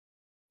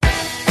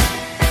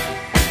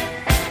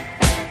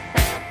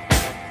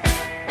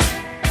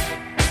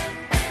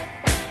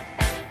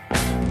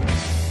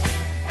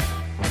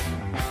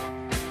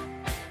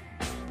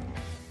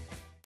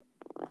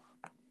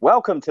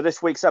Welcome to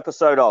this week's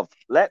episode of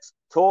Let's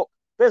Talk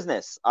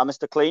Business. I'm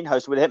Mr. Clean,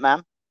 host with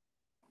Hitman.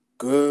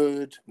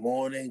 Good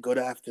morning, good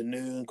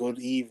afternoon, good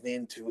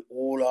evening to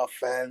all our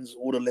fans,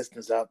 all the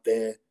listeners out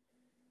there.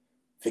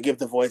 Forgive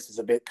the voice, it's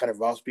a bit kind of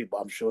raspy, but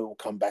I'm sure it will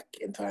come back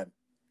in time.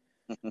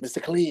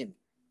 Mr. Clean,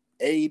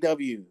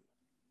 AEW.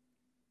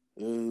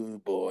 Oh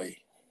boy.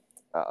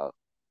 Uh-oh.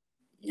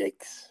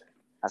 Yikes.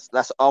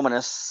 That's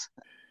ominous.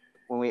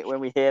 When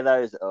we hear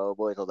those, oh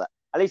boy, all that.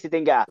 At least it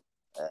didn't get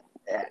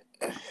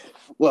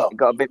Well, it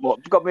got a bit more.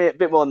 Got me a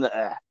bit more than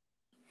the.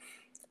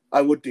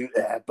 I would do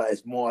that, but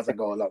it's more as I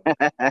go along.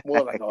 More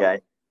as I go along.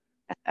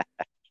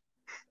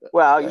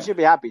 Well, you should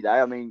be happy though.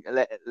 I mean,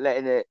 let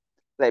it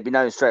be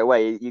known straight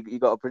away. You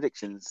got a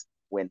predictions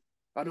win.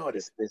 I know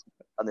this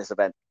on this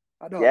event.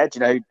 I know. Yeah, do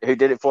you know who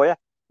did it for you?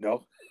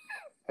 No.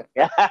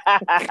 Yeah.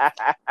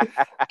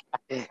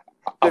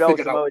 Good old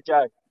Samoa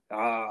Joe.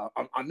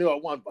 I knew I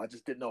won, but I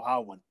just didn't know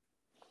how I won.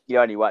 You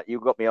only what? You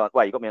got me on.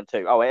 Well, you got me on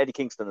two. Oh, Eddie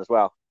Kingston as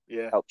well.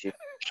 Yeah, helped you.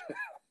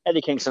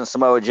 Eddie Kingston,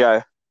 Samoa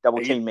Joe, double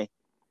team me.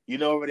 You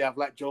know already. I've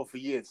liked Joe for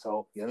years,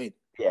 so you know what I mean.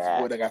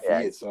 Yeah, that guy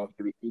for years. So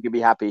you can be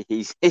happy.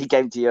 He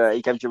came to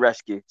your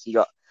rescue.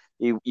 So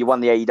you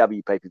won the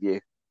AEW pay per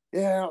view.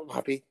 Yeah, I'm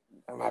happy.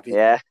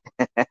 Yeah.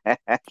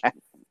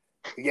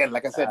 Again,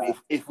 like I said,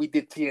 if we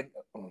did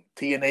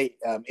TNA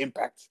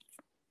Impact,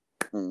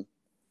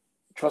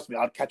 trust me,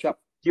 I'd catch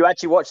up. Do you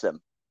actually watch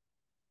them?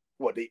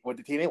 What the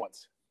TNA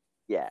ones?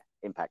 Yeah,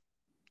 Impact.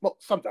 Well,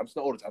 sometimes,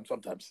 not all the time.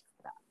 Sometimes,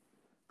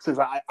 since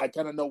I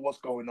kind of know what's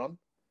going on,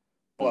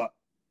 but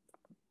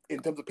in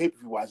terms of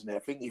pay-per-view wise and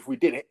everything, if we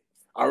did it,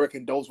 I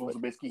reckon those ones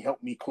will basically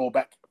help me claw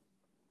back.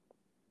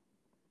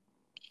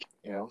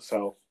 You know,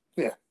 so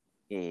yeah.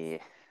 Yeah,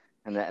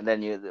 and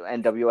then you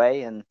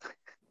NWA and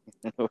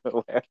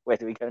where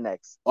do we go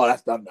next? Oh,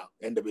 that's done now.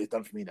 NWA is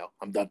done for me now.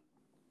 I'm done.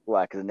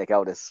 Why? Because of Nick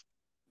Aldis?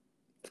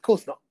 Of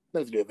course not.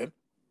 Nothing to do with him.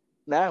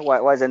 No.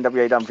 Why is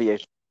NWA done for you?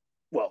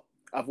 Well,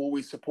 I've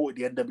always supported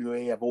the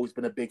NWA. I've always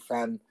been a big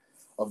fan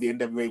of the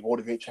NWA World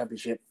Heavyweight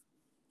Championship.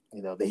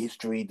 You know, the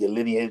history, the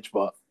lineage.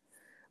 But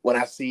when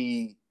I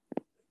see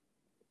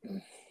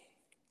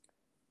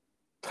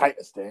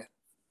Titus there,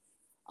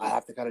 I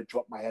have to kind of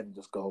drop my head and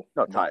just go.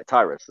 Not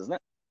Tyrus, isn't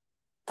it?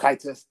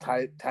 Tyrus.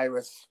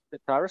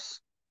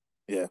 Tyrus?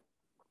 Yeah.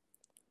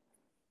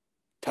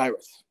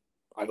 Tyrus.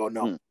 I go,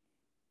 no.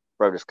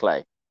 Brodus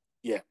Clay.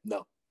 Yeah,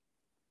 no.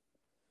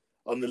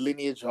 On the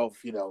lineage of,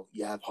 you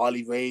have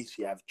Harley Race,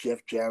 you have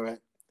Jeff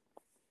Jarrett,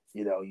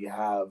 you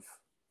have,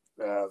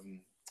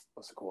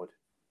 what's it called?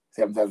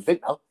 See, I'm trying to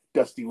think now.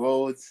 Dusty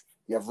Rhodes,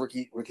 you have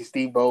Ricky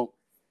Steamboat,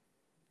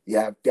 you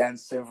have Dan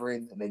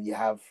Severn, and then you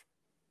have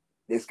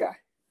this guy.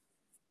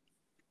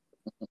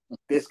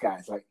 This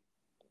guy's like,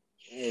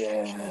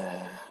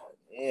 yeah.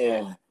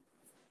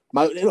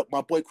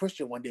 My boy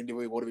Christian won the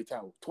NWA World Heavyweight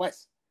title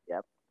twice.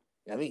 Yep.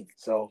 You know what I mean?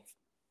 So,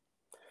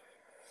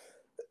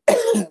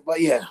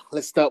 but yeah,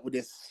 let's start with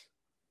this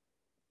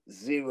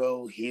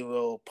zero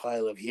hero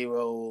pile of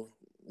hero.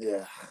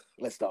 Yeah,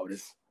 let's start with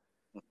this.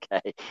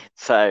 Okay,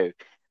 so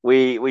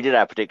we did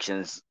our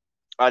predictions.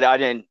 I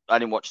didn't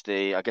watch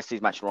I guess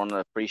these matches were on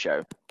the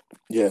pre-show.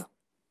 Yeah.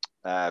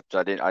 So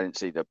I didn't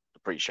see the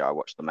pre-show. I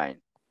watched the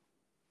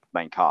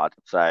main card.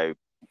 So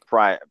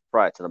prior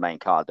to the main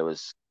card, there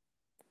was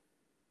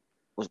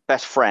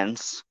Best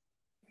Friends,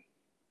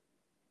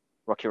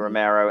 Rocky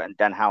Romero and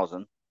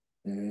Danhausen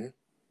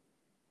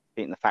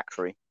beating the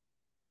Factory.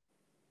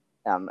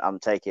 I'm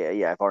taking it.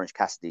 Yeah, if Orange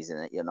Cassidy's in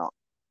it, you're not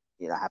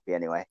happy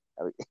anyway.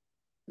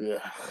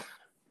 Yeah.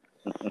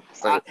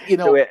 So,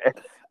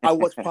 I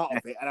watched part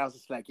of it and I was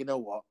just like, you know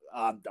what?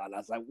 I'm done. I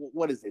was like,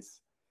 what is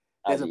this?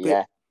 There's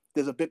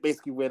a bit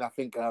basically when I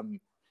think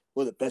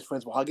the Best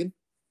Friends were hugging.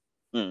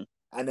 And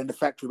then the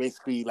Factory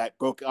basically like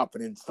broke it up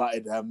and then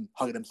started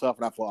hugging himself.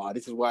 And I thought,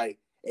 this is why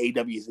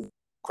AEW is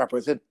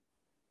crappers in.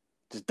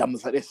 Just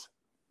dumbness like this.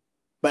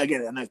 But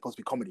again, I know it's supposed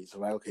to be comedy, so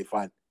like, okay,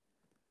 fine.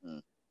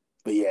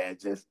 But yeah,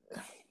 just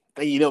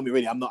you know me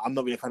really. I'm not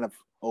really a fan of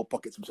old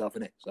Pockets himself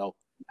in it. So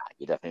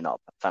you're definitely not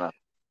a fan of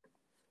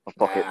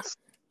Pockets.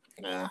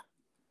 Nah.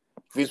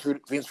 Vince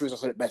Russo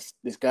said it best.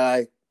 This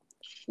guy,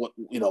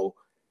 you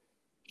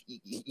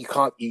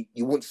can't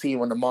you wouldn't see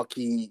him on the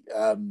marquee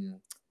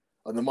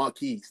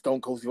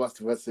Stone Cold Steve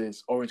Austin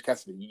versus Orange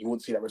Cassidy. You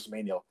wouldn't see that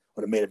WrestleMania or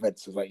the main event.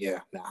 So it's like, yeah,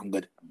 nah, I'm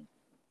good.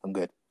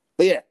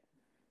 But yeah,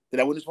 did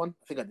I win this one?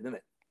 I think I did, didn't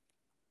it?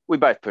 We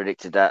both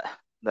predicted that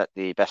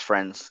the Best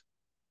Friends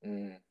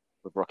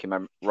with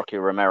Rocky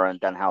Romero and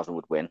Danhausen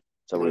would win.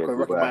 So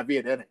Rocky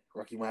Maivia, didn't it?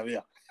 Rocky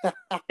Maivia.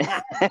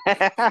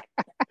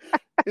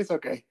 It's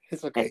okay.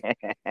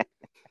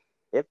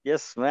 Yep, you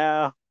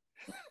smell.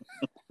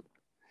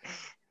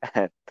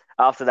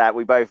 After that,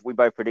 we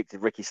both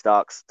predicted Ricky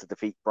Starks to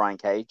defeat Brian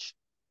Cage.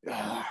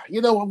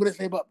 You know what I'm going to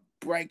say about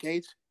Brian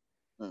Cage?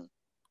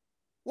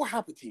 What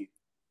happened to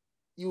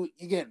you?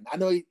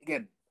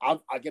 I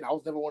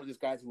was never one of these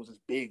guys who was this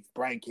big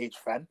Brian Cage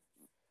fan,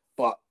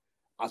 but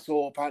I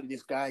saw apparently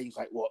this guy, he's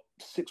like,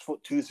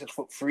 6'2",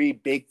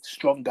 6'3", big,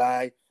 strong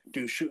guy,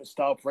 doing shooting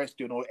star press,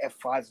 doing all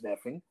F5s and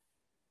everything.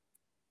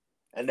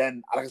 And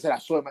then, like I said, I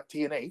saw him at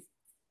TNA,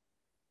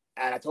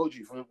 and I told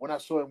you from when I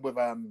saw him with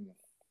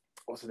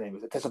what's her name?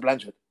 Was it Tessa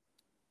Blanchard?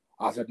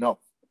 I said no.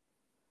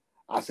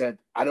 I said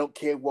I don't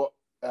care what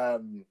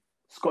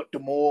Scott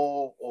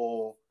D'Amore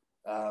or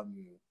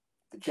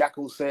the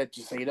Jackal said.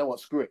 Just say, you know what,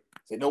 screw it.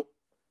 Say nope.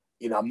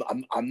 You know,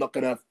 I'm not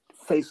gonna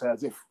face her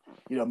as if,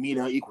 you know, me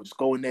and her equal. Just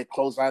go in there,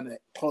 close down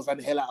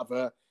the hell out of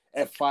her.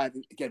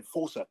 F5 again,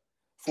 force her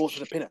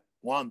to pin her.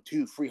 1,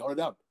 2, 3, hold her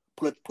down.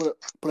 Put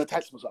her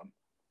tights or something.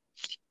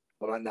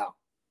 But I'm like,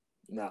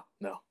 no.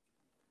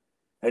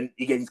 And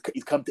again,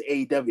 he's come to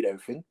AEW and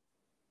everything.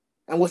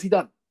 And what's he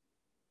done?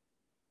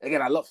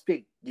 Again, I love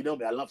Sting. You know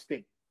me, I love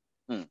Sting.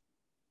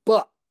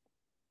 But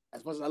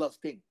as much as I love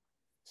Sting,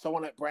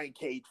 someone like Brian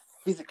Cage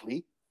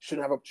physically should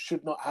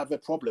not have a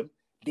problem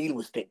dealing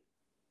with Sting.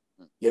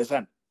 You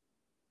understand?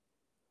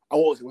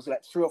 And what was it?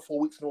 Like 3 or 4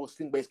 weeks in a row,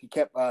 Sting basically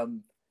kept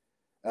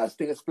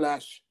Stinger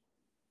Splash,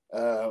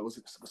 was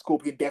it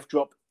Scorpion Death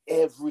Drop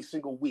every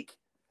single week.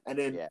 And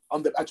then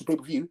on the actual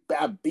pay-per-view,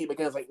 bam, beat him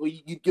again. It's like, well,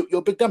 you're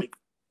a big dummy.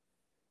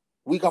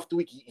 Week after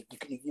week,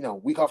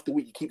 week after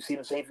week, you keep seeing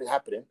the same thing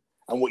happening.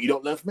 And what, you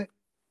don't learn from it?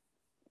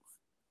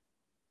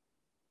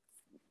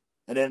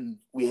 And then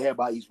we hear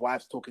about his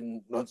wife's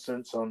talking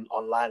nonsense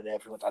online and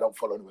everything, which I don't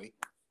follow anyway.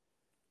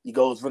 He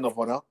goes Ring of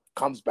Honor,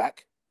 comes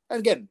back. And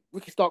again,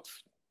 Ricky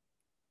Starks,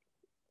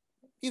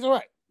 he's all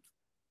right.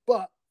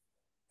 But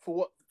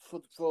for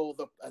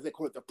the, as they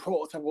call it, the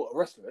prototype of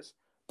wrestlers,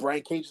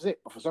 Brian Cage is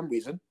it. But for some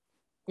reason,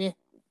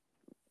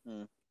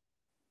 even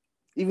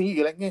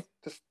you're like, no.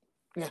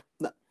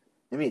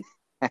 I mean,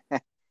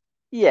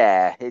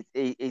 yeah,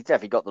 he's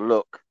definitely got the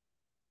look,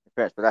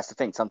 but that's the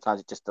thing.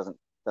 Sometimes it just doesn't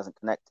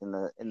connect in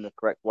the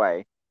correct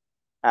way.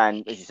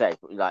 And as you say,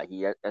 like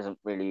he doesn't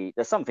really.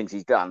 There's some things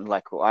he's done,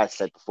 like what I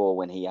said before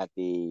when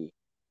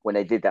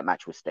they did that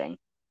match with Sting,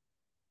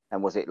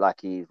 and was it like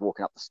he's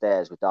walking up the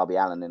stairs with Darby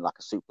Allin in like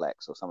a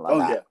suplex or something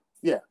like that?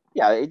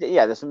 Yeah.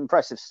 There's some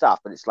impressive stuff,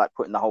 but it's like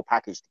putting the whole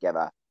package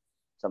together.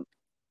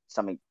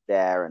 Something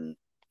there, and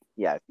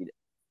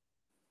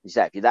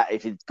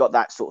if you've got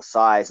that sort of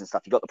size and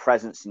stuff, you've got the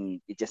presence, and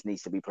it just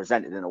needs to be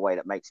presented in a way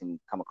that makes him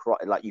come across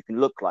like you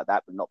can look like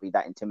that, but not be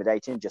that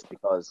intimidating just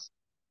because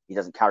he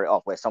doesn't carry it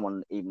off. Where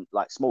someone even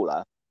like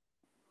smaller,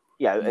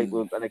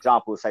 an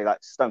example would say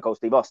like Stone Cold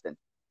Steve Austin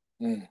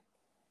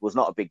was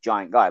not a big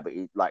giant guy, but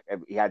he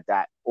had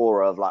that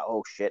aura of like,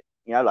 oh shit,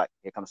 like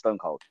here comes Stone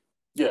Cold.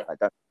 Yeah, like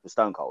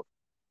Stone Cold.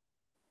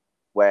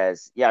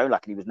 Whereas,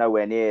 like he was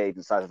nowhere near even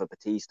the size of a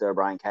Batista,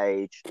 Brian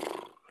Cage,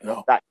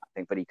 that kind of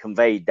thing. But he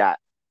conveyed that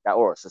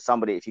aura. So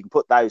somebody, if you can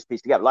put those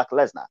pieces together, like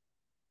Lesnar,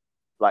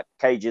 like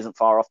Cage isn't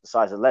far off the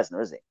size of Lesnar,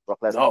 is he? Brock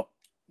Lesnar.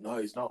 No,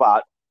 he's not.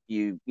 But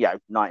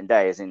night and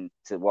day is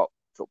into what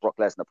sort of Brock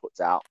Lesnar puts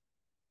out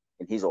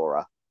in his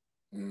aura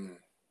and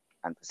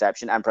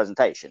perception and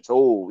presentation. So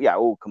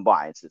all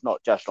combined. So it's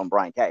not just on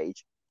Brian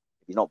Cage.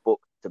 He's not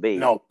booked to be.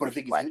 No, but the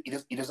thing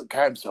is, he doesn't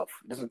carry himself.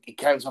 He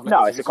carries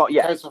himself like he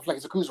carries himself like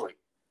it's a cruiserweight.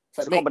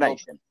 It's a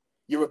combination.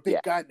 You're a big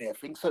guy there.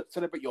 Things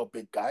celebrate you're a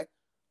big guy.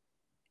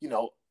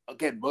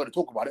 Again, we're going to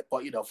talk about it,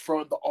 but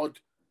throwing the odd,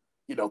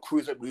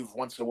 cruiserweight move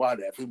once in a while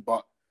and everything,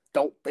 but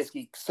don't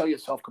basically sell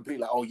yourself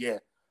completely like, oh yeah,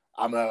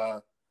 I'm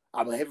a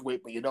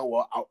heavyweight, but you know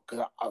what?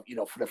 Because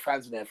for the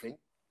fans and everything.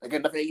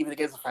 Again, nothing even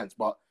against the fans,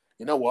 but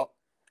you know what?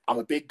 I'm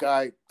a big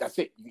guy. That's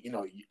it.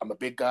 I'm a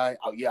big guy.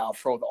 I'll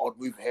throw the odd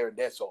move here and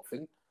there, sort of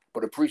thing.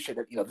 But appreciate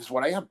that. This is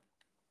what I am.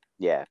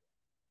 Yeah.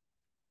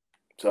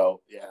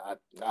 So I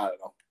don't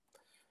know.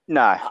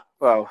 No.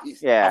 Well, I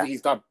think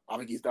he's done. I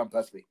think he's done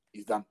personally.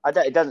 He's done.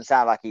 It doesn't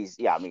sound like he's.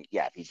 Yeah, I mean,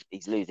 if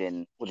he's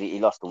losing. Well, he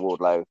lost to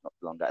Wardlow not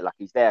too long ago. Like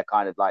he's there,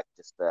 kind of like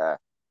just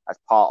as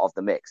part of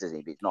the mix, isn't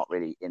he? But he's not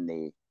really in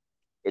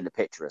the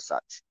picture as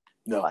such.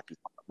 No. Like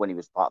when he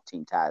was part of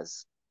Team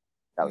Taz,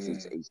 that was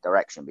his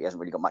direction, but he hasn't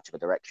really got much of a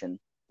direction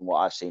from what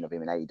I've seen of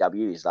him in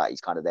AEW.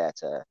 He's kind of there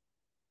to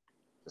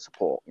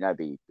support,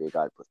 be a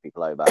guy that puts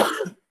people over.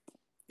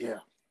 Yeah.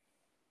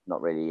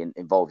 Not really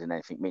involved in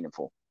anything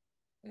meaningful.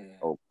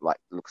 Or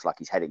looks like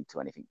he's heading to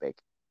anything big.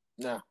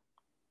 No.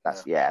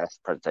 That's the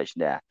presentation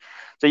there.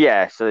 So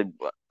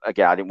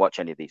again, I didn't watch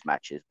any of these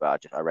matches,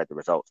 but I read the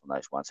results on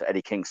those ones. So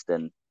Eddie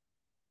Kingston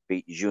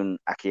beat Jun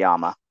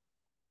Akiyama.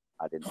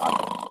 I didn't.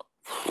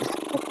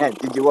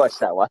 Did you watch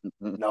that one?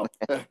 No.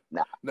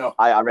 No.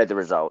 I read the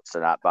results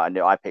of that, but I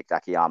knew I picked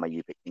Akiyama,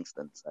 you picked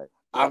Kingston. So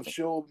I'm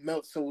sure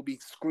Meltzer will be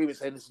screaming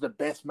saying this is the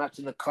best match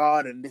in the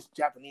card and this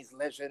Japanese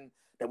legend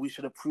that we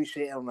should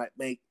appreciate. I'm like,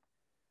 mate,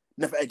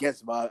 nothing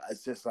against him, but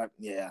it's just like,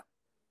 yeah.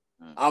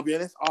 I'll be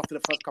honest, after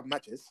the first couple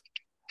matches,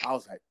 I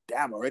was like,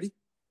 damn, already?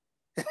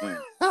 And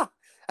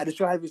the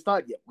show hasn't even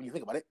started yet when you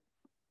think about it.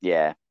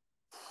 Yeah.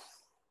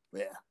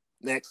 Yeah.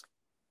 Next.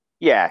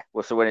 Yeah.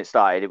 Well, so when it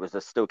started, it was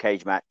a steel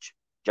cage match.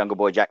 Jungle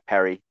Boy Jack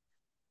Perry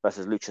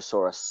versus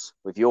Luchasaurus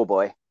with your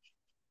boy,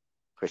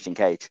 Christian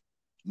Cage.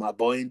 My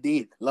boy,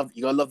 indeed.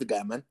 You gotta love the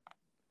guy, man.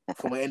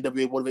 Former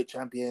NWA World Heavyweight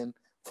Champion,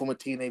 former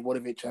TNA World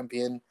Heavyweight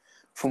Champion,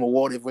 former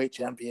World Heavyweight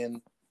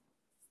Champion,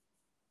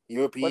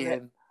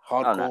 European,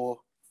 hardcore.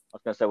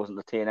 was going to say, wasn't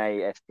the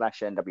TNA /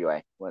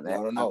 NWA, weren't they?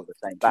 No. The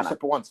same banner. Two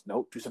separate ones.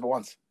 No, two separate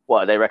ones.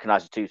 Well, they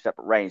recognise the two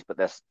separate reigns, but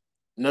there's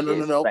no.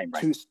 Two. No?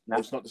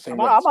 It's not the same.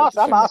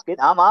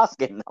 I'm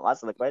asking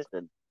the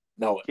question.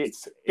 No,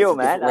 it's chill,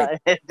 man.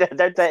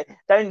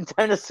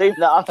 Don't assume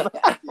that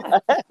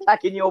I'm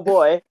attacking your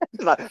boy.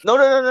 It's like,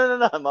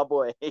 no, my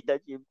boy.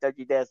 Don't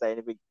you dare say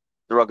anything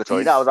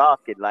derogatory. No, I was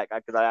asking, like,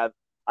 because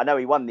I know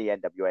he won the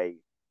NWA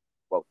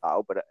World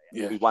Title, but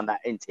he won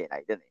that in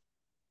TNA, didn't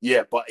he?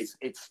 Yeah, but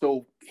it's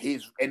still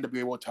his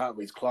NWA World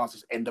Title is classed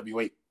as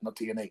NWA, not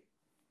TNA.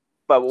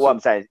 But what I'm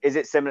saying is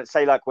it similar?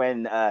 Say like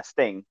when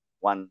Sting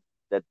won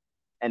the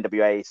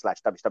NWA /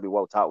 WCW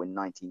World Title in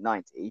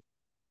 1990,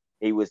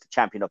 he was the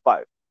champion of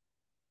both.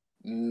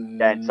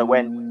 Then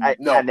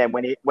and then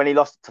when he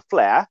lost to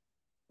Flair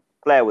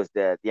was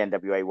the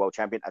NWA World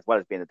Champion as well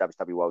as being the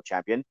WCW World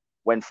Champion.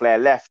 When Flair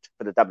left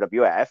for the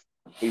WWF,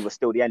 he was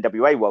still the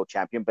NWA World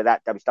Champion, but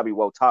that WCW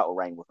World Title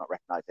reign was not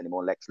recognized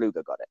anymore. Lex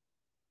Luger got it.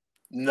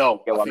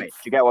 No, you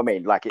get what I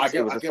mean? Like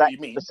it was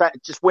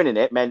just winning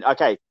it meant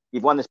okay,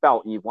 you've won this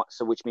belt and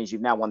which means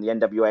you've now won the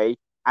NWA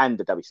and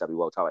the WCW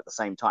World Title at the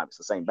same time. It's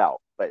the same belt,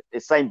 but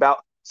it's same belt,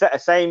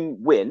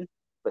 same win,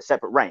 but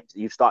separate reigns.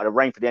 You've started a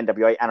reign for the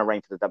NWA and a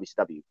reign for the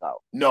WCW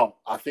title. No,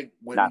 I think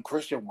when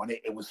Christian won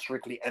it, it was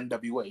strictly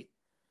NWA.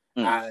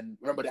 And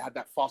remember, they had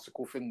that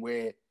farcical thing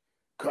where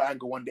Kurt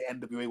Angle won the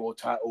NWA World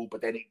Title,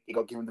 but then it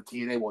got given the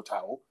TNA World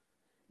Title.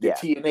 The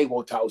TNA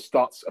World Title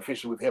starts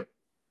officially with him.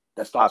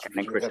 That starts and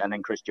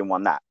then Christian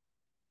won that.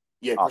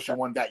 Yeah, Christian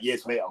won that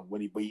years later when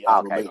he beat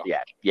Omega.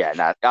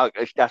 No,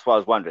 that's what I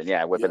was wondering.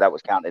 Yeah, whether that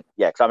was counted.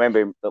 Yeah, because I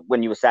remember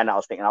when you were saying that, I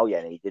was thinking,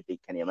 and he did beat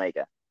Kenny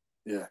Omega.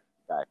 Yeah.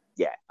 So,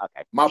 yeah,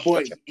 okay. My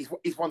boy,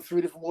 he's won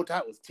 3 different world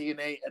titles: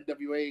 TNA,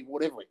 NWA,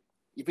 whatever.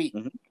 He beat.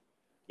 Mm-hmm.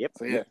 Yep.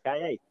 So, yeah.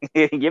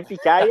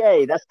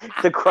 Yippee-ki-yay. That's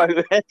the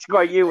quote. That's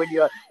quote you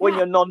when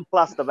you're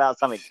nonplussed about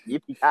something.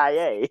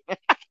 Yippee-ki-yay.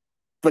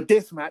 But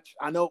this match,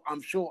 I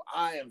am sure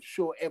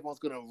everyone's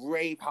gonna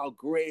rave how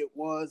great it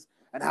was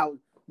and how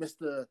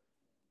Mr.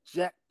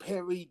 Jack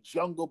Perry,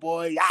 Jungle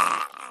Boy,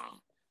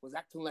 was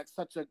acting like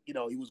such a, he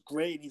was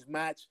great in his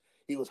match.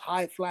 He was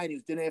high flying. He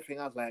was doing everything.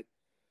 I was like,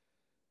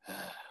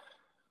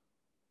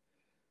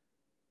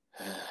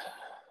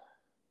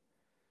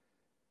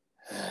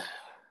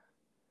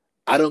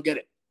 I don't get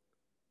it.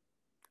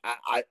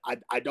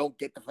 I don't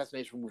get the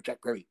fascination with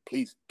Jack Perry.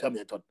 Please tell me,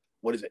 Anton,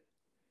 what is it?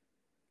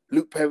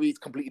 Luke Perry is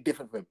completely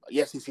different from him.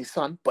 Yes, he's his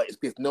son, but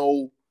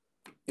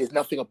there's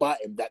nothing about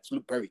him that's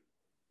Luke Perry.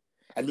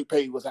 And Luke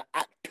Perry was an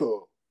actor.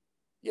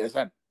 You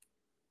understand?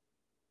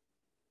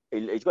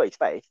 He's got his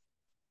face.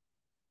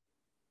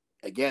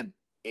 Again,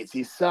 it's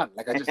his son.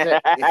 Like I just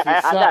said,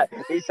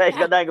 it's his son. He's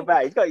got nothing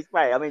about it. He's got his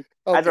face. I mean,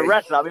 as a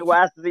wrestler,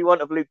 what else does he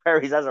want of Luke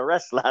Perry's as a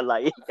wrestler?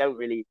 Like, he don't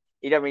really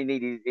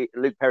need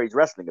Luke Perry's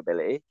wrestling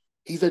ability.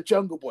 He's a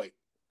Jungle Boy.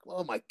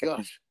 Oh my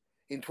gosh!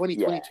 In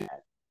 2022. Yeah.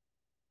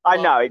 I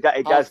know it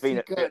does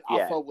mean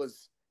Alpha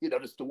was,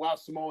 just the Wild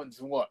Samoans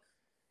and what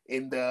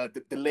in the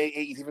late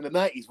 80s, even the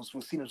 90s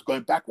was seen as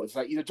going backwards.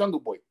 Like he's a Jungle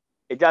Boy.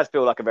 It does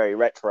feel like a very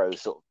retro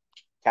sort of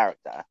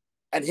character.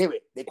 And hear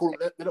it, they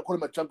don't call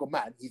him a jungle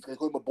man. They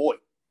call him a boy.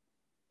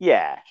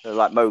 Yeah,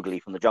 like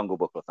Mowgli from the Jungle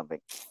Book or something.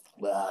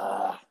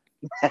 But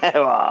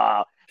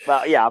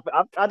yeah,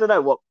 I don't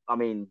know what I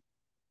mean.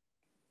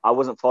 I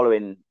wasn't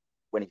following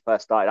when he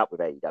first started up with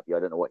AEW. I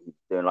don't know what he's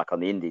doing like on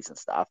the indies and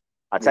stuff.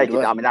 I take it.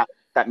 I mean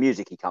that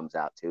music he comes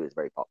out to is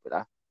very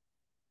popular.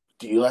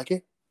 Do you like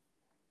it?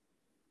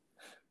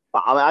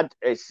 But I mean,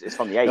 it's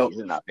from the 80s,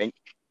 isn't it? I think.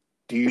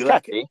 Do you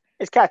like it?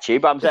 It's catchy,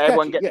 but I'm saying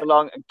everyone gets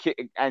along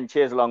and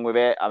cheers along with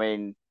it. I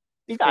mean,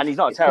 he's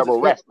not a terrible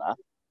wrestler.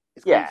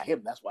 It's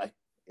him. That's why.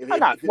 If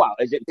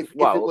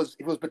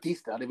it was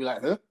Batista, they'd be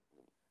like, huh?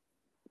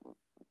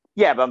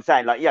 Yeah, but I'm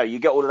saying like, you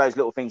get all of those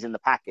little things in the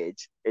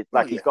package. It's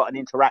like he's got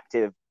an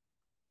interactive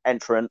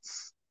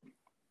entrance.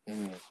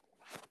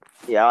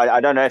 Yeah, I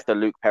don't know if the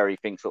Luke Perry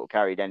thing sort of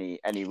carried any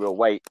real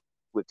weight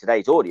with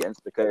today's audience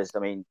because I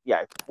mean,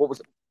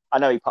 I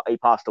know he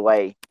passed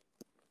away.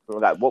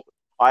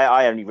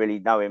 I only really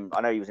know him. I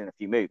know he was in a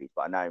few movies,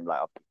 but I know him like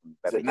from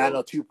Beverly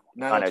Hills.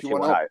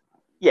 90210.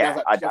 Yeah,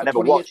 I never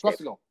watched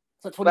it.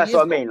 That's what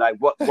I mean. Like,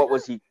 what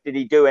was he? Did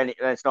he do any?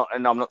 It's not,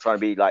 and I'm not trying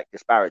to be like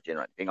disparaging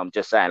or anything. I'm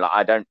just saying, like,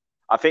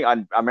 I think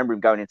I remember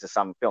him going into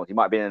some films. He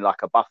might have been in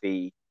like a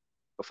Buffy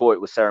before it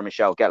was Sarah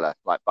Michelle Gellar,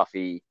 like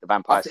Buffy the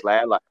Vampire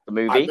Slayer, like the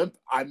movie.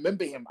 I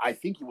remember him. I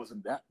think he was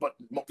in that, but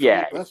not for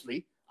me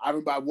personally. I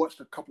remember I watched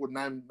a couple of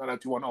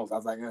 90210s. I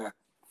was like,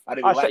 I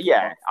didn't like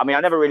it. I mean, I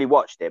never really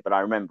watched it, but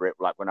I remember it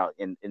like when I was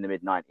in the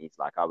mid-90s.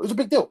 Like I was. It was a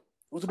big deal.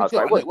 It was a big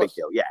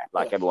deal. Yeah,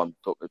 like everyone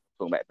talking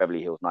about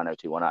Beverly Hills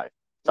 90210.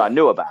 So I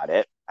knew about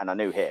it and I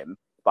knew him,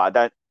 but I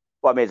don't.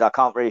 What I mean is I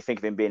can't really think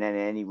of him being in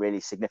any really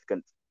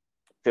significant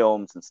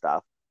films and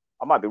stuff.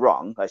 I might be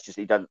wrong. It's just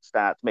he doesn't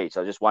stand out to me. So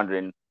I'm just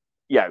wondering,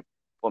 what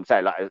I'm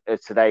saying, like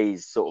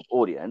today's sort of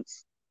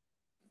audience,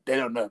 they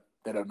don't know.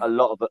 A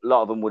lot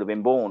of them would have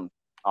been born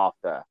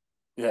after,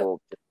 or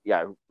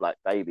like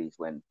babies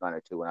when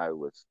 90210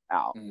 was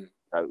out.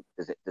 So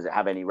does it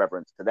have any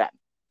reverence to them?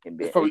 him It's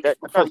being. probably, It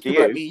it's does probably to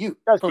people like you. me and you. It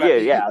does to Probably you,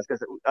 like me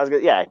and yeah. you.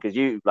 Yeah, because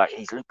you like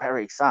he's Luke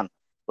Perry's son.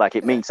 Like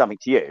it means something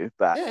to you,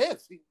 but yeah,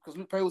 because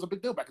Luke Perry was a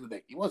big deal back in the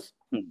day. He was.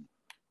 Hmm.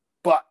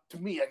 But to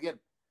me, again,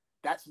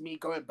 that's me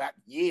going back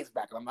years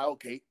back, and I'm like,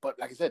 okay. But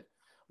like I said,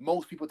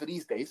 most people to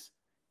these days,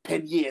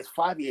 10 years,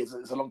 5 years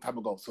is a long time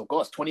ago. So,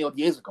 gosh, 20 odd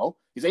years ago,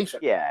 he's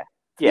ancient. Yeah,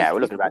 These we're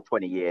looking people. about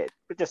 20 years,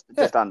 but just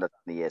Yeah. under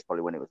 20 years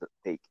probably when it was at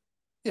the peak.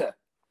 Yeah.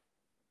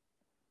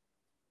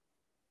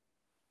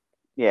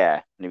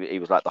 Yeah, and he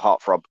was like the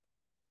heartthrob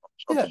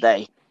of the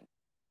day.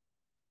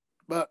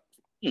 But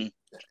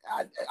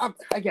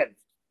again,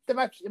 the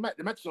match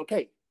is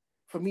okay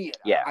for me.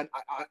 Yeah,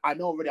 I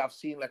know already. I've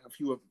seen like a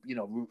few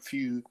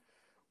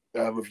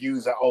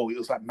reviews that it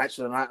was like match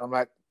of the night. I'm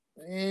like,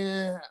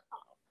 yeah.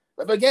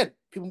 But again,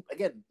 people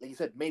like you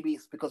said, maybe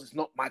it's because it's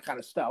not my kind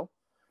of style,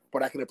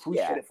 but I can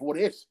appreciate it for what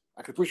it is.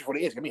 I can appreciate what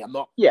it is. I mean, I'm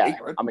not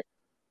ignorant. I mean,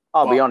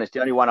 I'll be honest.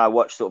 The only one I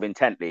watched sort of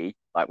intently,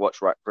 like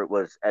watched right through,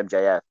 was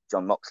MJF,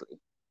 John Moxley.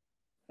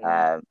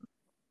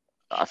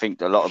 I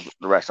think a lot of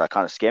the rest I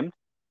kind of skimmed.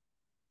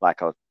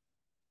 Like I was,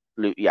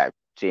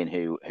 seeing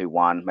who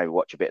won, maybe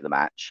watch a bit of the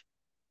match.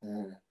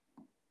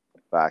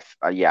 But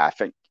I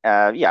think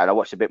and I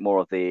watched a bit more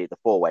of the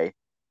 4-way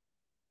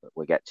that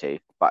we'll get to.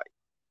 But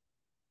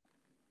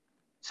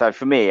so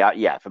for me,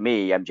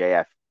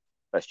 MJF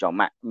versus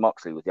John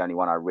Moxley was the only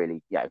one I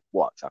really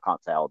watched. I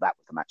can't say that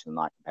was the match of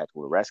the night compared to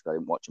all the rest. I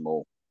didn't watch them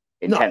all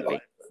intently. No,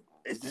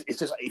 it's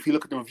just if you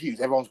look at the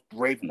reviews, everyone's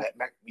raving that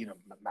Matt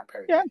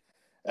Perry. Yeah.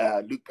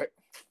 Luke Perry.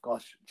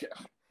 Gosh.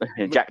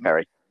 Jack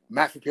Perry.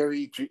 Matthew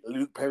Perry,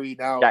 Luke Perry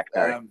now. Jack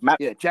Perry.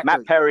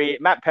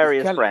 Matt Perry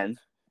is friend.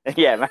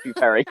 Yeah, Matthew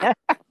Perry.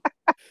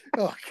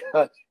 Oh,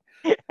 God.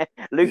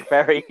 Luke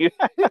Perry.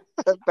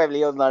 Beverly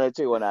Hills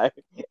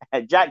 90210.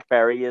 And Jack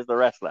Perry is the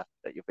wrestler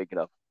that you're thinking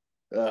of.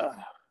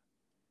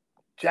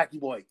 Jackie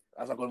Boy.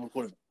 As I'm going to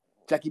call him.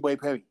 Jackie Boy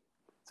Perry.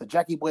 So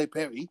Jackie Boy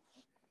Perry,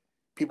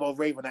 people are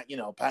raving that,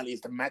 apparently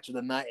it's the match of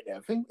the night and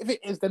everything. If it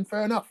is, then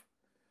fair enough.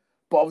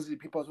 But obviously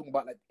people are talking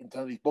about, like, in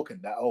terms of his booking,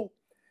 that,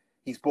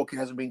 his booking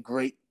hasn't been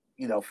great,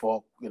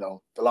 for, the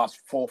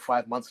last 4 or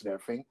 5 months and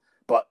everything.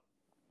 But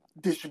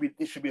this should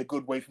be a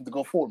good way for him to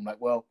go forward. I'm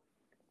like, well,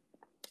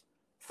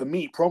 for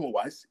me,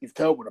 promo-wise, he's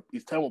terrible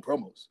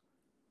promos.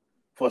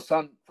 For a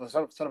son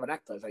of an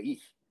actor, it's like, his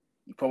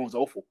promos are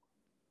awful.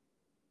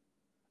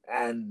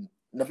 And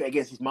nothing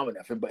against his mum and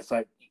everything, but it's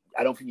like,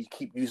 I don't think you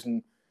keep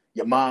using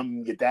your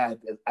mom, your dad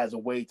as a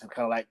way to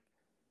kind of like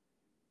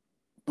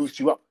boost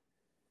you up.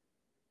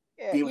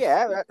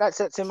 That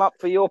sets him up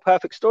for your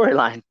perfect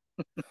storyline.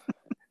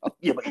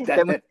 Yeah, but his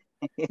dad's dead.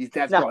 His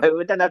dad's gone.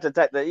 We don't have to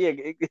take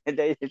the.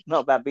 It's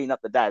not about beating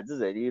up the dads,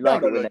 is it? You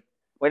like it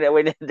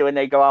when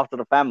they go after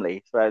the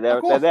family. So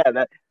they're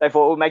there. They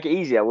thought we'll make it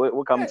easier.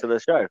 We'll come to the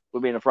show.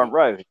 We'll be in the front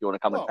row if you want to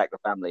come and attack the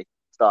family.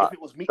 If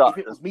it was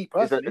me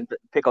personally,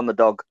 pick on the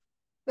dog.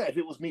 Yeah, if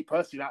it was me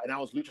personally and I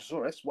was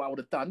Luchasaurus, what I would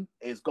have done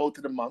is go to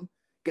the mum,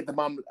 get the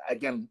mum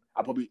again.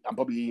 I'm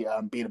probably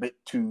being a bit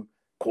too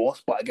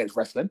coarse, but against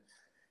wrestling,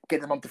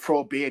 get the mum to throw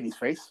a beer in his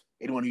face.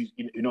 Anyone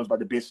who knows about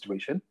the beer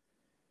situation,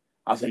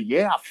 I'll say,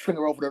 I'll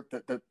finger over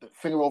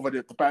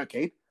the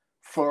barricade,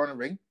 throw her in a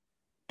ring,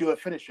 do a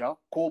finisher,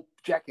 call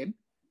Jack in,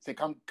 say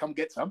come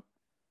get some,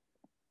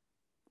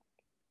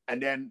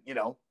 and then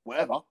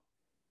whatever,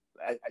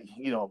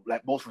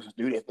 like most wrestlers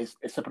do, they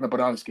slip on a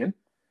banana skin.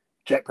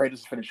 Jack Perry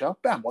does the finisher,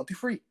 bam, 1, 2,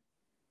 3.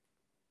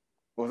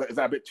 Or is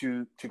that a bit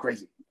too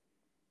crazy?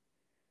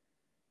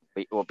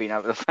 Or beating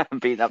up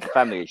the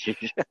family issues.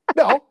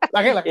 No,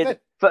 like I said.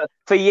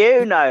 For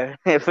you, no.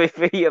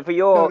 for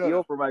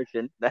your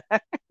promotion.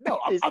 No,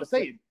 I'm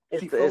saying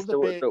she throws a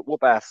beer.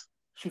 Whoop ass.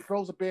 She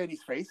throws a beer in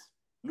his face.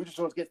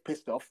 Luchasaurus gets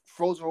pissed off,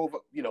 throws her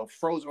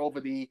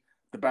over the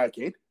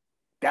barricade.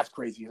 That's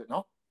crazy, is it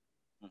not?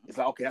 Mm-hmm. It's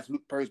like, okay, that's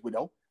Luke Perry's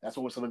widow. That's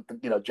also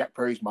Jack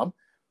Perry's mum.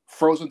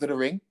 Throws into the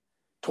ring,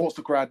 taunts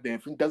the crowd and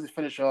everything, does his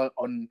finisher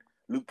on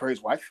Luke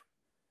Perry's wife.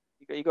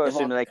 You got to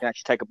assume that they can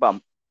actually take a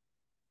bump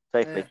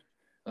safely.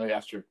 Oh, yeah,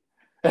 that's true.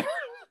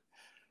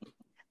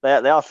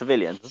 They are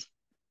civilians.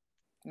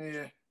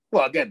 Yeah.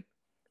 Well, again,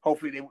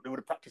 hopefully they would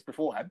have practiced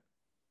beforehand.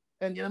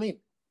 And you know what I mean?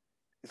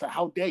 It's like,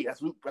 how dare you?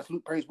 That's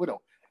Luke Perry's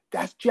widow.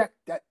 That's Jack.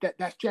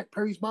 That's Jack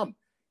Perry's mum.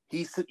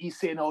 He's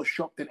sitting all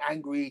shocked and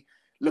angry,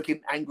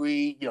 looking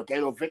angry.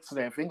 Getting all vexed and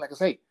everything. Like I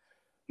say,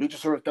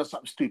 Luchasaurus does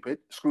something stupid,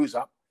 screws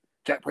up.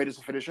 Jack Perry does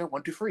a finisher,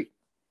 1, 2, 3.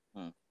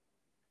 And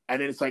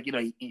then it's like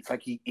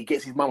he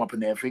gets his mum up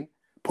and everything,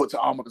 puts her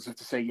arm up as if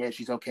to say, yeah,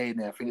 she's okay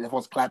and everything.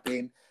 Everyone's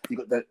clapping. You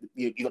got the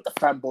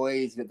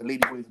fanboys, you got the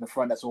lady boys in the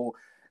front. That's all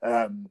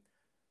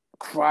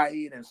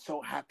crying and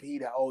so happy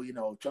that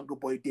Jungle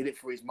Boy did it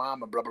for his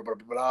mom and blah blah blah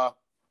blah blah.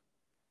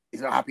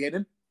 Is that a happy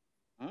ending?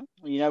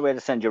 You know where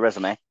to send your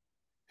resume.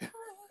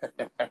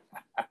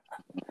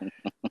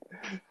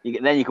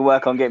 Then you can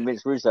work on getting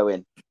Vince Russo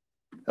in.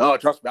 Oh,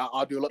 trust me,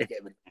 I'll do a lot to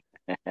get him in.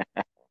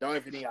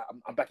 Don't worry,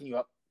 I'm backing you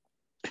up.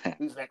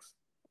 Who's next?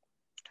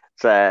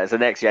 So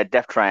next,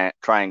 Death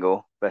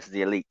Triangle versus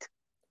the Elite.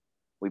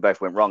 We both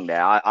went wrong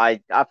there. I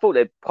thought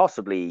they'd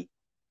possibly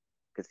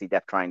could see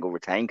Death Triangle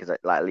retain because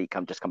like Elite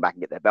just come back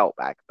and get their belt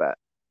back. But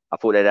I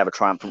thought they'd have a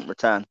triumphant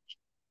return.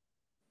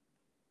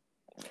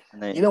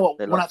 And they, you know what?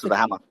 They lost to the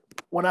Hammer.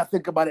 When I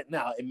think about it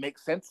now, it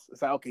makes sense.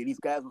 It's like, okay, these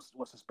guys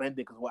were suspended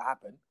because of what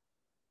happened.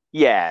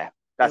 Yeah,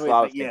 that's what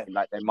I was thinking.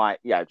 Like they might,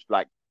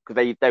 like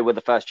because they were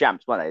the first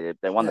champs, weren't they?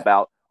 They won the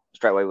belt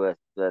straight away with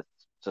the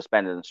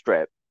suspended and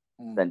strip.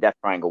 Then Death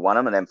Triangle won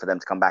them, and then for them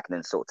to come back and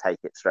then sort of take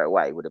it straight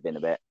away would have been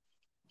a bit.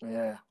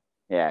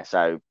 Yeah.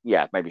 So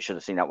maybe should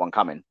have seen that one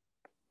coming.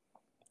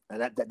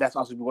 And that's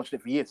also been watching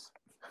it for years.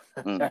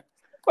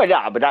 Well,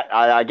 yeah, but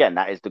again,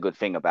 that is the good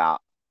thing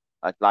about,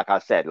 like I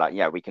said,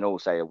 we can all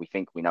say that we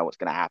think we know what's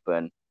going to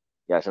happen.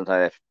 Yeah,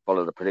 sometimes they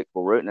follow the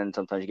predictable route, and then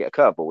sometimes you get a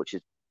curveball, which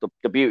is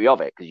the beauty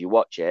of it because you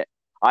watch it.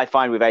 I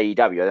find with AEW,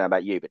 I don't know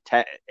about you,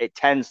 but it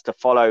tends to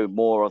follow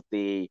more of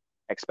the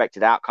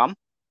expected outcome.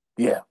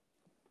 Yeah.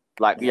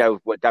 Like,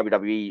 what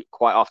WWE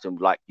quite often,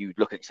 like you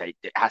look at it and say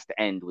it has to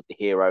end with the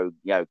hero,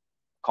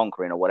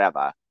 conquering or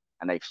whatever,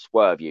 and they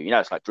swerve you.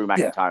 It's like Drew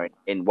McIntyre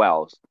in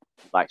Wells,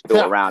 like it's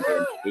built around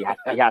him. He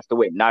has to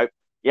win. No,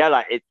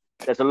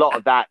 there's a lot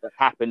of that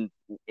happened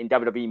in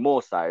WWE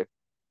more so,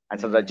 and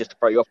sometimes just to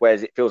throw you off.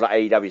 Whereas it feels like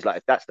AEW's like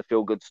if that's the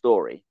feel good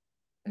story,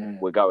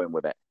 we're going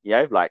with it.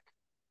 Like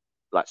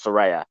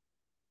Saraya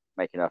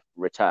making a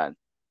return,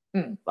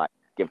 like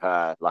give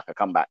her like a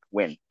comeback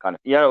win, kind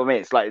of. You know what I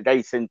mean? It's like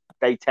they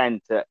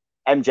tend to.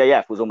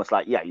 MJF was almost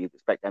like, you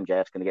expect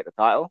MJF's going to get the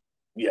title.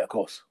 Yeah, of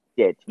course.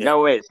 You know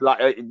what I mean? It's like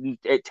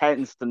it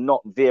tends to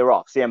not veer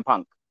off. CM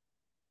Punk,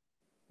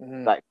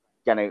 like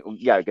gonna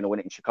win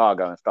it in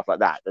Chicago and stuff like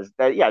that.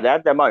 They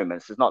have their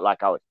moments. It's not like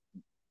it's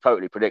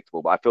totally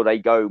predictable, but I feel they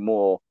go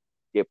more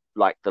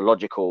like the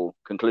logical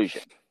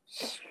conclusion,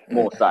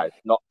 more so.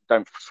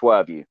 Don't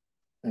swerve you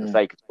for the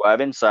sake of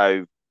swerving.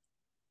 So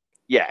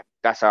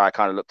that's how I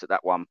kind of looked at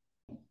that one.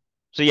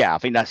 So I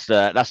think that's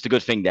the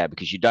good thing there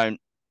because you don't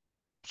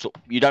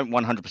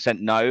 100%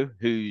 know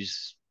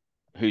who's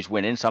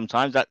winning.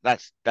 Sometimes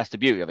that's the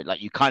beauty of it.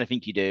 Like you kind of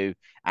think you do,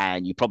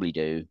 and you probably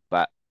do,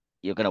 but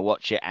you're going to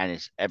watch it, and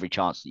it's every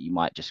chance that you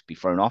might just be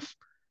thrown off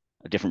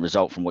a different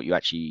result from what you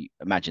actually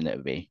imagined it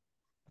would be.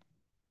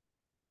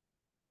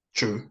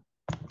 True.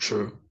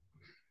 So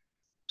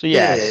I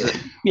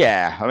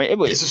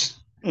mean, it's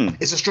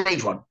a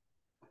strange one.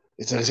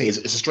 It's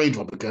a strange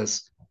one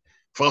because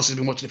for us who've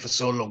been watching it for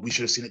so long, we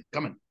should have seen it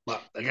coming.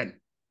 But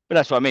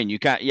that's what I mean. You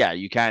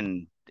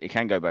can. It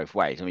can go both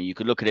ways. I mean, you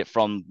could look at it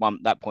from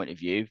that point of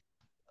view,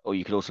 or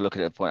you could also look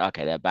at it the point.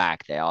 Okay, they're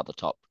back. They are the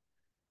top.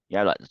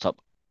 Like the top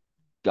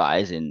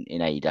guys in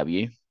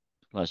AEW.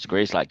 Most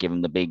degrees, like give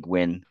them the big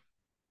win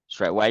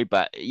straight away.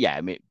 But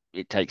I mean,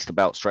 it takes the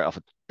belt straight off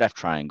a Death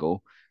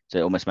Triangle, so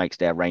it almost makes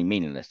their reign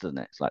meaningless, doesn't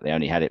it? It's like they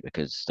only had it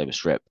because they were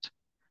stripped.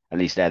 At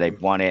least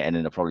they've won it, and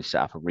then they'll probably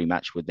set up a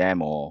rematch with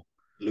them or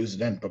lose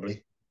them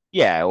probably.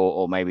 Yeah,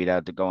 or maybe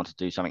they'll go on to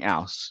do something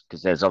else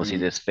because there's obviously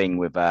this thing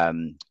with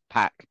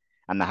Pac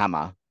and the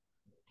Hammer.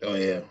 Oh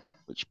yeah.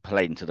 Which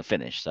played into the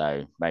finish.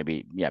 So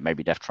maybe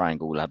Death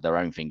Triangle will have their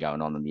own thing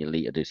going on and the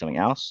Elite will do something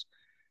else.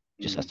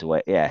 Just has to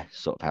wait.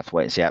 Sort of have to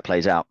wait and see how it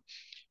plays out.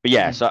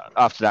 But so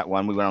after that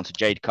one, we went on to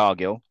Jade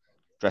Cargill,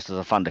 dressed as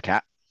a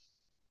Thundercat.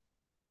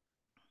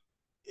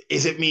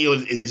 Is it me or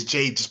is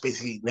Jade just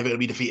basically never going to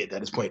be defeated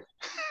at this point?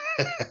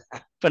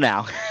 For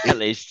now, at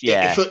least,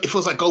 yeah. It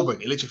feels like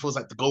Goldberg. It literally feels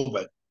like the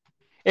Goldberg.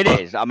 It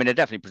is. I mean, they're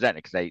definitely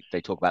presented because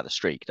they talk about the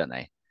streak, don't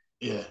they?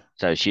 Yeah.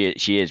 So she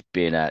is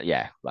being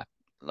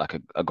like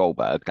a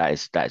Goldberg. That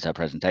is her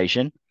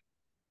presentation.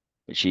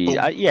 But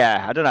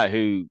I don't know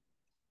who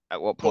at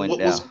what point.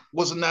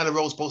 Wasn't Nyla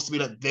Rose supposed to be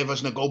like their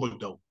version of Goldberg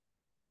though?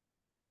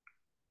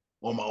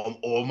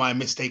 Or am I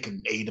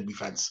mistaken, AEW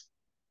fans?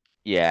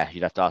 Yeah,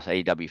 you'd have to ask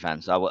AEW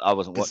fans. I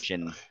wasn't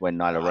watching when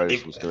Nyla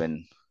Rose was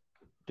doing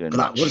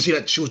much. Wasn't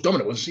she she was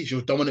dominant, wasn't she? She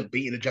was dominant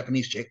beating a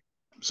Japanese chick.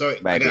 Sorry,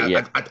 maybe, I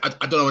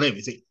don't know her name.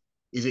 Is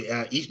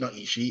it not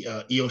Ishii?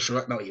 Io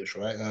Shirai? Not Io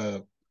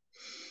Shirai.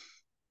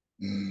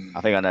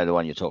 I think I know the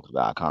one you're talking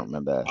about. I can't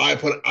remember. I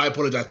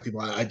apologize,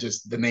 people. I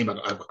just the name. I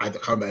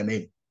can't remember her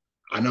name.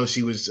 I know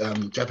she was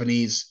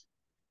Japanese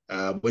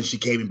when she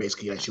came in.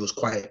 Basically, like she was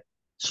quite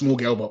small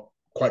girl, but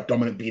quite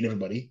dominant, beating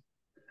everybody.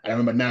 And I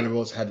remember Nyla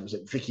Rose was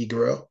it Vicky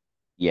Guerrero?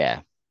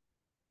 Yeah.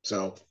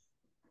 So,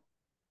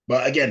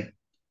 but again,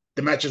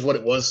 the match is what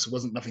it was. It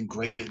wasn't nothing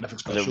great, nothing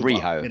special. Was it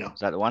Riho? But, is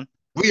that the one?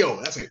 Rio,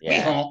 that's it.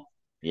 Yeah. Riho.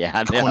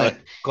 Yeah.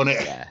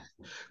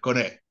 Go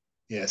there.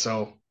 Yeah.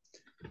 So,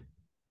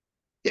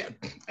 yeah.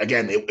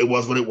 Again, it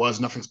was what it was.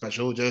 Nothing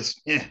special.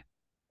 Just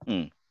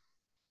Again,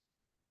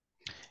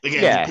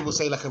 people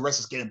say like her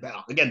wrestler's getting better.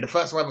 Again, the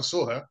first time I ever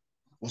saw her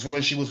was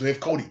when she was with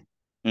Cody.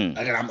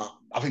 Again,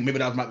 I think maybe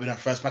that might be her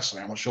first match.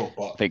 I'm not sure,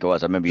 but I think it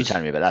was. I remember you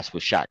telling me, but that's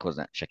with Shaq,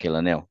 wasn't it? Shaquille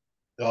O'Neal.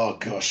 Oh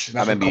gosh,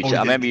 I remember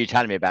you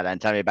telling me about that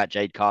and telling me about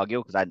Jade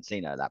Cargill because I hadn't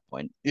seen her at that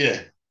point.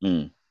 Yeah.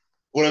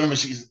 All I remember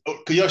she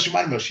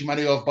reminded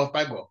me of Buff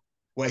Bagwell,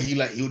 where he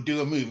would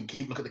do a move and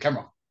keep looking at the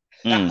camera.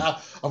 I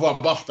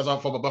thought Buff. That's how I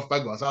thought about Buff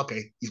Bagwell. I was like,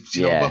 okay,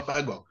 she's Buff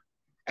Bagwell,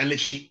 and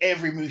literally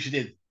every move she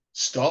did,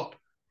 stop,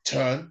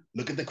 turn,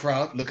 look at the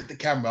crowd, look at the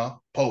camera,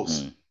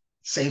 pose.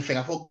 same thing.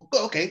 I thought,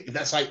 oh, okay, if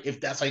that's how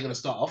you're gonna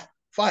start off,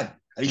 fine.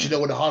 At least you know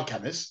what the hard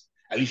cam is.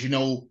 At least you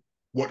know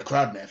what the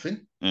crowd and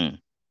everything.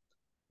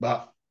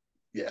 But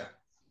yeah.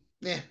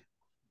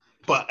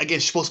 But again,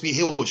 she's supposed to be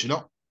heels, you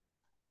know.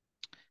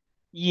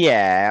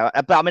 Yeah,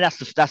 but I mean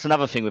that's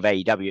another thing with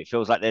AEW. It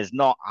feels like there's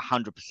not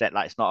 100%,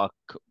 like it's not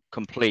a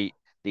complete.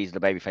 These are the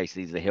baby faces,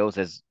 these are the heels.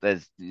 There's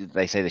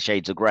they say the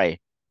shades of grey,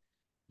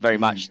 very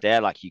much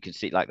there. Like you can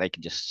see, like they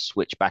can just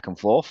switch back and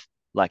forth.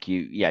 Like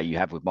you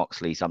have with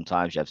Moxley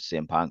sometimes. You have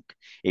CM Punk,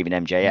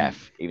 even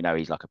MJF, even though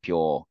he's like a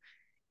pure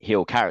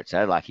heel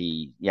character. Like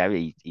he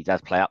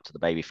does play up to the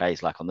baby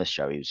face. Like on this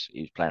show, he was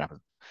playing up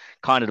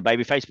kind of the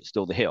baby face, but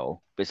still the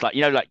heel. But it's like,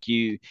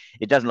 it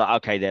doesn't like,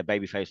 okay, they're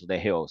baby face or they're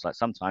heels. Like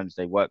sometimes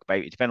they work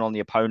baby, depending on the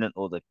opponent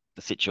or the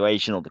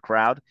situation or the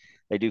crowd,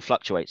 they do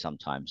fluctuate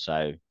sometimes.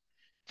 So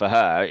for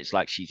her, it's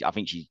like I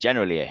think she's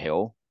generally a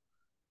heel,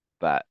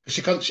 but I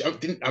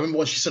remember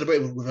when she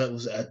celebrated with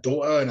her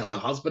daughter and her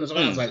husband or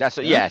something. I was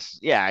like, yes,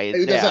 yeah, I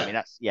mean,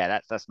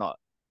 that's not,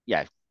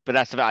 yeah, but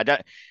that's about.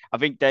 I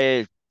think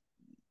they,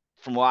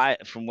 from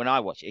when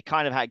I watch it, it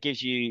kind of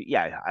gives you,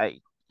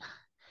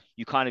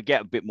 you kind of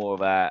get a bit more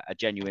of a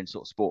genuine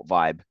sort of sport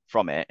vibe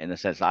from it, in the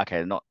sense that, okay,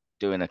 they're not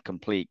doing a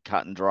complete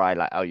cut and dry,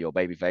 like, oh, you're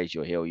babyface,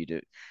 you're heel, you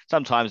do.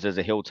 Sometimes there's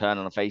a heel turn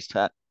and a face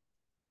turn,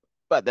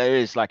 but there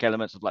is like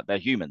elements of, like, they're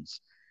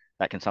humans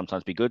that can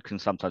sometimes be good, can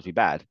sometimes be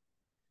bad.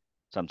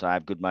 Sometimes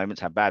have good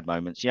moments, have bad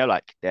moments.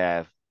 Like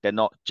they're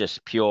not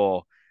just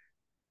pure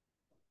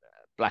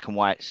black and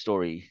white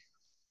storytelling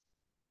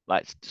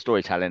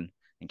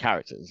and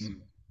characters.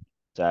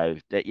 So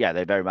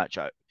they're very much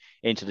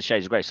into the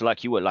shades of grey. So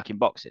like you would, like in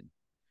boxing,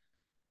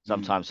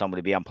 sometimes somebody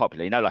would be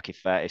unpopular. Like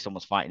if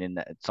someone's fighting in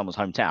someone's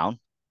hometown,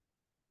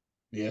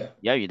 they're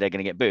going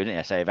to get booed.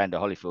 Say Evander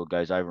Holyfield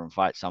goes over and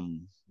fights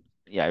some,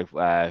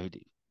 who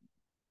did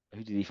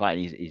he fight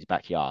in his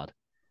backyard?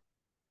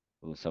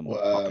 Or some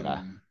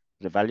popular.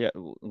 Was it Valiev?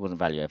 It wasn't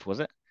Valiev,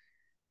 was it?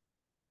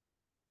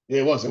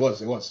 Yeah, it was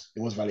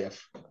Valiev.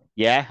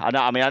 Yeah, I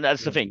know. I mean,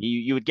 that's the thing.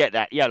 You would get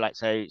that. Yeah, like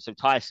so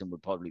Tyson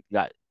would probably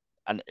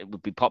and it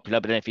would be popular.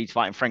 But then if he's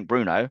fighting Frank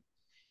Bruno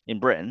in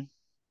Britain,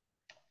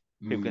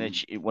 people going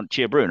to want to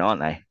cheer Bruno,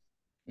 aren't they?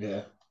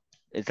 Yeah.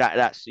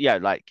 That's you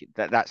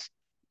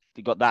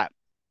got that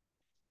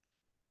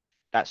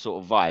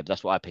sort of vibe.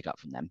 That's what I pick up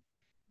from them.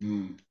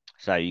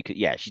 So you could,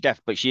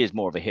 but she is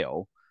more of a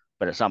heel.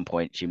 But at some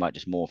point, she might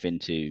just morph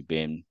into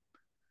being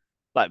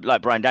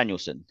like Bryan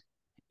Danielson.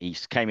 He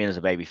came in as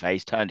a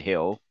babyface, turned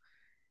heel,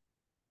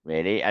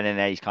 really, and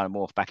then he's kind of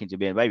morphed back into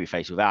being a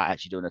babyface without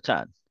actually doing a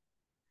turn.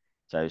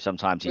 So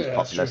sometimes he's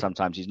popular,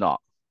 sometimes he's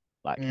not.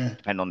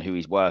 Depending on who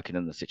he's working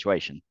and the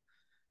situation.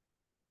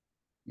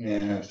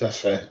 Yeah,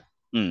 that's fair.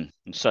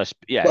 So I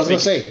was gonna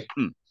say,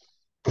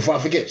 before I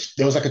forget,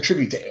 there was like a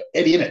tribute to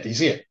Eddie in it. Did you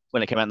see it?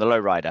 When it came out in the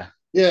Lowrider.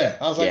 Yeah,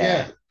 I was like,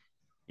 yeah.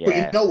 But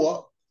you know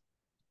what?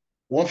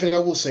 One thing I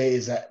will say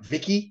is that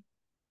Vicky,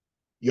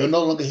 you're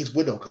no longer his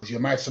widow because you're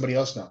married to somebody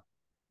else now.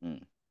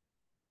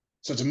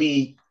 So to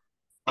me,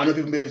 I know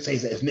people may say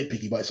that it's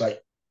nitpicky, but it's like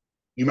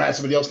you married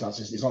somebody else now.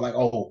 So it's not like,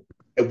 oh,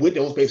 a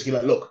widow is basically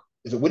like, look,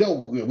 is it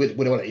widow?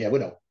 Widow, yeah,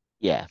 widow.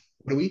 Yeah.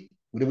 Widowy?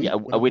 Yeah,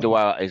 a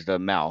widower is the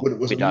male.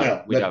 Widow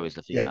is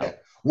the female. Yeah.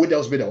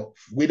 Widow's widow.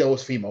 Widow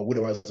is female.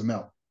 Widow is the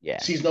male.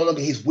 Yeah. She's no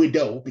longer his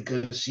widow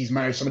because she's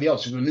married somebody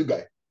else. She's a new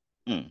guy.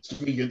 So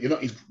to me, you're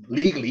not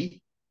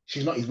legally.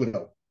 She's not his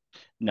widow.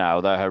 No,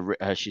 although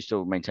she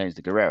still maintains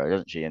the Guerrero,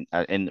 doesn't she? In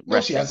wrestling.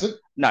 No, she hasn't.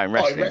 No, in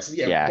wrestling.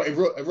 Yeah. But in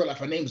real life,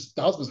 her name's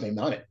the husband's name,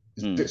 not it?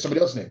 It's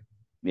somebody else's name.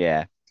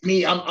 Yeah.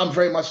 Me, I'm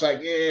very much like,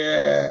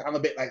 I'm a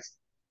bit like,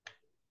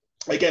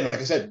 again, like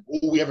I said,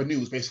 all we ever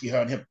knew was basically her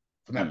and him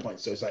from that point.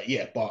 So it's like,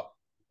 but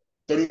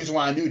the reason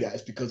why I knew that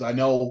is because I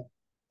know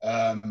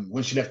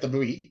when she left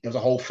WWE, there was a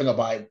whole thing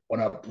about it on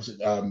was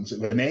it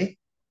Renee?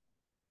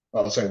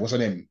 Oh, sorry, what's her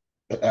name?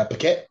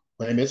 Paquette.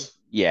 Her name is.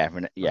 Yeah,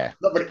 yeah.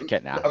 Not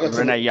Paquette now.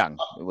 Renee Young.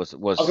 It was. I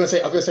was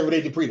gonna say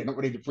Renee Dupree, not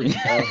Renee Dupree.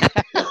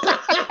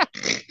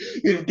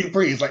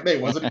 Dupree is like, no,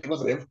 it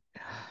wasn't him.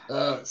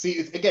 See,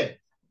 again,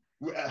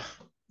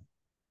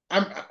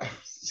 I'm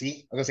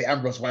gonna say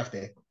Ambrose's wife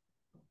there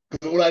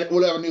because all I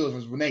ever knew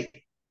was Renee.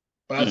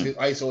 But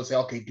I used to always say,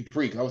 okay,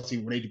 Dupree, because I would see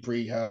Renee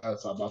Dupree, her,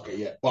 so I'm okay,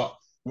 yeah. But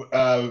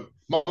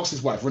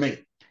Mox's wife, Renee.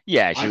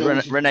 Yeah,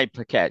 Renee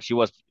Paquette. She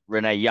was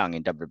Renee Young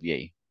in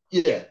WWE.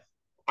 Yeah,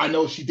 I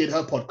know she did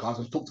her podcast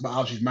and talked about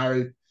how she's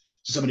married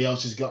to somebody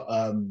else. She's got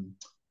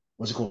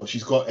what's it called?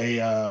 She's got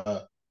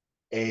a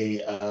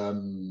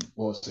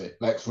what was it?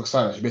 Like for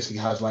example, she basically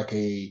has like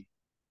a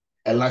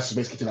license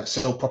basically to like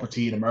sell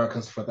property in America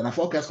and stuff like that. And I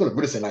thought, okay, that's cool.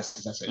 Real estate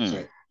license, that's it.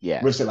 Sorry. Yeah.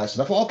 Real estate license.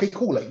 I thought, okay,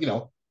 cool. Like,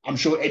 I'm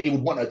sure Eddie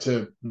would want her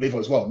to live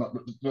as well,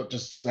 not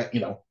just like,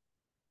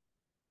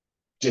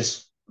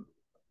 just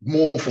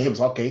more for him.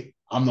 It's like, okay,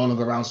 I'm no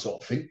longer around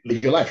sort of thing.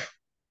 Live your life.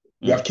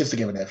 We have kids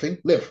together and everything.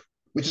 Live,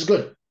 which is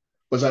good.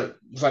 But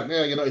it's like,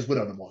 yeah, you're not his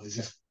widow no more. It's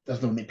just,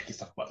 there's no nitpicky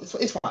stuff, but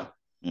it's fine.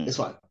 It's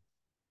fine.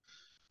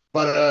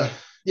 But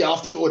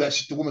after all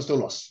that, the woman still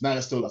lost. Now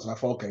it's still lost. And I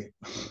thought, okay.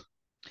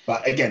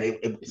 But again,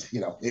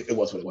 it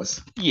was what it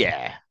was.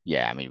 Yeah.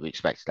 I mean, we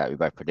expected that. We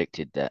both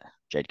predicted that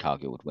Jade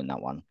Cargill would win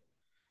that one.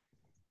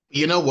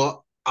 You know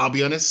what? I'll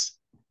be honest.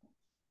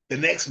 The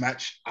next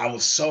match, I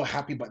was so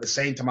happy, but at the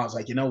same time, I was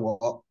like, you know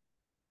what?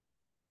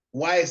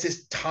 Why is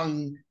this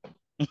tongue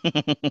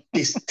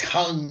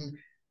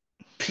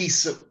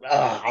piece of?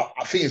 I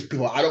think it's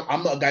people.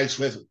 I'm not a guy who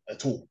swears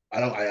at all. I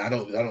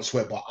don't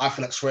swear, but I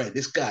feel like swearing.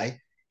 This guy,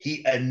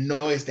 he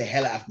annoys the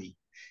hell out of me.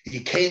 He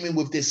came in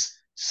with this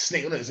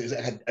snake. Is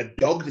it a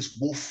dog? This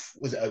wolf?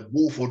 Was it a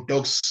wolf or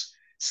dog's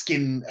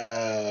skin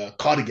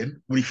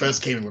cardigan when he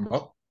first came in?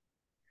 Remember?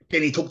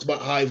 Then he talked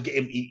about how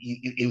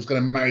he was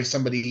going to marry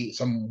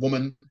some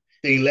woman.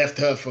 Then he left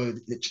her for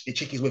the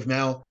chick he's with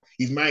now.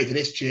 He's married to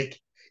this chick.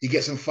 He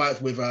gets in fights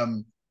with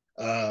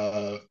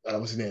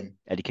what's his name?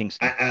 Eddie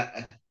Kingston.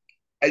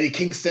 Eddie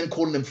Kingston,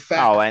 calling him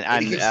fat. Oh,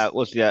 and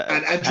what's the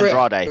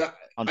Andrade.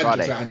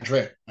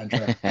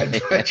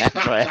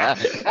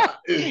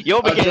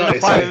 You'll be getting in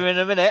a fight with him in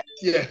a minute.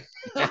 Yeah.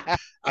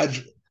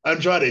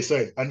 Andrade.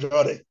 Sorry.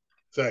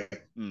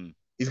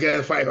 He's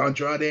getting a fight with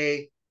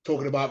Andrade,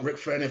 talking about Ric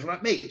Flair and everything.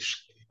 Like, mate,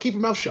 keep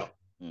your mouth shut.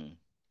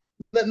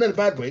 Not in a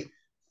bad way.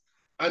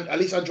 And at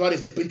least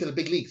Andrade's been to the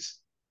big leagues.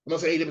 I'm not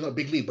saying AEW's not a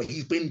big league, but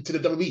he's been to the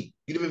WWE.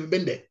 You never even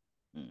been there.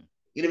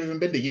 You never even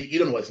been there. You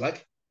don't know what it's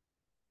like.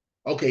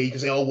 Okay, you can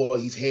say, oh, well,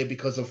 he's here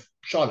because of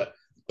Charlotte.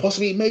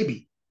 Possibly,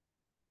 maybe.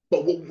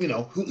 But who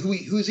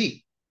is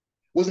he?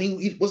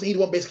 Wasn't he the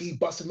one basically he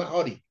busted Matt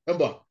Hardy?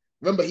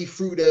 Remember he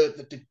threw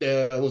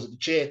the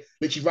chair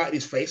literally right in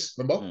his face,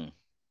 remember?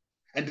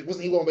 And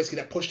wasn't he one basically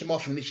that pushed him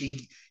off and literally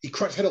he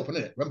cracked his head open,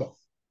 innit? Remember?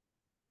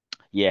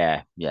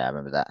 Yeah, I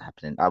remember that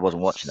happening. I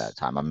wasn't watching that at the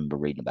time. I remember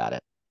reading about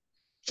it.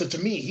 So to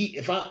me,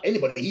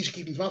 anybody, he should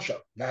keep his mouth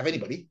shut. If I have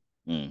anybody.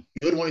 You're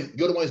the one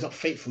who's not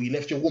faithful. You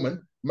left your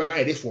woman,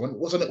 married this woman.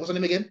 What's her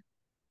name again?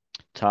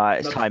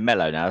 Ty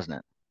Mello now, isn't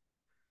it?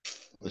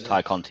 It was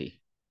Ty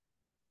Conti.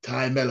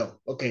 Ty Mello.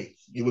 Okay.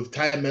 You're with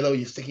Ty Mello,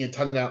 you're sticking your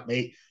tongue out,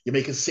 mate. You're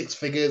making six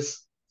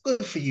figures.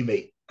 Good for you,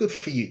 mate. Good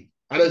for you.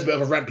 I know it's a bit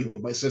of a rant,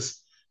 people, but it's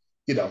just,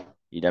 You don't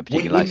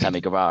particularly like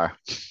Sammy Guevara.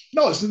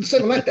 No, it's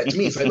something like that to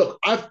me. It's like, look,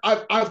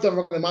 I've done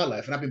wrong in my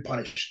life and I've been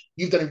punished.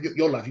 You've done in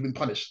your life, you've been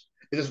punished.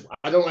 It's just,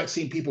 I don't like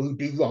seeing people who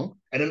do wrong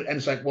and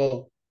it's like,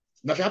 well,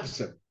 nothing happens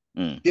to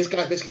them. This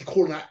guy's basically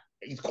calling out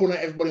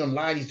everybody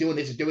online. He's doing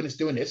this.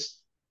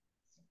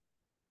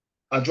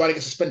 Andrade to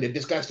get suspended.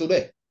 This guy's still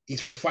there.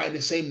 He's fighting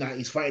the same night.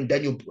 He's fighting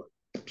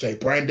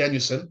Bryan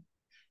Danielson,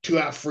 2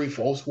 out of 3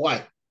 falls.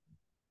 Why?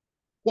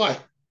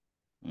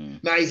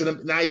 Now he's in a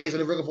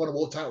Ring of Honor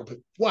World title.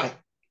 Why?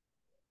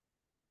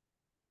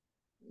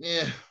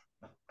 Yeah.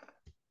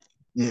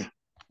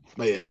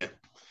 But yeah.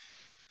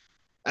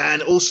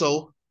 And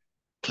also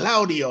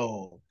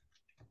Claudio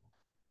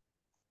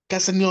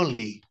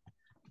Castagnoli.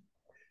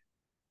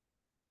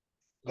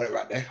 Got it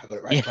right there. I got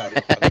it right. Claudio.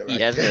 I got it right.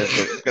 Yes,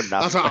 good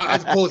enough. I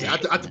had to pause. I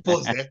had to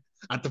pause there.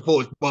 I had to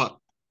pause. But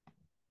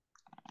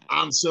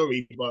I'm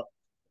sorry, but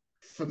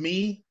for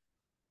me,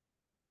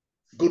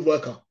 good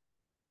worker.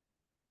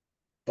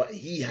 But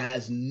he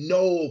has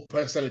no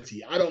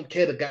personality. I don't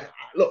care the guy.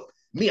 Look,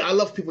 me, I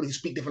love people who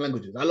speak different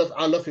languages. I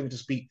love people to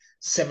speak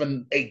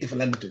 7, 8 different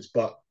languages.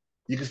 But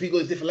you can speak all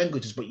these different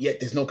languages, but yet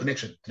there's no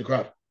connection to the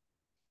crowd.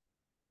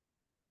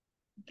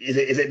 Is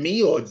it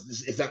me, or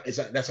is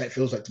that's how it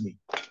feels like to me?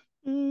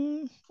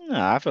 No,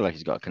 I feel like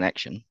he's got a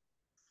connection.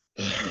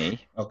 Me.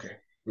 Okay.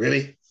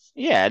 Really?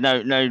 Yeah,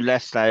 no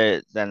less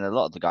than a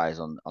lot of the guys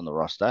on the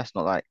roster. It's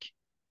not like,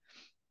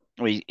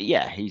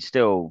 he's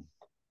still.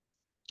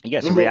 He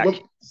gets a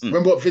reaction.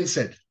 Remember what Vince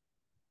said?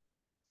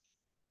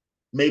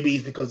 Maybe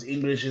it's because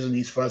English isn't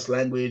his first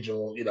language,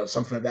 or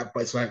something like that.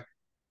 But it's like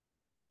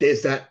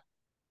there's that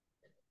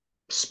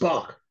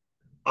spark.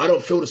 I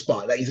don't feel the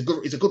spark. Like he's a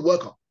good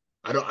worker.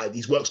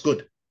 His work's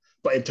good.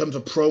 But in terms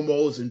of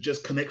promos and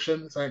just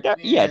connection, it's like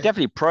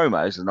definitely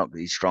promos are not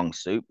his strong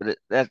suit. But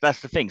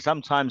that's the thing.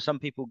 Sometimes some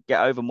people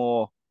get over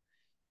more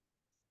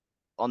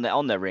on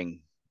their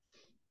ring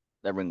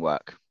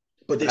work.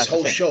 But this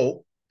whole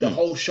show, the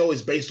whole show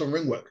is based on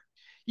ring work.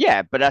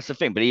 Yeah, but that's the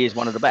thing. But he is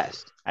one of the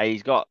best.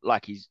 He's got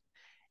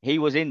he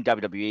was in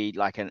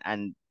WWE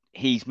and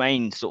his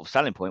main sort of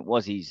selling point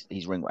was his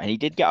ring work, and he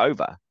did get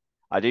over.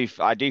 I do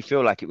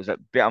feel like it was a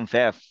bit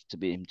unfair to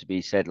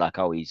be said like,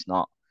 oh, he's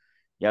not.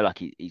 Yeah, like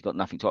he's got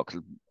nothing to talk.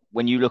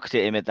 When you look at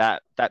him at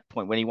that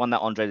point, when he won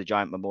that Andre the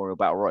Giant Memorial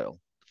Battle Royal,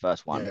 the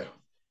first one,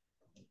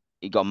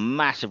 he got a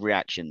massive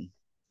reaction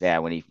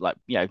there when he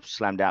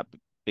slammed out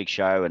Big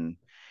Show and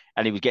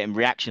he was getting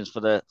reactions for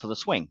the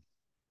swing.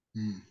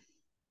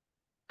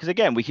 Because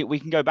again, we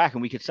can go back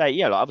and we could say,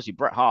 obviously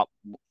Bret Hart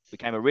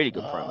became a really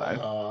good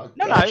promo.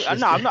 No, I'm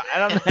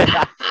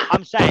not.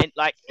 I'm saying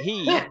like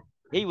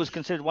he was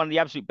considered one of the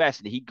absolute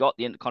best, and he got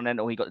the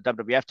Intercontinental, he got the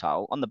WWF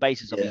title on the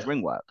basis of his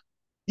ring work.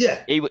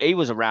 Yeah, he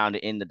was around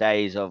in the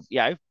days of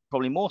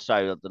probably more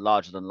so of the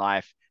larger than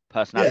life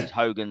personalities.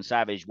 Hogan,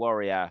 Savage,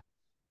 Warrior,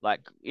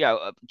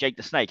 Jake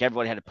the Snake.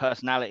 Everybody had a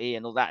personality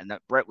and all that, and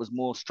that Bret was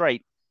more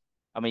straight.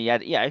 I mean, he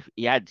had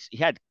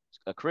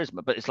a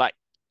charisma, but it's like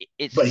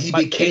But he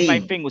became his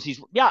main thing was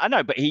I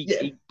know, but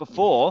yeah. he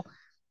before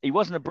he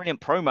wasn't a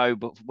brilliant promo,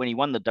 but when he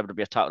won the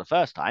WWF title the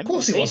first time, of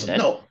course he wasn't.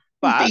 decent, No, he was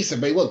but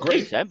decent, but he wasn't great.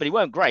 Decent, but he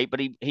weren't great.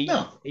 But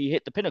No. he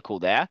hit the pinnacle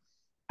there.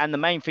 And the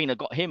main thing that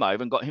got him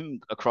over and got him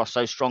across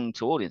so strong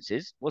to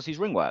audiences was his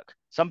ring work.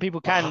 Some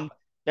people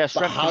their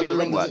strength can be the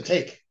ring work. How long does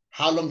it take?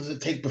 How long does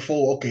it take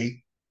before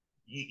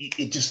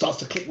it just starts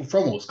to click with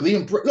promos? Because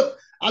even Bret, look,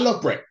 I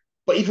love Bret,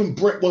 but even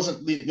Bret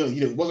wasn't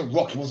it wasn't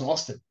Rock, it wasn't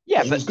Austin.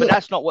 Yeah, but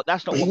that's not what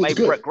made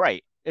Bret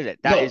great, is it?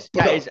 That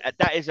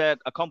is a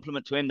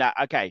compliment to him. That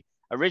okay,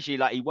 originally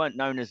like he weren't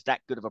known as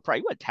that good of a pro.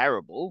 He weren't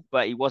terrible,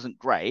 but he wasn't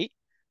great.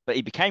 But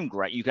he became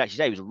great. You could actually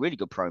say he was a really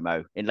good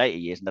promo in later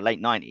years, in the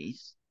late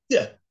 90s.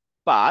 Yeah.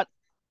 But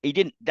he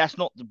didn't. That's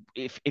not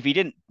if he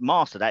didn't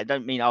master that, it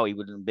don't mean he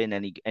wouldn't have been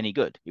any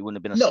good. He wouldn't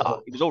have been a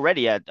star. He was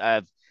already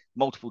a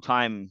multiple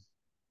time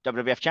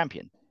WWF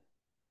champion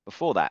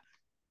before that.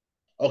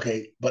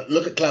 Okay, but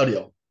look at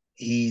Claudio.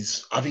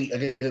 I think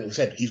like I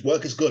said, his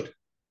work is good.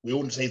 We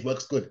all say his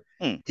work's good.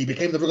 He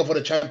became the Ring of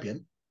Honor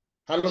champion.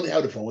 How long did they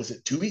hold it for? Was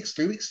it 2 weeks,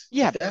 3 weeks?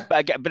 Yeah,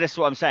 but that's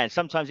what I'm saying.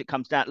 Sometimes it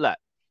comes down. Look,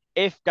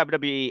 if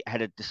WWE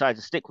had decided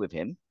to stick with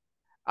him,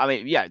 I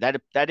mean, yeah, they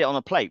had it on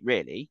a plate,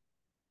 really.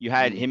 You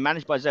had him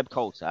managed by Zeb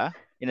Coulter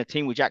in a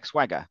team with Jack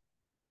Swagger.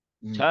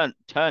 Turn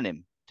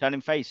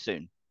him face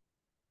soon.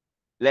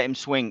 Let him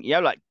swing.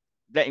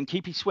 Let him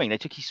keep his swing. They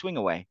took his swing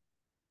away.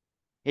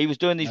 He was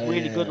doing these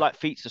really good like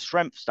feats of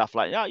strength stuff.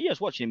 Like, I was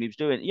watching him. He was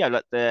doing,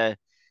 like there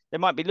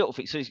might be little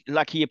things. So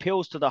like he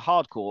appeals to the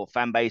hardcore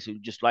fan base who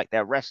just like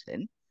their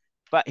wrestling,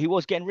 but he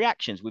was getting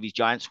reactions with his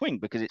giant swing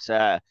because it's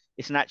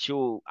an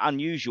actual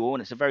unusual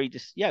and it's a very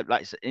it's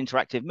an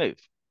interactive move,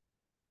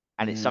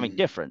 and it's something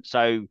different.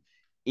 So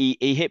he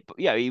hit,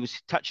 he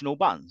was touching all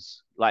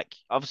buttons. Like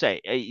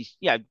obviously,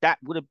 that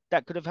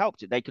could have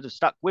helped it. They could have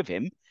stuck with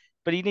him,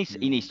 but he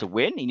needs to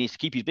win. He needs to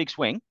keep his big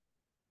swing,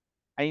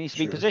 and he needs to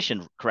be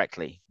positioned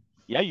correctly.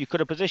 You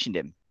could have positioned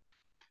him,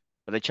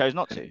 but they chose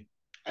not to.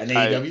 And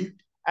AEW,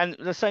 and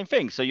the same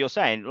thing. So you're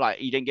saying like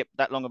he didn't get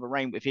that long of a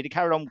reign. If he'd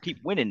carried on, keep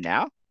winning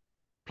now,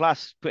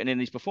 plus putting in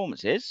these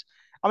performances.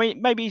 I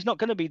mean, maybe he's not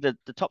going to be the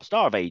top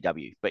star of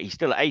AEW, but he's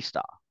still an A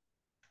star.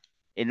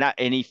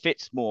 And he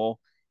fits more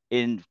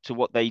into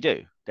what they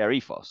do, their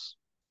ethos.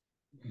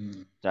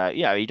 So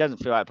he doesn't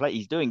feel like play.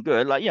 He's doing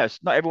good. Like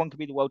not everyone can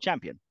be the world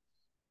champion,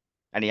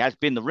 and he has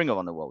been the Ring of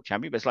Honor world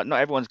champion. But it's like not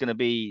everyone's going to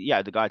be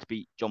the guy to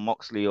beat Jon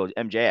Moxley or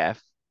MJF.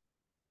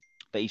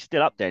 But he's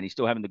still up there, and he's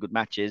still having the good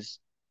matches,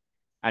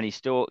 and he's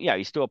still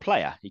a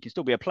player. He can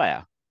still be a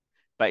player,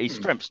 but his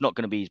strength's not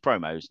going to be his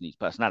promos and his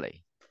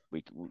personality.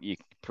 You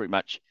pretty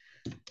much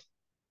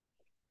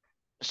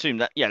assume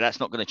that that's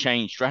not going to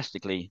change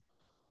drastically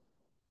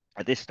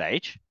at this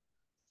stage,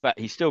 but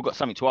he's still got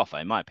something to offer,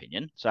 in my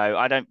opinion. So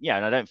I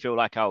don't feel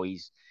like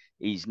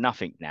he's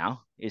nothing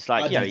now. It's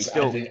like he's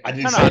still. I'm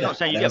not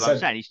saying you get what I'm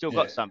saying. He's still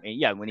got something.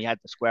 Yeah, when he had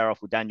the square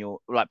off with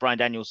Bryan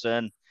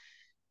Danielson.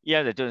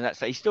 Yeah, they're doing that.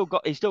 So he's still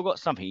got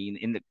something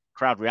in the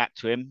crowd react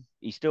to him.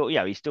 He still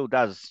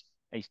does.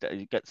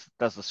 He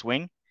does the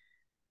swing.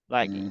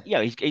 Like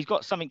he's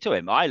got something to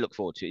him. I look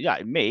forward to it. Yeah,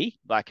 me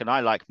and I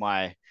like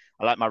my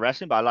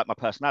wrestling, but I like my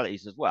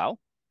personalities as well.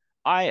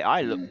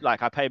 I look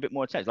like I pay a bit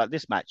more attention. Like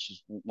this match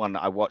is one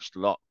that I watched a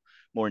lot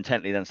more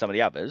intently than some of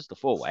the others. The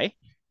 4-way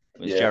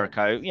with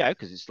Jericho,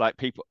 because it's like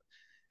people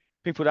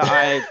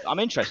that I'm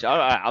interested.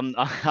 I'm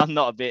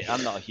not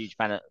a huge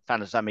fan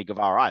of Sammy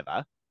Guevara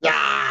either.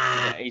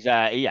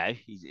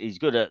 He's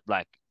good at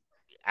like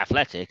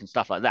athletic and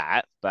stuff like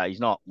that, but he's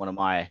not one of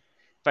my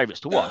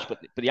favorites to watch. But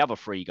the other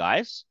three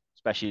guys,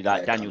 especially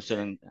like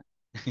Danielson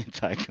and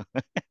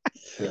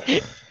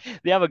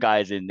the other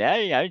guys in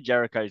there,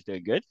 Jericho's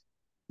doing good.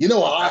 You know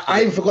what?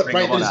 I even forgot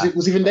Bryan Danielson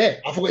was even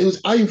there. I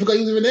even forgot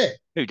he was even there.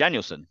 Who,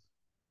 Danielson?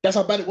 That's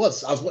how bad it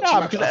was. I was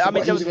watching the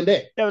match. He was even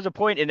there. There was a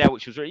point in there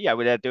which was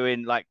where they're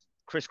doing like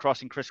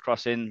crisscrossing.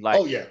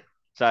 Like,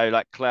 so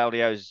like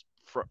Claudio's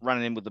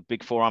running in with the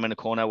big forearm in the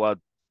corner while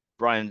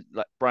Brian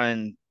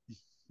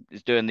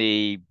is doing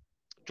the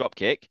drop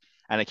kick,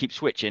 and they keep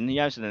switching.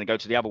 So then they go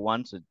to the other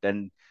one. So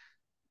then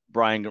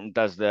Brian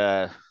does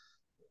the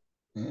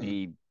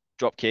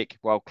drop kick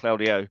while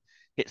Claudio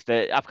hits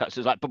the uppercut. So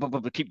it's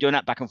like keep doing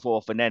that back and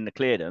forth, and then they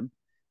clear them,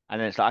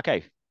 and then it's like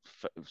okay,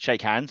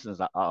 shake hands, and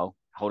it's like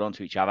hold on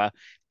to each other,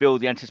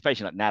 build the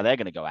anticipation. Like now they're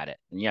going to go at it,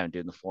 and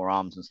doing the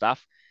forearms and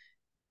stuff.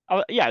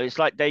 It's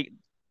like they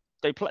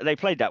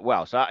played that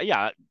well. So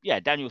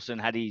Danielson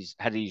had his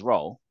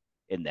role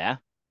in there.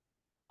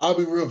 I'll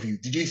be real with you.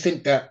 Did you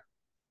think that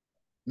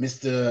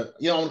Mr.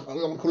 I'm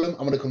going to call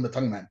him the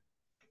Tongue Man.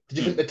 Did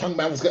you think the Tongue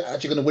Man was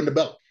actually going to win the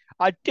belt?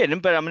 I didn't,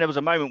 but I mean, there was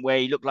a moment where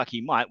he looked like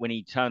he might when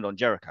he turned on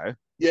Jericho.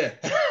 Yeah.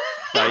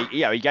 So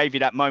he gave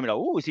you that moment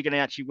of, is he going to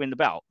actually win the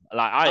belt?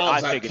 Like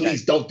I figured,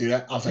 please don't do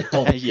that. I was like,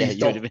 don't, don't you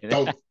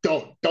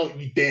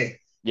dare,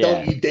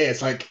 don't you dare.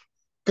 It's like,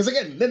 because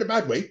again, not in a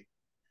bad way.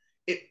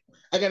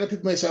 Again,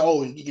 people may say,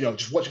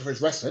 just watch it for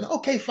his wrestling.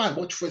 Okay, fine,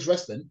 watch it for his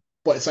wrestling.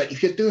 But it's like,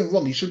 if you're doing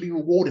wrong, you should be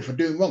rewarded for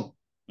doing wrong.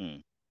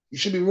 You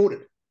should be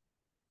rewarded.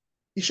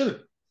 You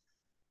shouldn't.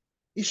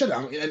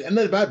 I mean, and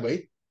not in a bad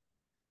way.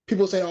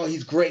 people say, "Oh,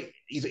 he's great.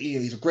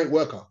 He's a great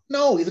worker."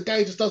 No, he's a guy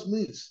who just does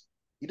moves.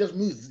 He does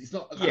moves. He's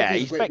not. Yeah,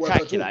 he's he's a great worker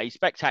at all. spectacular. He's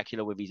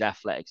spectacular with his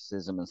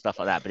athleticism and stuff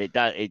like that. But it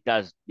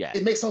does. Yeah,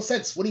 it makes no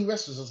sense when he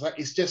wrestles. It's like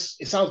it's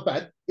just. It sounds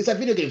bad. It's like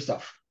video game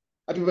stuff.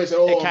 And people say,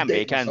 "Oh, it can be.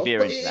 It can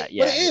veer into that.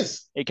 Yeah, but it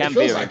is. It can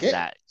veer into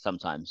that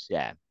sometimes.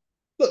 Yeah.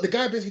 Look, the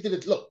guy basically did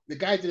it. Look, the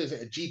guy did it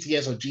at a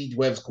GTS or G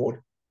whatever it's called.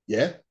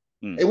 Yeah,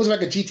 it wasn't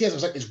like a GTS. It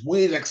was like this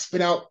weird, like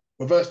spin out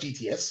reverse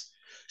GTS,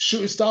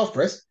 shooting staff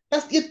press.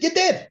 You're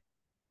dead.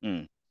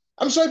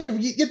 I'm sorry,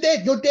 you're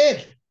dead. You're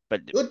dead.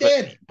 You're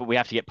dead. But we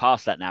have to get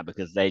past that now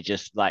because they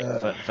just like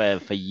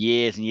for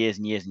years and years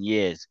and years and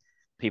years,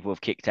 people have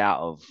kicked out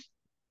of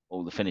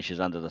all the finishers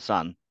under the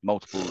sun.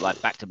 Multiple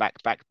like back to back,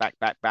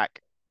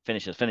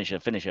 finisher,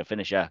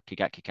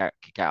 kick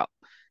out.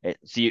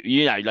 So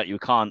you know, like you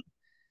can't.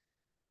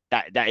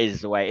 That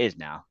is the way it is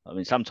now. I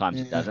mean, sometimes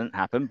it doesn't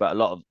happen, but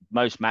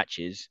most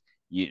matches,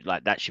 you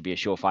like that should be a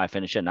surefire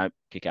finisher. No,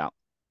 kick out.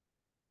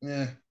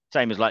 Yeah.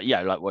 Same as like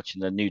like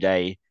watching the New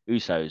Day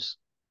Usos.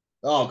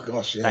 Oh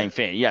gosh, yeah. Same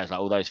thing. Yeah, it's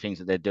like all those things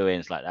that they're doing.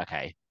 It's like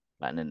okay,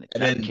 like, and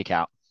then kick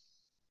out.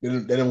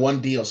 Then a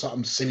 1D or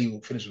something silly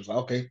will finish. Was like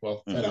okay,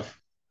 well, fair enough.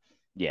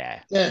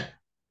 Yeah. Yeah.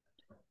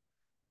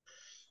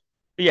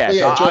 Yeah.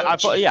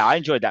 So I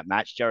enjoyed that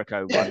match.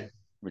 Jericho won,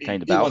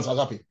 retained the belt. He won, so I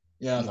was happy.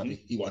 Yeah, I was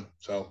happy. He won.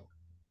 So,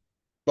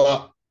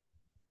 but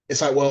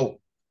it's like, well,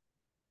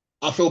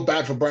 I feel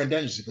bad for Bryan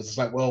Danielson because it's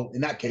like, well,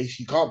 in that case,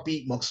 you can't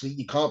beat Moxley.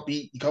 You can't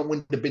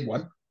win the big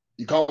one.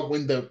 You can't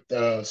win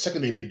the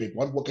secondary big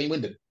one. What can you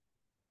win then?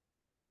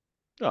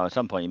 Oh, at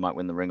some point you might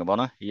win the Ring of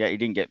Honor. Yeah, he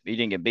didn't get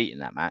beat in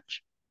that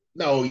match.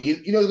 No,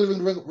 you know who's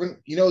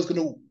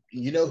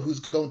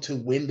going to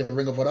win the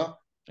Ring of Honor?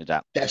 Is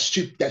that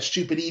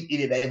stupid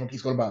idiot that everyone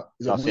keeps going about?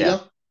 Is it Garcia?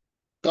 Wheeler?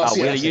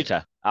 Garcia. Wheeler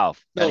Yuta. Oh,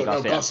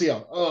 no,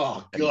 Garcia.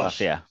 Oh gosh.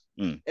 Garcia.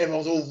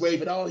 Everyone's all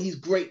raving. Oh, he's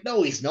great.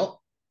 No, he's not.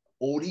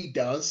 All he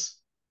does.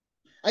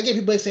 I get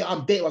people say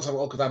I'm dating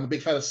myself because I'm a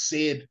big fan of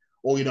Sid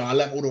or I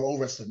like all the old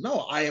wrestling. No,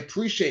 I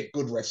appreciate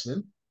good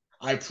wrestling.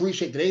 I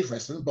appreciate today's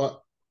wrestling,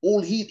 but all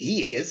he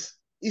is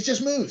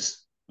just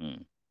moves.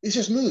 It's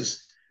just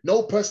moves.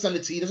 No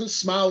personality. He doesn't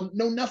smile.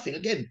 No nothing.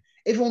 Again,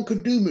 everyone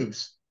could do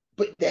moves,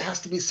 but there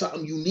has to be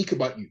something unique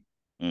about you.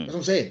 That's what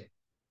I'm saying.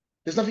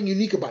 There's nothing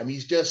unique about him.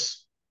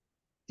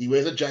 He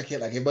wears a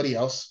jacket like everybody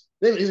else.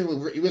 He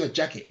wears a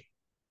jacket.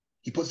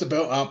 He puts the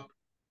belt up.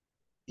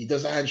 He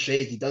does a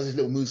handshake. He does his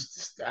little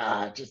moves.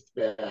 But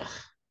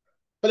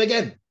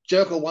again,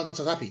 Jericho won,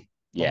 so happy.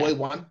 My boy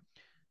won.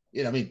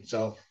 You know what I mean?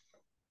 So,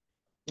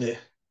 yeah.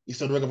 He's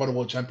still the Ring of Honor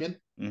World Champion.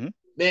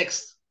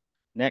 Next,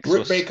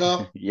 Britt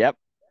Baker. Yep.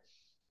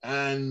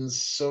 And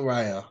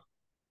Saraya.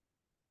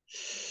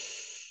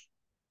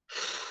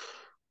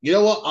 You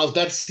know what? I was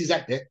glad to see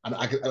Zach there.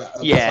 Zach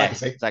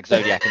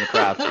Zodiac in the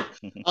crowd. I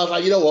was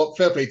like, you know what?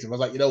 Fair play to him. I was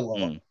like, you know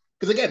what?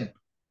 Because again,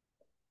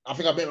 I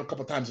think I've met him a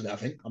couple of times in there. I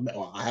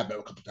have met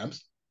him a couple of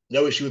times.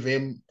 No issue with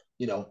him.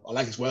 I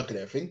like his work and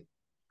everything.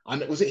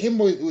 And was it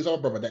him or it was our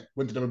brother that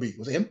went to WWE?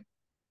 Was it him?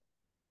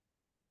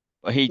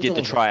 Well, he did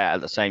the tryout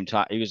at the same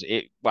time. He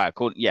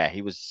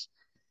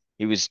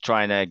was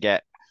trying to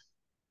get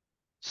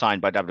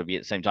signed by WWE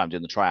at the same time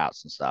doing the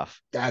tryouts and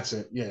stuff. That's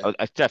it. Yeah.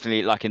 It's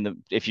definitely like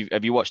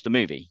have you watched the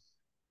movie?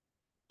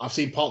 I've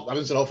seen parts. I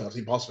haven't seen often. I've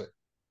seen parts of it.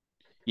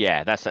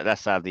 Yeah, that's how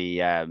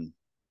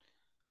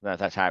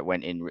that's how it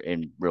went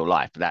in real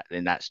life. But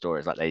in that story,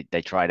 it's like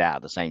they tried out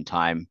at the same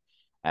time,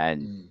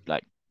 and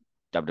like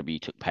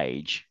WWE took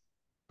Paige,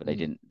 but they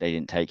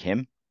didn't take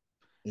him.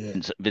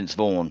 Yeah. Vince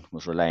Vaughn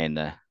was relaying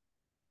the.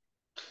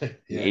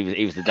 Yeah.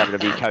 He was the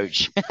WWE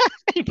coach.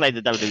 He played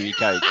the WWE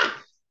coach.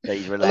 So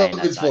he's relaying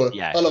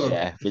that. I love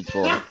him. Vince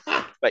Vaughn.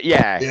 But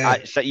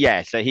so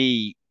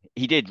he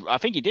did. I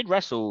think he did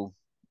wrestle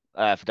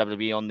for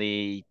WWE on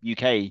the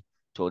UK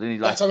tour, didn't he?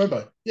 Like, yes, I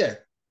remember. Yeah.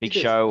 Big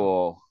Show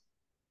or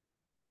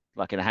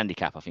like in a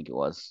handicap, I think it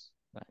was.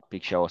 Like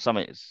Big Show or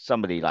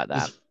somebody like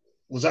that.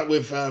 Was that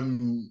with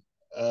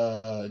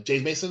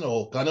James Mason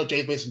or? Cause I know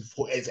James Mason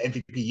fought as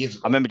MVP years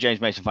ago. I remember James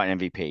Mason fighting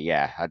MVP.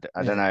 Yeah, I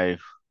don't know.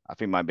 I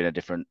think it might have been a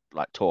different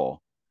like tour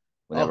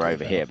when they were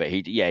over here, but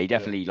he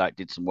definitely like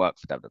did some work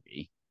for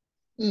WWE.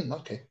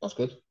 Okay, that's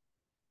good.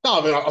 No,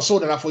 I mean I saw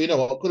that. I thought, you know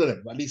what, good on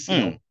him. At least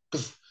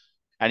because.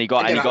 And he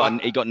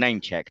got name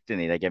checked,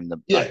 didn't he? They gave him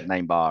the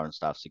name bar and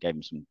stuff, so gave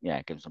him some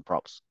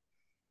props.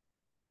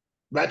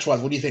 Match wise,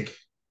 what do you think?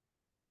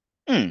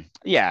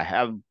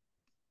 Yeah.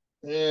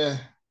 Yeah.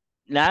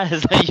 Nah,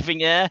 is that you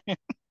think? Yeah.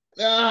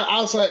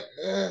 I was like,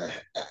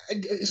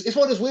 it's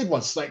one of those weird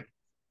ones. Like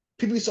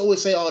people used to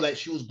always say, "Oh, like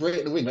she was great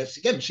in the ring." Like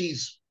again,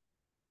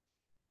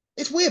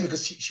 it's weird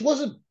because she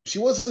wasn't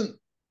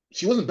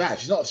bad.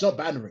 She's not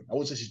bad in the ring. I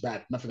wouldn't say she's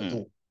bad, nothing at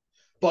all.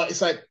 But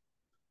it's like,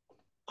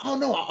 I don't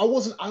know. I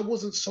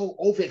wasn't so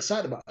overly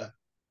excited about her.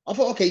 I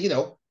thought, okay,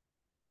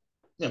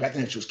 back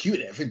then she was cute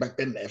and everything. Back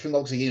then, everything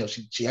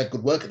obviously, she had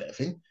good work and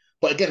everything.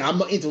 But again, I'm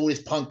not into all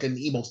this punk and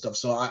emo stuff,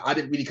 so I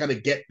didn't really kind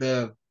of get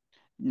the.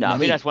 No, I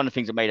mean that's one of the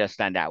things that made her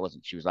stand out,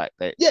 wasn't she? Was like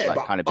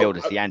kind of billed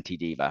as the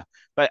anti-diva.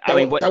 But I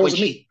mean, that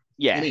wasn't me.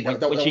 Yeah, I mean, when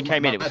that she was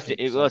came in, my thing.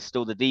 it So was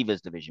still the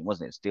Divas division,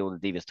 wasn't it? Still the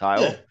Divas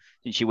title. yeah,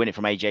 Didn't she win it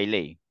from AJ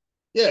Lee?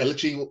 yeah.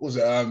 Literally, what was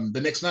it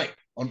the next night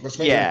on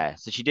WrestleMania? Yeah,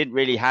 so she didn't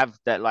really have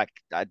that. Like,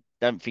 I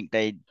don't think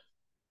they,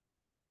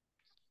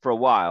 for a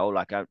while,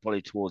 like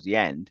probably towards the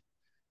end,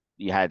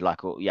 you had like,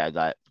 yeah,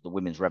 like the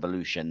women's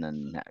revolution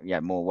and yeah,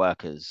 more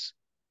workers.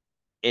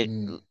 It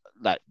Mm,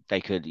 Like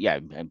they could, yeah,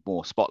 and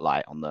more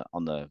spotlight on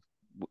the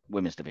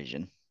women's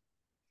division.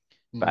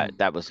 But mm,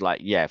 that was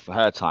like, yeah, for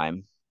her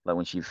time, like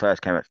when she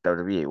first came out to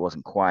WWE, it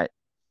wasn't quite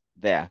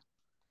there.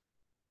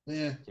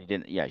 yeah, She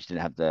didn't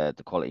have the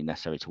quality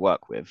necessary to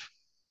work with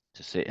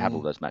to have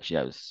all mm. those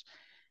matches.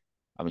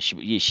 I mean,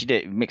 she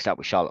did mixed up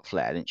with Charlotte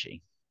Flair, didn't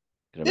she?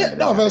 Because I Yeah, remember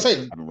no, them I'm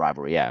saying, having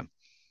rivalry. Yeah.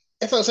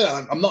 if I say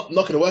I'm not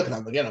knocking the work on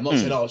them again. I'm not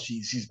saying, Mm, oh,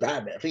 she's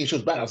bad. I think she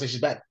was bad. I'll say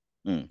she's bad.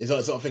 mm. It's not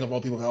the sort of thing of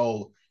all people go,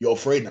 oh, you're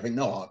afraid. And I think,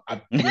 no,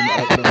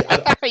 you know me,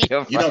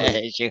 You're you know me,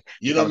 right. She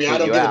you know come me, I sort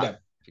don't you give a out. damn.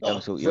 She come No,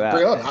 sort you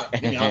bring out. it on.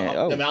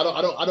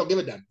 Oh. I don't give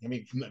a damn. I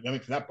mean, from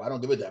that, but I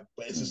don't give a damn.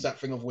 But it's just Mm, that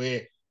thing of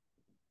where,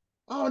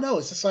 oh no,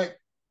 it's just like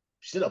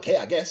she did okay,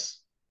 I guess.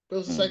 But it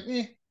was just like, mm.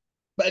 eh.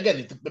 But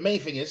again, the main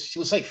thing is she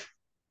was safe.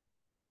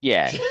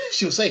 Yeah.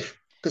 She was safe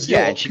because you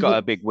know Yeah, and what she got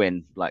a people, big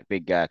win, like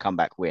big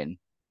comeback win.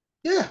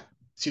 yeah.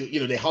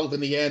 They hugged in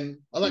the end.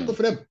 I like Mm, good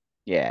for them.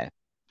 yeah.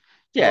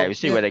 Yeah, we So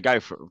see yeah. where they go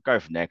from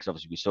there because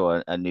obviously we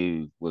saw a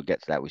new. We'll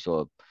get to that. We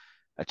saw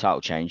a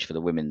title change for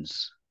the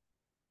women's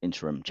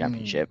interim Mm.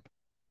 championship.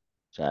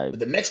 So But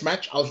the next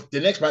match I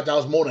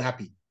was more than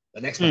happy.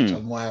 The next match I mm,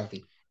 was more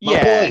happy. My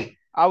yeah, boy,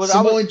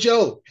 Samoa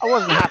Joe. I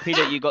wasn't happy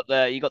that you got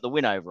the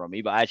win over on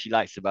me, but I actually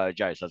like Samoa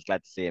Joe, so I was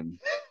glad to see him.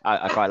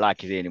 I quite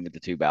like seeing him with the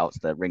two belts,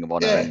 the Ring of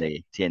Honor and Yeah.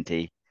 the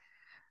TNT.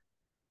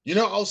 You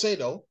know, I'll say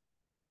though,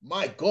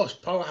 my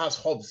gosh, Powerhouse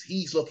Hobbs,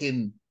 he's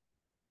looking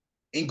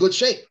in good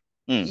shape.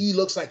 Mm, He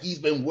looks like he's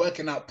been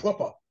working out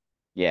proper. Good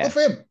yeah.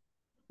 for him.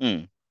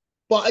 Mm,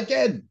 But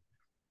again,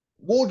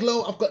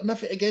 Wardlow, I've got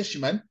nothing against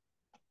you, man.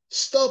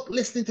 Stop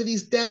listening to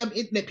these damn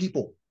internet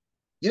people.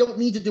 You don't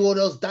need to do all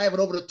those diving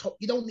over the top.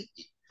 You don't need.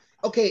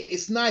 Okay,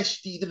 it's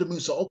nice you did the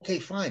move, so okay,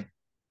 fine.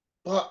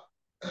 But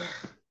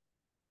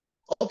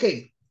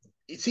okay,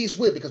 it's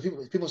weird because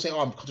people say, "Oh,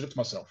 I'm contradicting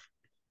myself."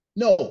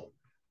 No,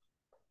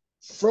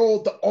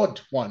 throw the odd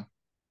one,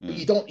 but mm.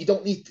 you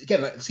don't need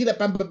again. Like, see that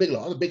Bam Bam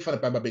Bigelow. I'm a big fan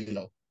of Bam Bam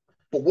Bigelow,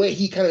 but where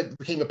he kind of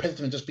became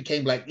repetitive and just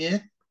became like, yeah,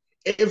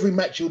 every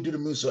match he'll do the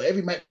move. So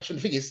every match, and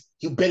the thing is,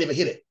 he'll barely ever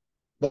hit it.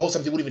 But most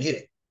times he wouldn't even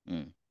hit it.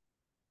 Mm.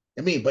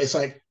 I mean, but it's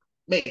like,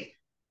 mate,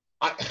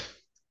 I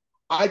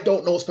I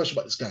don't know what's special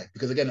about this guy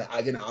because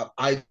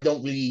I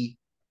don't really.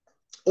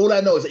 All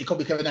I know is that you can't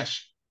be Kevin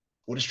Nash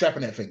with a strap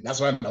and everything. That's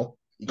what I know.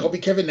 You can't Mm. be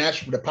Kevin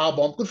Nash with a power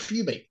bomb. Good for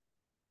you, mate.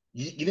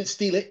 You didn't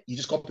steal it. You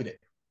just copied it.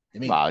 I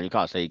mean, Well, you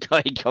can't say you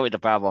go with the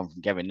power bomb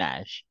from Kevin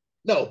Nash.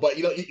 no, but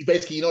you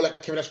basically, like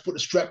Kevin Nash put the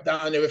strap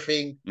down and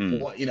everything. Mm.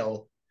 What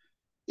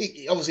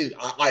obviously,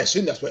 I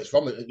assume that's where it's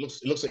from. It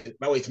looks like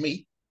that way to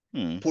me.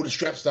 Mm. Pull the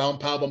straps down,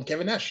 power bomb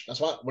Kevin Nash. That's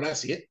why when I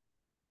see it.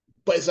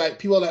 But it's like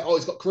people are like, oh,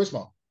 he's got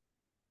charisma.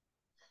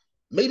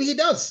 Maybe he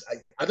does.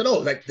 I don't know.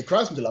 Like the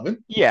crowd seem to love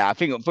him. Yeah, I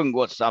think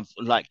what's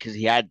like because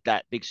he had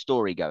that big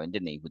story going,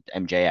 didn't he, with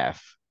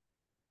MJF?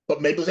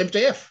 But maybe it was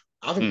MJF.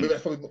 I think maybe Mm.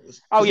 that's probably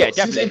Oh because yeah, look,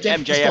 since definitely.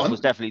 MJF is MJF was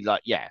gone, definitely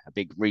like a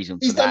big reason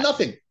for he's done that.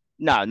 nothing.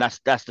 No, and that's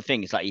the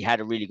thing. It's like he had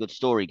a really good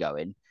story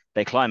going.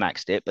 They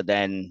climaxed it, but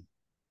then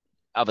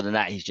other than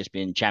that, he's just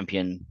been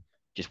champion,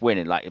 just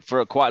winning like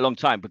for quite a long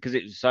time because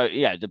it was so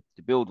the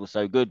build was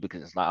so good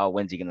because it's like, oh,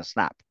 when's he gonna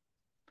snap?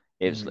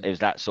 It was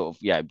that sort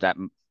of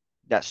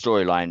that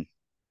storyline.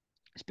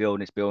 It's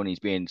building. He's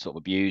being sort of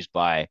abused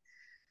by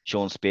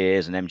Sean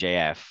Spears and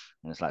MJF,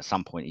 and it's like at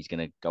some point he's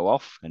gonna go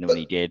off, and then when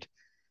he But did,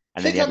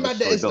 and then think he had how a good mad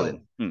that story is, though.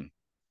 building. Hmm.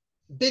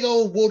 Big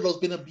old Wardlow's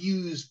been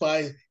abused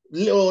by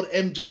little old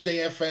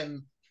MJF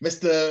and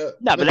Mister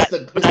No,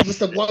 Mister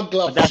Mister One but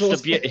Glove. that's the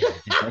beauty.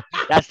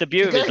 That's the The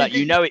beauty of it. guy It's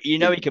he like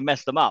think, he can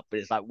mess them up, but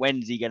it's like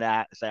when's he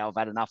gonna say I've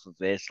had enough of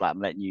this? Like I'm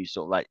letting you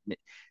sort of like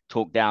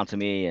talk down to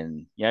me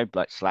and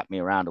like slap me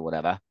around or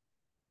whatever.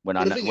 but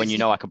the thing When is, you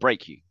know I can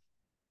break you.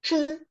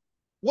 true.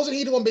 Wasn't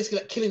he the one basically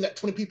like killing like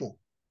 20 people?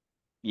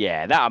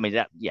 Yeah, that I mean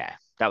that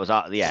was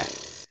yeah.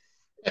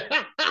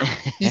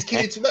 He's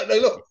killing. No,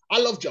 look, I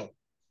love Joe.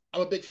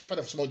 I'm a big fan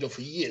of Samoa Joe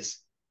for years.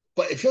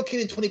 But if you're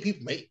killing 20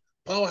 people, mate,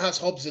 Powerhouse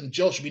Hobbs and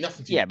Joe should be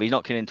nothing to Yeah, you. but he's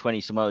not killing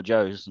 20 Samoa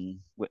Joes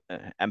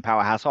and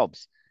Powerhouse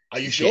Hobbs. Are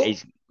you sure?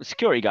 He's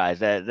security guys.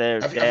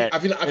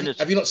 Have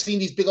you not seen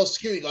these big old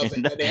security guards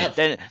that they have?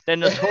 They're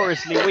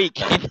notoriously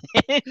weak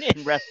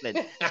in wrestling.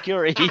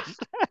 Security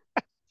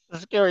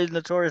is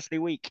notoriously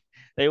weak.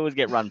 They always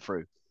get run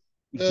through.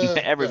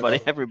 Fair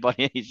enough.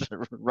 Everybody needs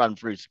to run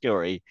through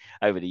security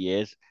over the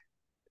years.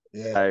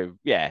 Yeah. So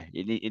yeah,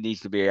 it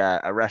needs to be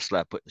a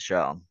wrestler put the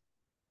shirt on.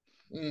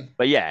 Mm.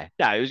 But yeah,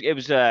 no, it was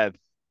good.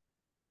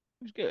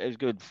 It was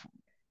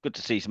good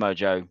to see Samoa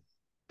Joe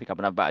pick up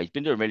another battle. He's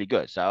been doing really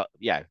good. So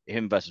yeah,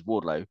 him versus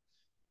Wardlow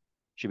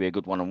should be a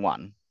good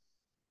one-on-one.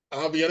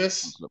 I'll be One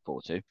honest. to look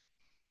forward to.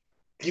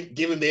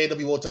 Give him the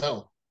AW World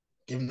title.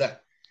 Give him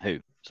that. Who?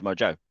 Samoa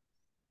Joe.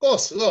 Of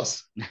course.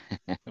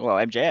 Well,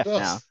 MJF Of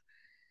now. course.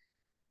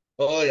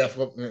 Oh yeah.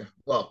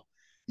 Well,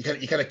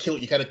 you kind of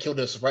killed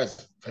the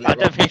surprise. I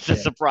don't think it's a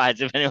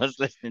surprise if anyone's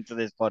listening to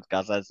this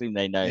podcast. I assume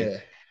they know. Yeah.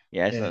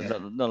 Yeah, it's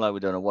not like we're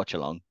doing a watch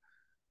along.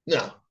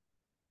 No.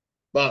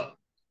 But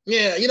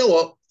yeah, you know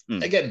what?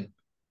 Again,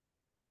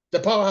 the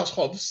Powerhouse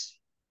Hobbs.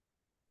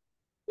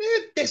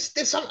 There's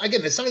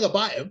something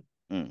about him.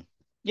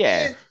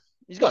 Yeah,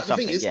 he's got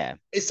something. The thing is,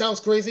 it sounds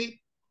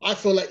crazy. I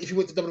feel like if you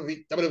went to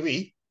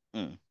WWE,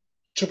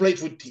 Triple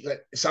H would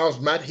like. It sounds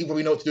mad. He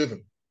probably know what to do with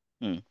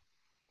him.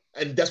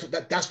 And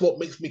that's what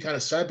makes me kind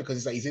of sad because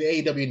it's like he's in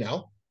AEW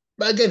now,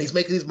 but again he's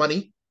making his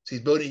money. So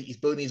he's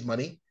building his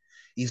money.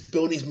 He's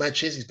building his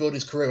matches. He's building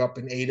his career up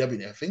in AEW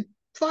and everything.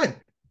 Fine,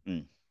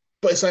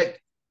 but it's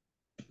like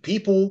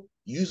people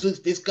use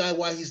this guy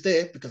while he's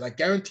there because I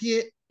guarantee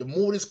it. The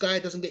more this guy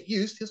doesn't get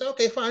used, he'll say,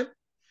 okay, fine.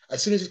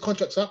 As soon as his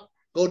contract's up,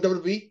 go to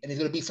WWE and he's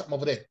going to be something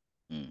over there.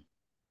 And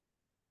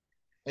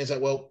it's like,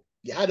 well,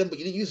 you had him, but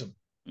you didn't use him.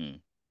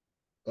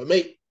 But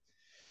mate,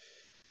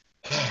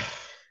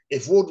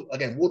 if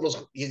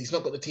Wardlow's he's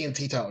not got the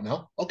TNT title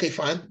now. Okay,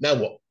 fine. Now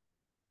what?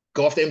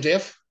 Go after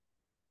MJF?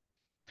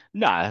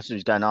 No, that's what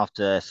he's going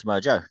after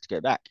Samoa Joe to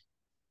get back.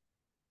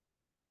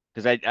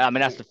 Because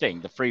that's the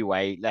thing. The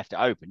freeway left it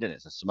open, didn't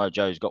it? So Samoa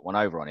Joe's got one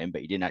over on him, but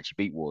he didn't actually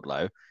beat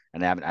Wardlow,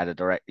 and they haven't had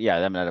they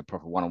haven't had a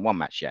proper one-on-one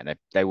match yet.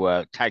 They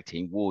were tag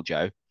team War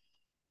Joe.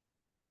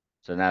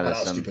 So now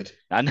there's some. Stupid.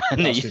 I know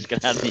he's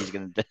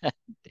going to.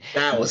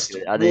 That was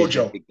War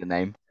Joe. Pick the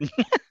name.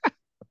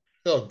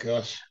 Oh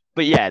gosh.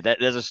 But yeah,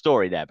 there's a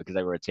story there because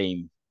they were a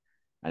team,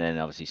 and then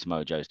obviously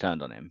Samoa Joe's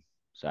turned on him.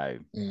 So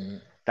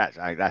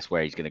that's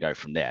where he's going to go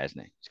from there, isn't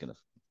he? He's going to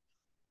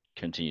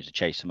continue to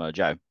chase Samoa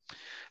Joe.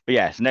 But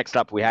yeah, so next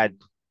up we had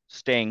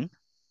Sting.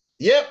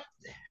 Yep.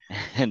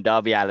 And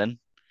Darby Allin.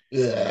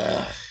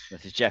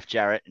 This is Jeff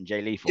Jarrett and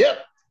Jay Lethal.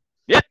 Yep.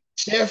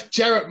 Jeff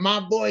Jarrett, my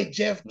boy,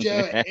 Jeff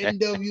Jarrett,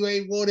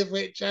 NWA World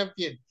Heavyweight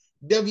Champion,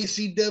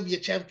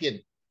 WCW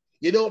Champion.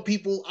 You know,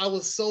 people, I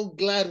was so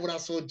glad when I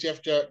saw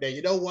Jeff Jarrett there.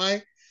 You know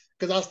why?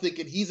 Because I was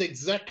thinking he's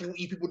exactly what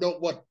you people don't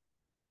want.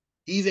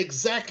 He's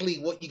exactly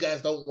what you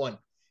guys don't want.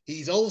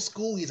 He's old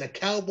school. He's a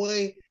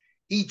cowboy.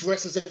 He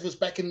dresses as if it was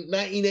back in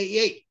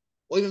 1988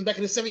 or even back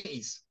in the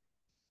 70s.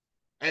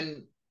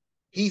 And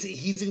he's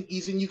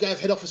in you guys'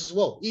 head office as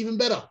well. Even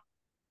better.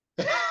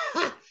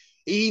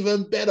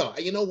 Even better.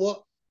 And you know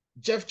what?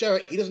 Jeff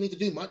Jarrett, he doesn't need to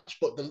do much,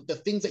 but the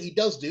things that he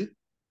does do,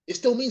 it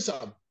still means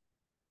something.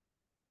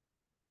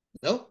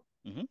 No?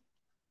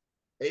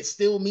 It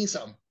still means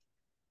something.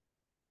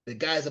 The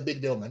guy's a big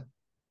deal, man.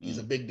 He's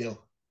a big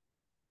deal.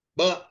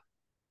 But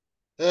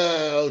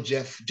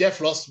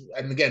Jeff lost,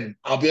 and again,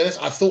 I'll be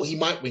honest, I thought he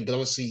might win because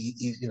obviously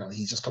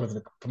he's just coming to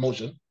the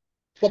promotion.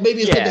 But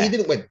maybe it's good that he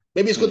didn't win.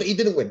 Maybe it's good that he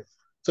didn't win.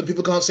 So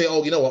people can't say,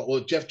 oh, you know what?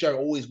 Well, Jeff Jarrett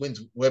always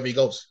wins wherever he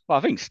goes. Well,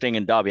 I think Sting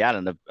and Darby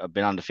Allin have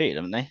been undefeated,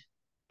 haven't they?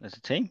 As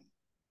a team.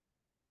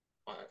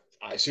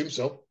 I assume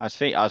so. I was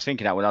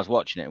thinking that when I was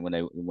watching it when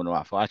they won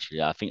off. Well,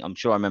 actually, I'm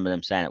sure I remember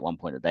them saying at one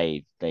point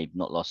that they've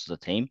not lost as a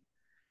team,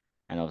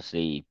 and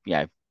obviously,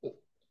 yeah.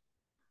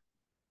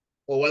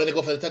 Well, why don't they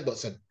go for the tag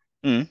belts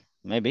then?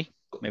 Maybe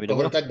they will.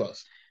 For the tag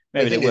belts.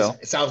 Maybe they will.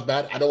 It sounds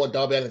bad. I don't want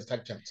Darby Allin's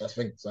tag champs. That's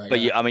the thing. Like,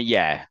 but I mean,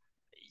 yeah,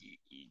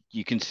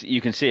 you can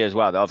see as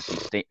well that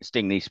obviously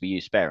Sting needs to be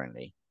used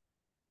sparingly.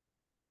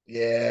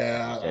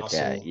 Yeah.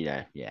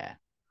 Yeah.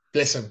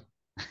 Listen,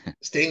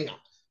 Sting.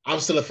 I'm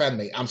still a fan,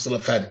 mate. I'm still a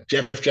fan.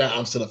 Jeff Jarrett,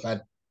 I'm still a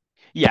fan.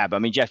 Yeah, but I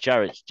mean, Jeff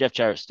Jarrett's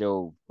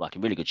still like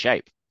in really good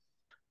shape.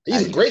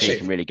 He's in great shape. He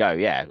can really go.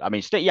 Yeah, I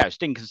mean,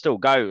 Sting can still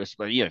go.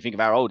 Think of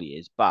how old he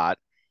is, but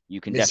you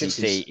can definitely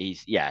see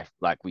he's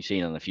like we've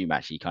seen on a few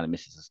matches, he kind of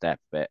misses a step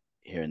a bit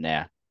here and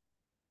there,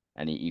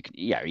 and he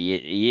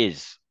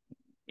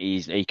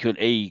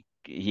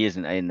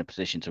isn't in the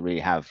position to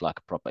really have like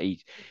a proper. He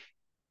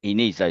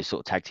needs those sort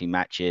of tag team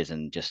matches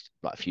and just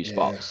like a few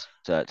spots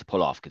to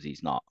pull off because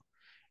he's not.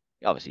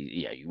 Obviously,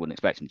 you wouldn't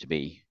expect him to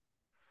be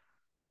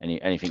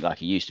anything like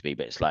he used to be,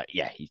 but it's like,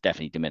 he's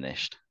definitely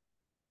diminished.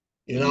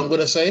 You know what I'm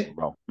going to say?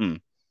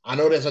 I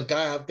know there's a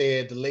guy out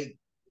there, the late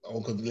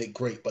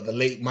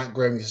Mike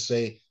Graham used to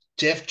say,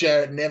 Jeff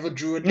Jarrett never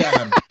drew a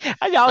dime.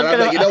 I'm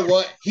like, you know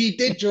what? He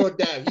did draw a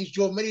dime. He's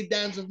drawn many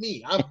dimes of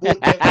me. I've bought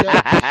Jeff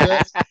Jarrett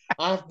shirts.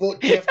 I've bought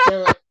Jeff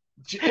Jarrett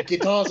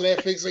guitars and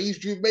everything, so he's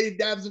drew many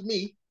dimes of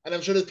me. And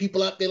I'm sure there's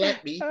people out there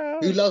like me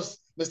who loves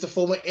Mr.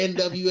 Former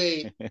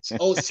NWA.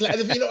 Slap.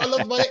 You know what I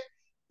love about it?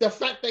 The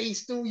fact that he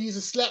still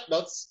uses slap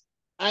nuts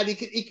and he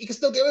can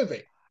still get with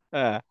it.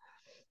 I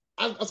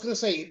was going to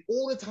say,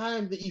 all the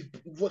time that you've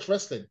watched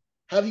wrestling,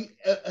 have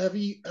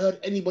you heard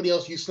anybody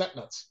else use slap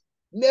nuts?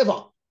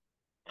 Never.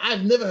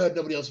 I've never heard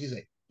nobody else use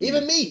it.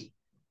 Even me.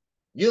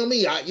 You know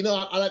me. I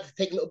like to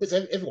take little bits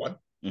of everyone.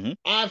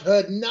 I've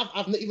heard enough.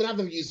 I've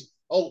never used.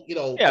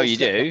 Yeah, you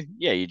do.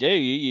 Yeah, you do.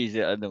 You use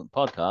it on the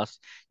podcast.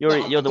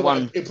 You're the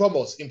one in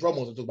promos. I'm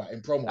talking about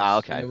in promos. Ah,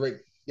 okay. In the ring.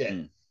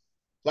 Yeah.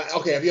 Like,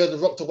 okay, have you heard The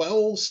Rock talk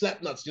about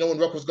slap nuts? You know when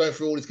Rock was going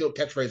through all these little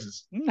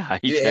catchphrases? No,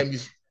 you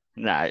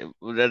No,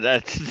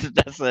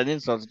 that's an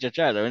insult to Jeff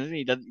Jarrett, though, isn't he?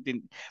 He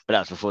didn't, but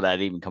that's before that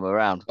had even come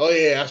around. Oh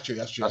yeah, that's true.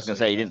 That's true. I was going to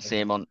say, you didn't see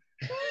him on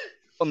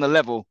the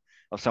level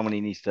of someone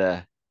he needs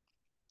to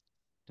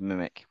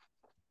mimic.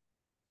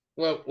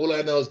 Well, all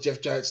I know is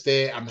Jeff Jarrett's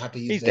there. I'm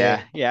happy he's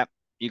there. Yeah,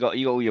 you got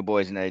all your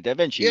boys in there.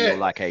 Eventually, you'll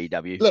like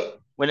AEW.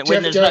 Look, when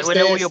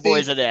all your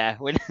boys are there,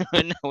 when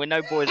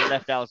no boys are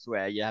left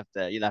elsewhere, you'll have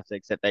to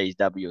accept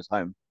AEW as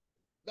home.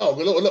 No,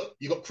 but look,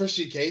 you got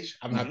Christian Cage.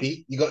 I'm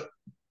happy. You got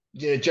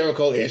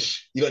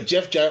Jericho-ish. You got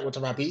Jeff Jarrett, which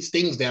I'm happy.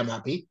 Sting's there. I'm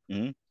happy.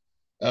 Billy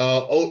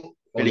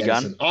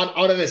Gunn. Arn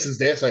Anderson's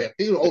there. So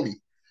even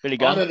Oli. Billy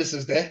Gunn. Arn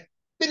Anderson's there.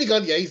 Billy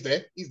Gunn, yeah, he's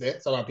there. He's there.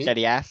 So I'm happy.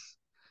 Daddy Ass.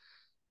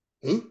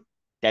 Who?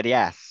 Daddy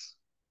Ass.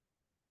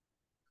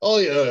 Oh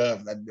yeah.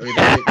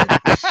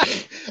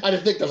 I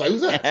just think I was like,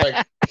 who's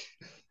that?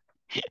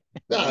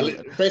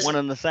 Like, one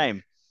and the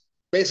same.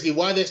 Basically,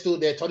 why they're still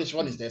there, Tony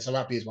Schiavone's there, so I'm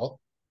happy as well.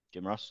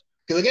 Jim Ross.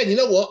 Because again, you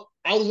know what?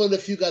 I was one of the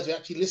few guys who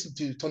actually listened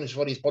to Tony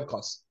Schiavone's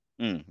podcast.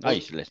 I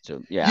used to listen to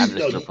him. Yeah, I haven't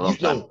listened to him for a long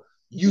time.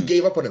 You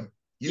gave up on him.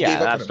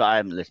 I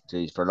haven't listened to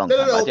these for a long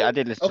time. I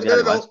did listen to the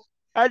other ones.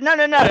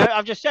 No.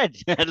 I've just said.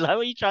 What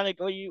are you trying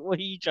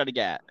to get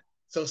at?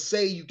 So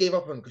say you gave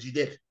up on him because you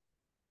did.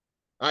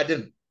 I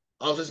didn't.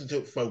 I was listening to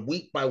it for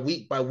week by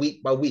week by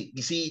week by week.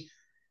 You see,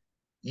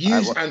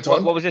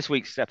 Anton. What was this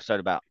week's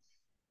episode about?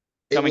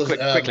 Tell me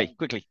quickly.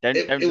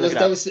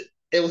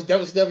 It was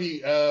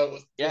WCW.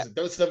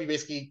 WCW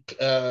basically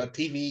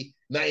TV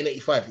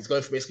 1985. He's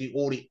going for basically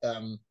all the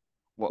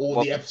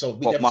the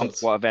episodes. What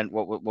month? What event?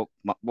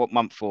 What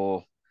month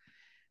for?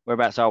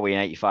 Whereabouts are we in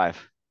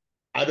 85?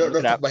 I don't know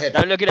off the top of my head.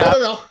 Don't look it up.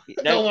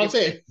 No, what I'm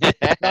saying.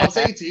 I'm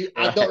saying to you,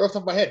 I don't know off the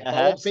top of my head. But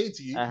what I'm saying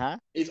to you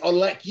is,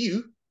 unlike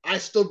you, I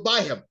stood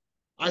by him.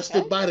 I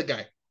stood by the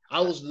guy. I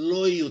was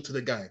loyal to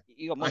the guy.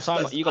 You got more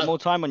time. You got more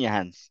time on your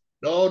hands.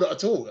 No, not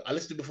at all. I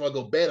listen to him before I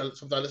go to bed.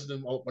 Sometimes I listen to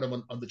him when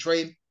I'm on the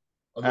train.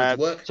 On the way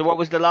to work. So what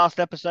was the last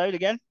episode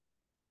again?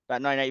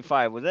 About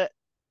 1985, was it?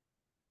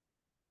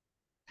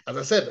 As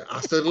I said, I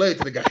stood loyal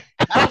to the guy.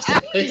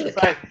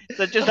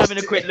 So just having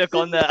a quick look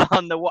on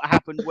the What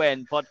Happened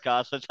When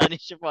podcast for Tony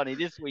Schiavone.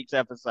 This week's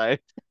episode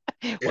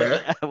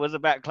was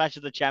about Clash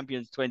of the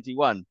Champions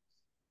 21.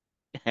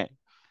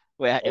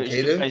 Where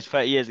it was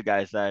 30 years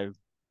ago, so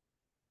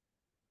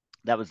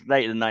that was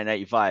later than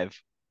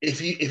 1985.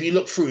 If you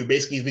look through,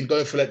 basically he's been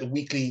going for like the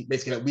weekly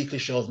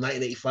shows,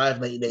 1985,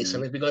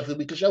 1987. He's been going for the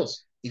weekly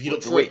shows. If you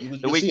look through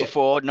the week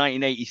before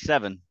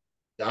 1987.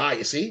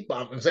 You see,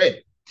 but I'm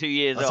saying 2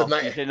 years off.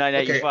 You said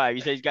 1985. Okay.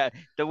 You said he's got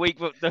the week.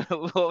 What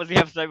was the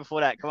episode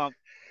before that? Come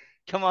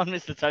on,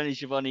 Mr. Tony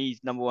Schiavone.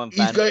 He's number one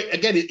fan.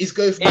 He's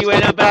going. He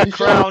went about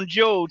Crown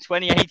Jewel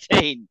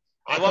 2018.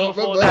 I can't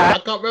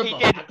remember. He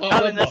did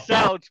Hell in a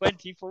Cell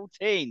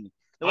 2014.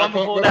 The one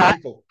before that,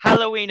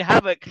 Halloween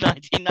Havoc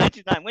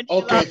 1999.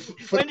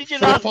 When did you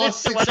last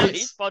listen to one of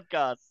these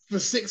podcasts? For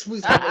 6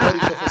 weeks. I've been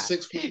ready for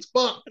 6 weeks.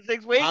 But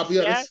 6 weeks? I'll be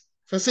honest,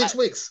 for 6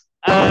 weeks.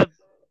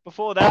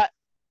 Before that,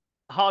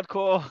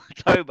 Hardcore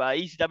October,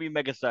 ECW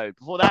Megasode.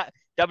 Before that,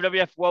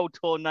 WWF World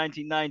Tour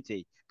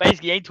 1990.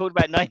 Basically, he ain't talking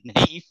about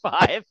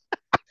 1985.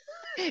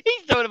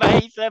 He's talking about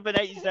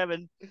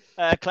 87.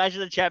 Clash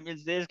of the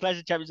Champions this, Clash of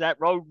the Champions that,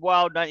 Road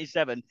Wild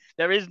 97.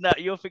 There is no,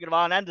 you're thinking of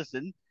Arn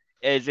Anderson,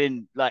 as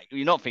in, like,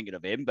 you're not thinking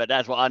of him, but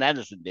that's what Arn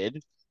Anderson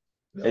did.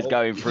 No, is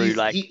going through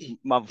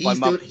month by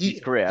month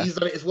his career. He's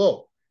done it as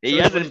well. He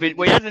hasn't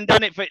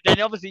done it for, then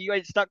obviously you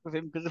ain't stuck with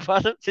him because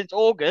since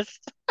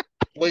August.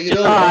 Well,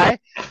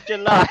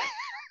 July.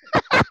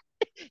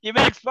 You've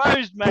been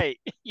exposed, mate.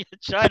 You're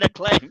trying to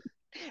claim.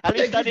 At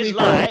least I didn't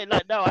lie.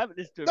 Like, no, I haven't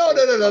listened to it. No.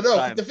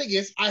 The thing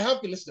is, I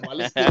have been listening.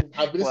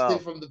 I've been listening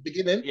from the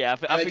beginning. Yeah,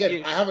 I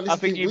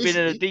think you've been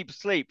in a deep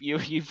sleep.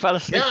 You fell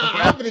asleep. Yeah,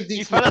 I have been in a deep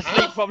you sleep. fell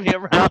asleep probably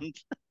around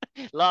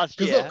last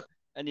year, look,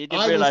 and you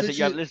didn't realize that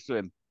you haven't listened to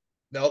him.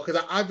 No,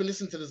 because I've been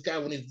listening to this guy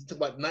when he's talking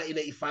about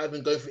 1985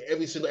 and going through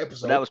every single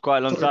episode. But that was quite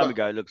a long time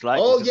ago, it looks like.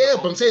 Oh, yeah,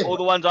 but I'm saying. All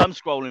the ones I'm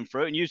scrolling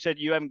through, and you said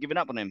you haven't given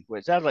up on him. Well,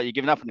 it sounds like you've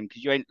given up on him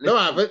because you ain't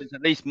listened since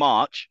at least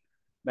March,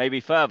 maybe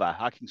further.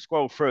 I can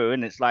scroll through,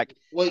 and it's like,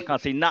 I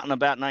can't see nothing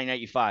about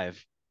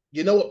 1985.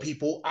 You know what,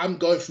 people? I'm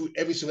going through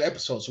every single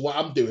episode. So what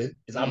I'm doing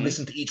is I'm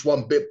listening to each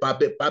one bit by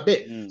bit by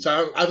bit.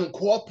 So I haven't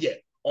caught up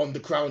yet on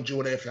the Crown Jewel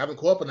and everything. I haven't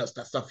caught up on that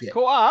stuff yet.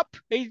 Caught up?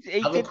 He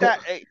did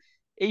that.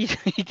 He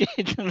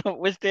did.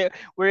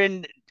 We're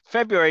in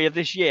February of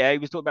this year. He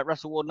was talking about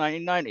Wrestle War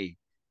 1990.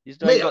 Do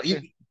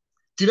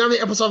you know how many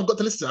episodes I've got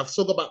to listen to? I've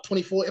still got about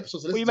 24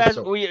 episodes to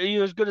listen to.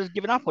 You as good as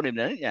giving up on him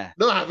then, didn't you?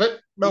 No, I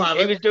haven't.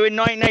 He was doing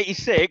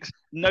 1986,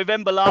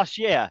 November last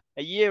year.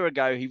 A year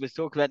ago, he was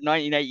talking about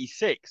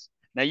 1986.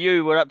 Now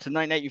you were up to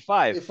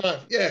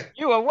 1985. Yeah.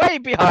 You were way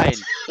behind.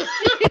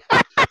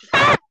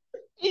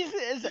 He's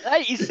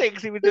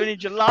 86. He was doing in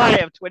July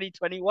of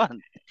 2021.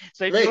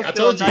 So if you're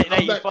still in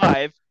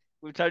 1985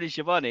 with Tony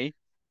Schiavone,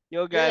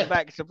 you're going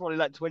back to probably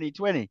like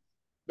 2020.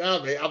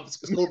 No, mate. It's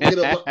called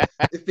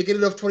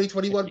beginning of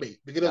 2021, mate.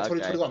 Beginning of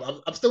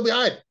 2021. I'm still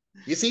behind.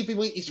 You see,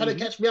 people. He's trying to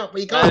catch me up,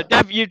 but he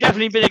can't. You've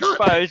definitely been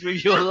exposed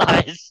with your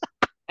lies.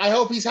 I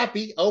hope he's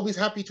happy. I hope he's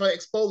happy trying to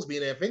expose me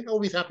and everything. I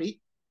hope he's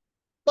happy.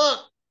 But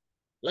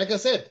like I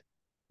said,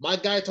 my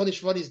guy Tony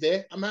Schiavone's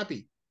there. I'm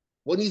happy.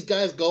 When these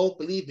guys go,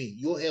 believe me,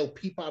 you'll hear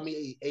people out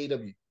me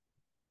AEW.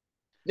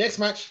 Next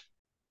match.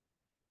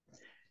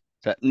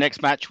 So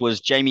next match was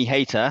Jamie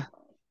Hayter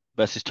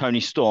versus Toni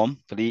Storm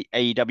for the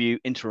AEW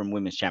Interim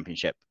Women's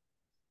Championship.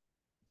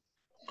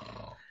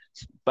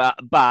 But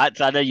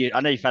I know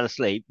you fell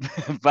asleep.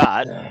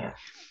 But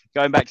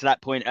going back to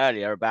that point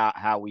earlier about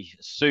how we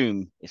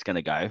assume it's going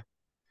to go,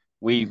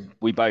 we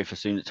both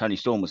assumed that Toni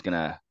Storm was going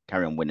to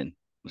carry on winning,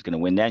 was going to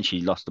win there, and she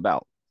lost the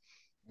belt.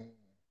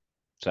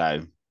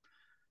 So,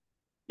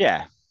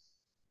 yeah,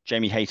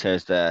 Jamie Hayter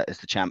is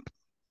the champ,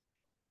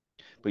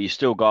 but you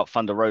still got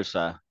Thunder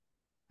Rosa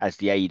as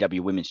the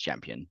AEW Women's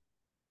Champion.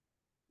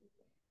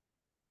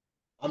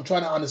 I'm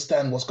trying to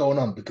understand what's going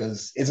on,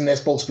 because isn't there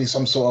supposed to be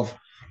some sort of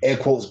air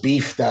quotes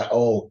beef that,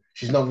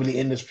 she's not really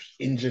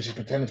injured, she's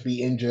pretending to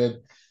be injured.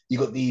 You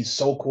got these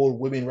so-called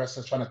women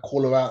wrestlers trying to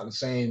call her out and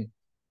saying,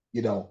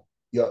 you're not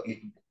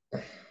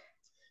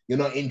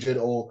injured,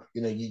 or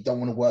you don't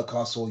want to work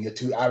us, or you're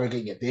too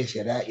arrogant, you're this,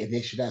 you're that, you're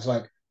this, you're that. It's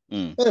like,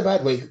 not in a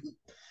bad way.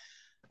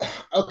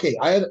 Okay,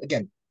 I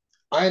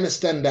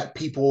understand that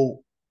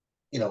people,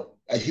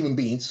 as human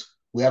beings,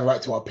 we have a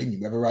right to our opinion.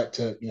 We have a right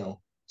to,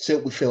 say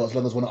what we feel, as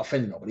long as we're not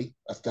offending nobody.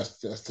 That's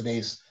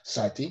today's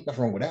society.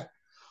 Nothing wrong with that.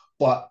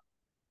 But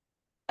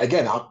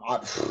again,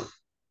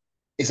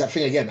 it's that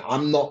thing again.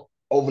 I'm not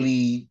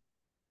overly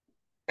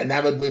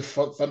enamored with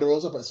Thunder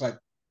Rosa, but it's like,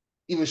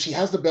 either she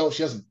has the belt,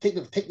 she doesn't. Take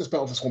this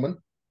belt off this woman,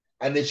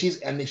 and if she's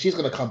going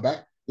to come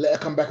back, let her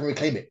come back and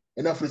reclaim it.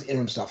 Enough of this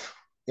interim stuff.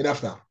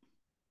 Enough now.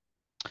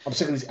 I'm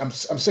sick of these. I'm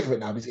sick of it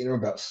now. These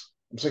interim belts.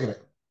 I'm sick of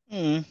it.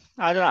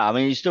 I don't know. I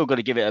mean, you still got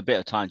to give it a bit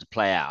of time to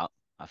play out.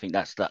 I think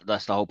that's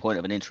the whole point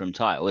of an interim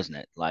title, isn't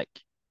it? Like,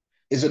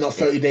 is it not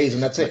 30 days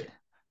and that's it?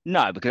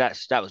 No,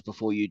 because that was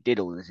before you did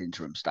all this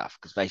interim stuff.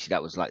 Because basically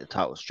that was like the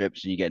title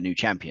strips and you get a new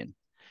champion.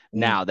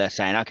 Now they're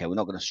saying, okay, we're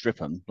not going to strip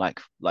them like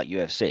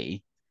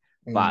UFC,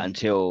 but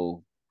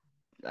until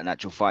an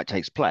actual fight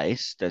takes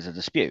place, there's a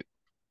dispute,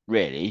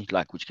 really,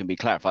 like which can be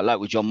clarified. Like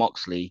with Jon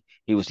Moxley,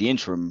 he was the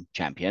interim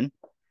champion,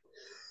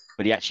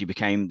 but he actually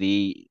became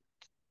the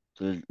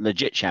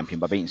legit champion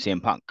by beating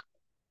CM Punk.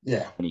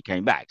 Yeah, when he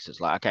came back. So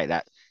it's like, okay,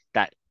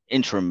 that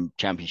interim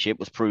championship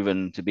was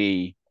proven to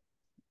be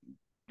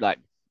like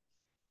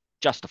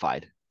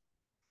justified.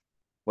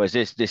 Whereas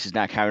this is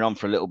now carrying on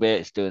for a little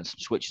bit. It's doing some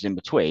switches in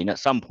between. At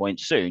some point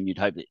soon, you'd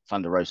hope that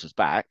Thunder Rosa's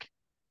back.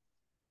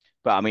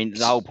 But I mean,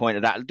 the whole point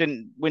of that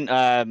didn't win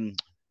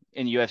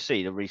in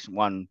UFC, the recent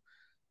one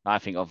I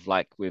think of,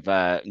 like with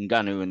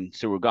Ngannou and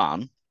Ciryl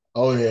Gane.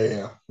 Oh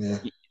yeah.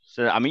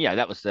 So I mean, yeah,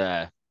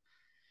 that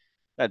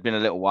had been a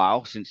little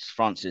while since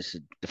Francis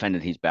had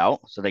defended his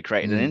belt, so they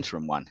created an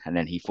interim one, and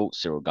then he fought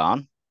Ciryl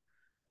Gane,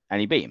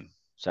 and he beat him.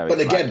 So, but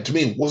again, to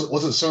me,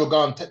 wasn't Ciryl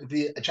Gane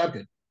technically a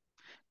champion?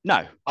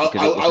 No, I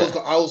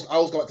was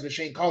going back to the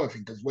Shane Carwin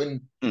thing, because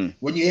when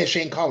you hear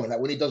Shane Carwin, like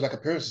when he does like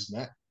appearances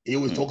and that, he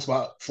always talks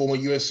about former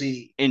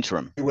UFC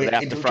interim. They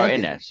have to throw it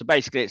in there. So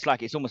basically,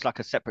 it's almost like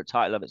a separate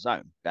title of its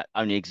own that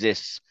only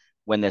exists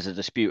when there's a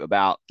dispute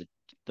about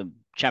the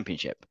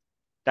championship.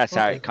 That's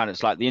how it kind of,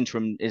 it's like the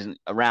interim isn't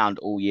around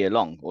all year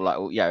long, or like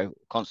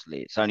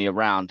constantly. It's only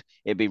around.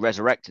 It'd be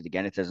resurrected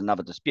again if there's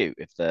another dispute.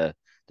 If the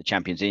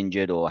champion's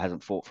injured or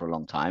hasn't fought for a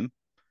long time,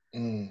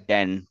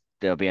 then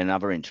there'll be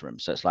another interim.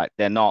 So it's like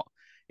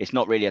it's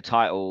not really a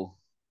title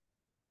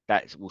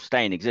that will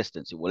stay in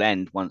existence. It will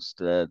end once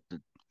the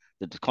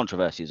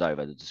controversy is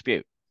over, the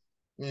dispute.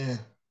 Yeah.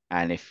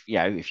 And if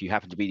you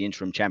happen to be the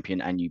interim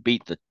champion and you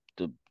beat the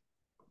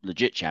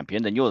legit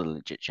champion, then you're the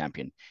legit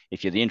champion.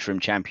 If you're the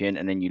interim champion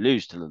and then you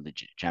lose to the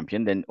legit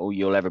champion, then all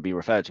you'll ever be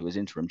referred to as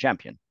interim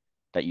champion,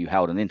 that you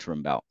held an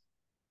interim belt.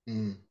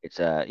 It's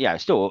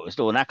it's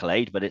still an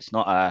accolade, but it's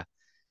not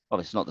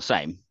obviously not the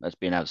same as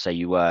being able to say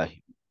you were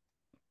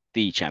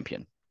the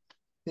champion.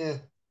 Yeah.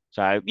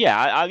 So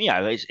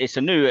it's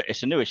a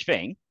newish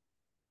thing,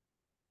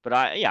 but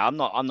I'm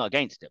not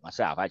against it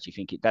myself. I actually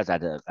think it does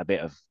add a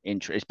bit of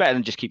interest. It's better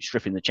than just keep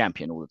stripping the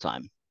champion all the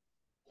time.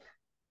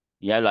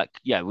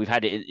 We've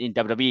had it in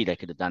WWE. They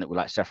could have done it with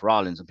like Seth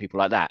Rollins and people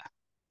like that.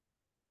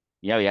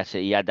 He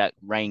had that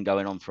reign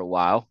going on for a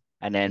while,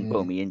 and then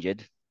boom, he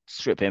injured.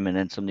 Strip him, and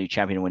then some new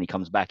champion. When he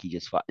comes back, he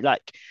just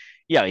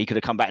he could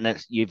have come back.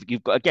 And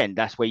you've got, again,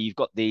 that's where you've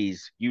got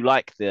these. You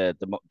like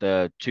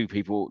the two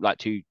people, like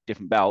two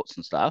different belts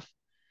and stuff.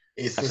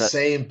 It's the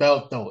same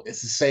belt though.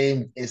 It's the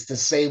same. It's the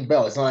same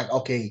belt. It's not like,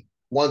 okay,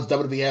 one's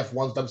WWF,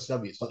 one's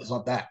WCW. It's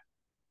not that.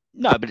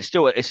 No, but it's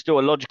still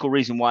a logical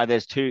reason why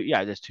there's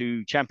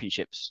two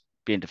championships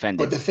being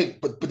defended.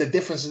 But the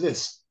difference is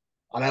this,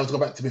 and I was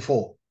going back to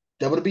before,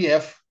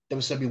 WWF,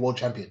 WCW World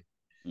Champion.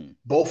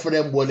 Both of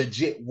them were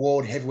legit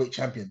world heavyweight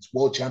champions,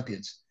 world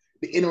champions.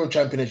 The interim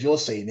champion, as you're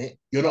saying it,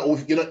 you're not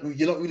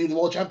really the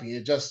world champion.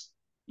 You're just,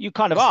 you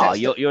kind of are.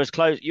 You're as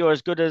close. You're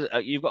as good as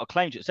you've got a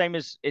claim to it. Same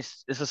as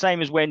it's the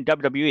same as when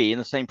WWE in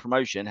the same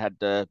promotion had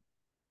the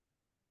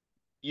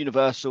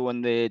Universal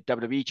and the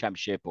WWE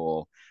Championship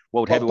or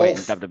World But Heavyweight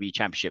and both. WWE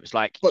Championship. It's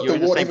like But you're the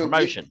in the World same Heavyweight,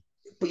 promotion.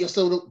 but you're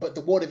still, but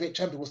the World Heavyweight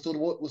Champion was still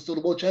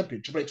the world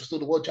champion. Triple H was still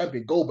the world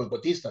champion. Goldberg,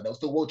 Batista, they were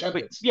still world But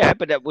champions. yeah,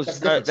 but That's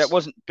the that difference.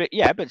 wasn't. But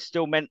yeah, but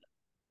still meant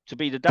to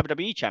be the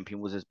WWE champion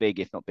was as big,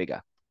 if not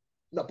bigger.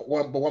 No, but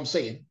what I'm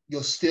saying,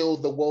 you're still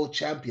the world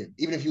champion.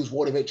 Even if you was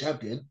world heavyweight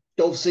champion,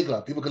 Dolph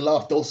Ziggler, people can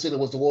laugh. Dolph Ziggler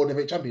was the world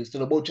heavyweight champion,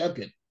 still a world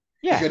champion. If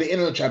Yeah, you're the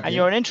interim and you're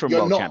champion, an interim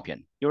you're world not.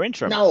 champion. You're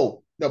interim.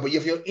 No, but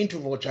if you're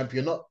interim world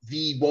champion, you're not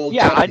the world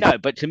Yeah, I champion. know,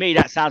 but to me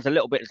that sounds a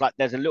little bit like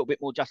there's a little bit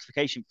more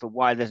justification for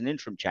why there's an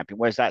interim champion.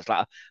 Whereas that's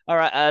like, all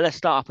right, let's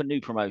start up a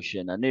new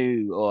promotion,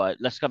 or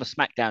let's have a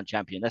SmackDown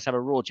champion, let's have a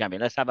Raw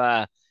champion, let's have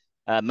a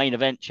main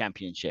event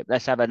championship,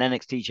 let's have an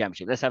NXT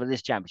championship, let's have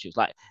this championship. It's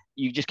like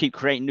you just keep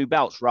creating new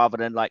belts rather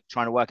than like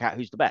trying to work out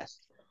who's the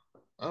best.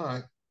 All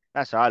right,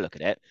 that's how I look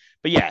at it.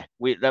 But yeah,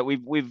 we've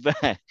we've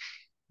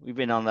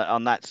been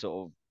on that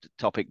sort of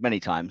topic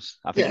many times.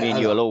 I think me and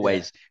you we'll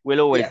always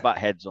butt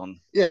heads on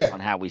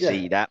how we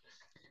see that.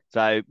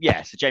 So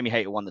yeah, so Jamie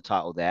Hayter won the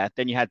title there.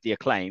 Then you had the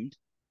Acclaimed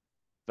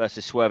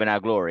versus Swerve in Our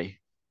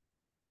Glory.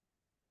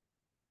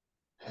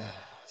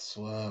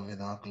 Swerve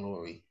in Our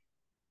Glory.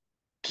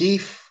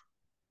 Keith,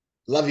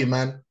 love you,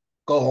 man.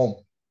 Go home.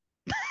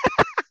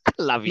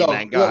 Love you,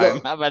 man. Go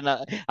home.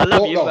 I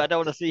love you, but I don't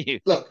want to see you.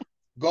 Look,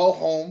 go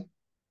home,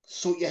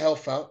 sort your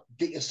health out,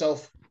 get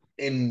yourself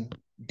in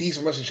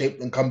decent wrestling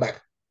shape, and come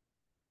back.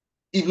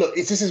 Look,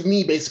 this is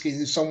me basically,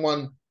 who's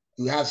someone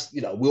who has,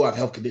 we all have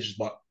health conditions,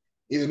 but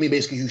this is me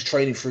basically who's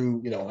training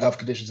through, health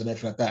conditions and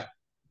everything like that.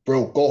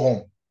 Bro, go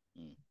home.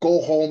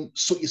 Go home,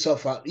 sort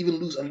yourself out, even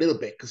lose a little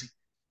bit, because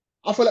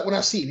I feel like when I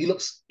see him, he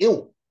looks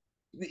ill.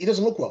 He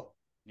doesn't look well.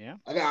 Yeah.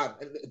 I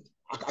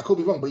could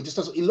be wrong, but he just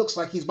doesn't. He looks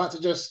like he's about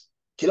to just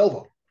kill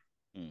over.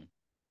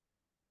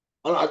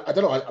 I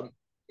don't know.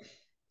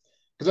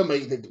 Because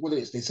what it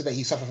is, they said that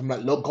he suffered from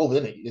like long COVID,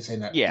 didn't it? They're saying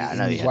that. Yeah, I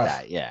know he had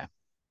that. Yeah.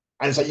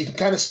 And it's like you can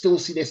kind of still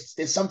see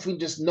there's something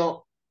just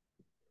not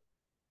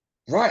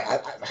right.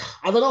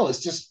 I don't know.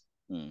 It's just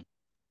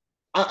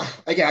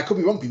again, I could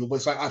be wrong, people, but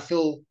it's like I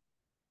feel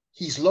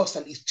he's lost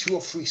at least 2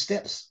 or 3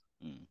 steps.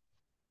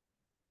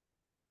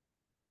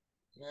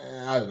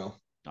 I don't know.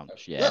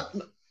 Yeah.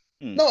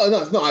 No, I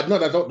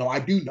don't know. I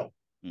do know.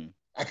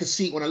 I can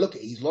see when I look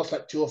at it, he's lost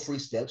like 2 or 3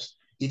 steps.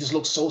 He just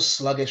looks so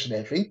sluggish and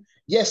everything.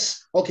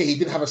 Yes, okay, he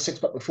didn't have a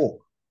 6-pack before,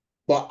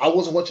 but I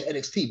wasn't watching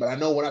NXT. But I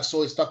know when I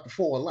saw his stuff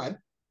before online,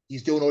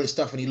 he's doing all this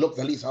stuff and he looked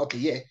at least, okay,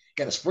 yeah,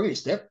 got a springy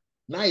step.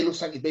 Now he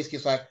looks like he's basically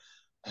like,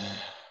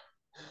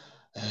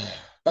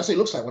 that's what he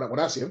looks like when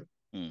I see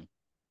him.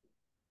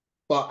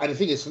 But and the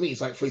thing is, for me,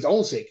 it's like for his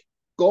own sake,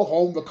 go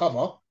home,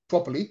 recover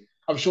properly.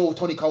 I'm sure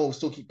Tony Khan will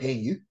still keep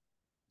paying you.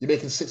 You're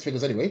making 6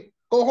 figures anyway.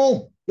 Go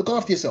home, look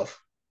after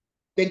yourself,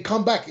 then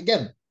come back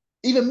again.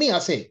 Even me, I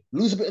say,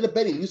 lose a bit of the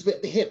belly, lose a bit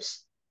of the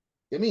hips.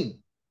 You know what I mean?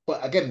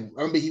 But again,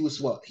 remember he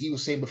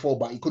was saying before,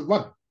 but he couldn't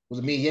run. Was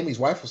it me and him? His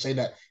wife was saying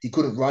that he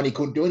couldn't run, he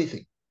couldn't do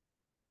anything.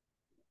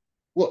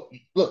 Well,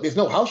 look, there's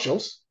no house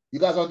shows. You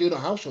guys aren't doing no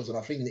house shows,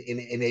 I think, in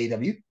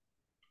AEW.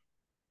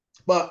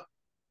 But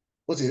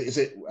what's it? Is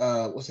it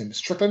what's his name?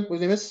 Strickland?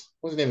 What's his name is?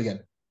 What's his name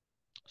again?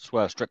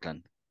 Swerve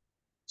Strickland.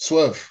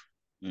 Swerve.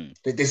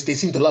 They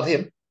seem to love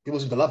him. People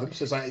seem to love him.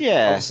 So it's like,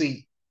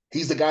 obviously,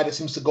 he's the guy that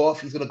seems to go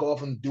off. He's going to go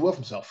off and do well for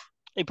himself.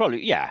 He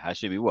probably, I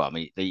assume he will. I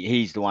mean,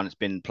 he's the one that's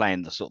been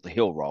playing the sort of the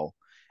heel role,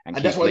 and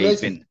that's what he's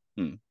been.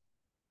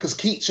 Because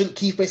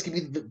Keith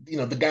basically be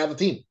the guy on the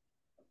team.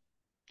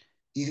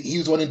 He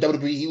was the one in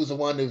WWE. He was the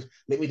one who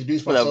let me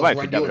introduce myself. Well,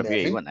 both in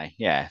WWE, weren't they?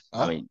 Yeah.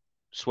 I mean,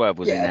 Swerve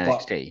was in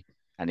NXT,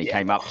 and he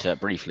came up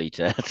briefly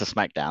to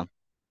SmackDown.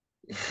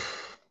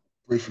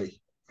 Briefly.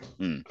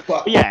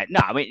 But yeah, no,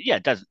 I mean,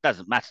 it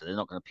doesn't matter. They're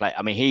not going to play.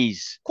 I mean,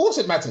 of course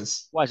it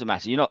matters. Why does it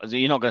matter? You're not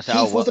going to say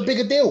Keith was the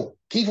bigger deal.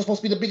 Keith was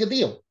supposed to be the bigger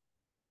deal.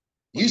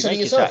 You said it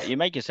yourself. You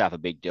make yourself a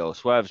big deal.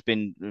 Swerve's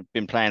been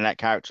playing that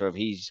character of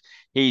he's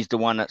the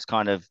one that's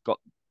kind of got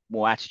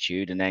more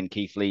attitude, and then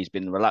Keith Lee's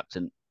been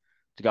reluctant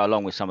to go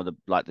along with some of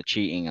the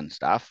cheating and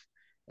stuff.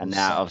 And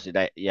now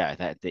obviously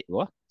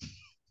what?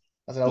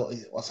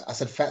 I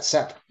said fat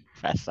sap.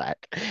 Fat sack.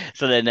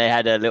 So then they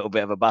had a little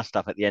bit of a bust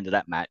up at the end of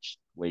that match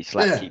where he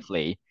slapped Keith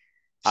Lee.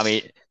 I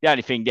mean, the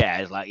only thing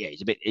there is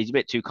he's a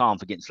bit too calm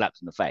for getting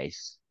slapped in the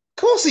face.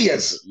 Of course he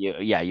is. You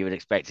would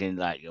expect him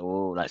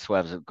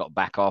Swerve's got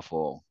back off,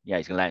 or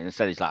he's gonna let it.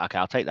 Instead he's like, okay,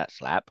 I'll take that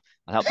slap.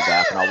 I'll help the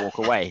guy up and I'll walk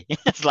away.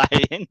 It's like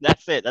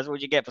that's it. That's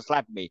what you get for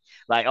slapping me.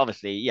 Like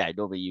obviously,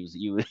 normally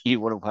you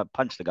want to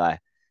punch the guy,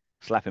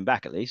 slap him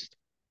back at least.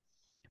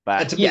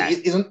 But and to me,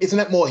 isn't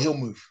that more a heel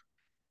move?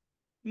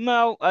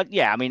 No, I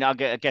mean, I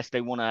guess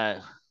they want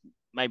to.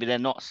 Maybe they're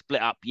not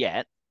split up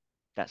yet.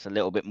 That's a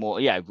little bit more,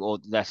 or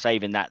they're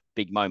saving that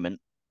big moment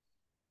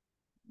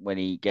when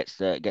he gets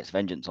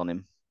vengeance on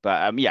him.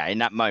 But in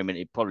that moment,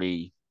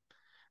 maybe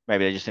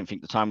they just didn't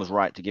think the time was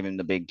right to give him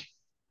the big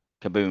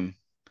kaboom,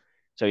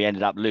 so he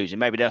ended up losing.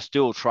 Maybe they'll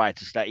still try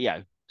to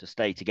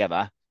stay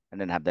together and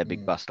then have their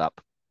big bust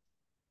up.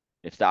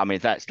 If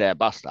that's their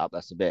bust up,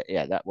 that's a bit,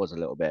 that was a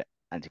little bit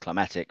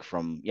anticlimactic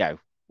from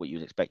what you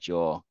would expect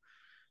your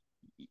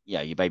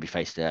your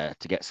babyface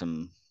to get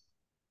something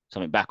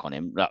back on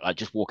him. Like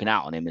just walking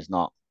out on him is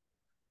not,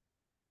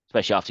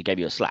 especially after he gave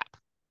you a slap.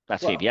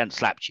 That's if he Well, hadn't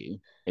slapped you,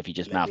 if he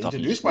just let me mouthed off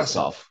and you introduce just walked off.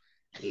 myself.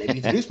 Let me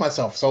introduce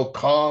myself. So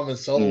calm and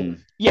so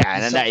Yeah,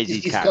 and he's then that such is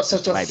his he's got character,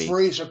 such so a maybe.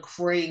 Fraser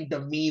Crane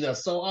demeanor.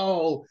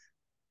 So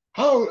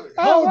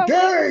how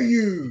dare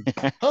you?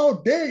 How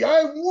dare you?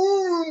 I'm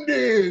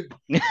wounded.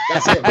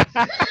 That's him.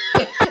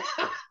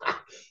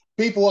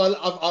 People,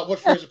 I watch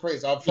Fraser Crane,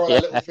 so I'm throwing Yeah,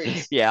 out little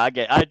things. yeah, I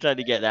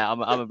totally get that.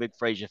 I'm a big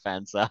Frasier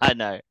fan, so I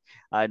know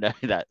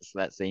that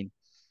scene.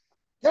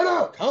 Get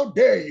out! How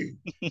dare you?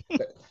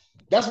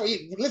 That's what.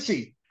 Let's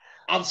see.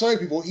 I'm sorry,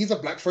 people. He's a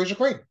black Fraser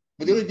Crane,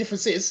 but the only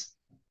difference is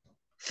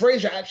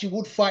Fraser actually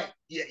would fight.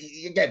 Yeah,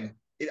 again,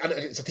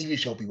 it's a TV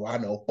show, people. I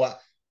know, but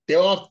there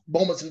are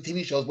moments in the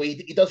TV shows where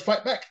he does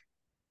fight back.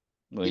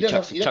 Well, He he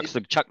does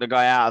have. chuck the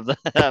guy out of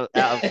out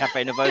of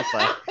Cafe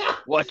Nervosa.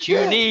 What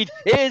you need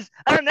is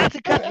an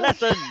etiquette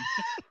lesson.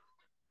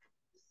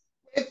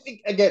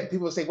 Again,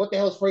 people say, "What the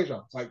hell is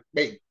Fraser?" It's like,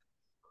 mate,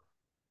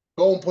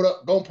 go and put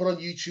on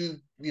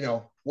YouTube.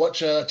 Watch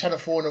Channel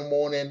 4 in the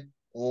morning,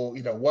 or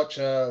watch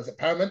is it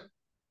Paramount?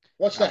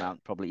 Watch that.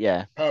 Paramount, probably,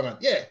 yeah.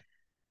 Paramount, yeah.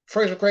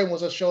 Fraser Crane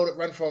was a show that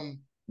ran from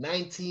Well,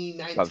 it's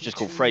just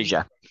called 1992.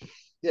 Frasier.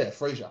 Yeah,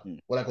 Frasier.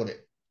 What I called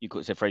it. You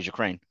could say Frasier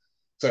Crane.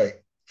 Sorry.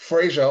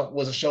 Frasier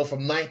was a show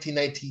from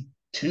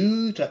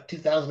 1992 to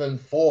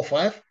 2004 or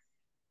 5.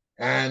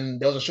 And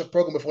there was a show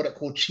program before that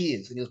called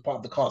Cheers, and he was part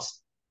of the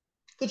cast.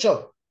 Good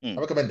show. I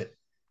recommend it.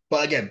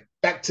 But again,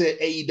 back to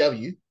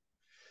AEW.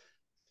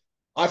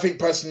 I think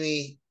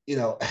personally, you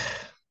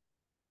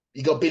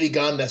got Billy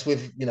Gunn that's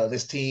with,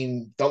 this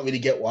team. Don't really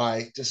get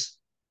why. Just,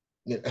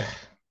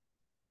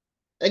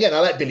 again, I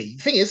like Billy.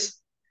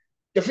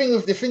 The thing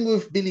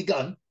with Billy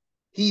Gunn,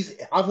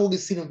 I've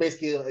always seen him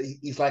basically.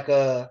 He's like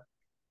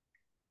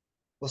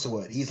what's the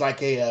word? He's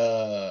like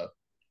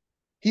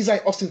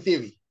Austin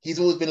Theory. He's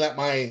always been like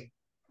my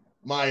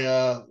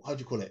how do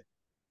you call it?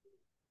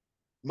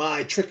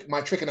 My trick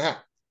in the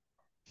hat.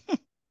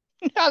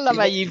 I love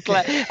how you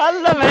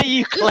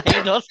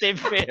claimed Austin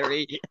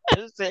Theory.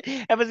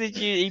 Ever since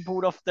he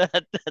pulled off the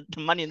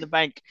Money in the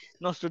Bank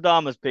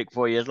Nostradamus pick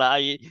for you, it's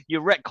like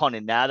you're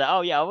retconning now that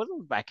I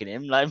wasn't backing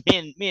him. Like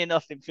me and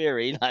Austin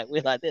Theory, like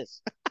we're like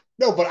this.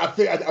 No, but I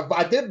think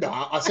I did know.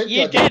 I said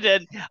you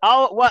didn't.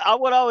 What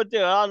I would do,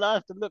 I'll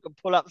have to look and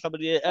pull up some of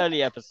the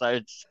early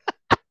episodes.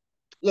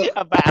 Look,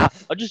 about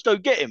I just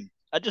don't get him.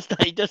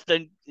 He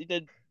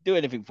didn't do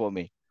anything for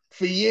me.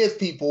 For years,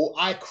 people,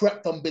 I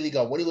crept on Billy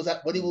Gunn. When he was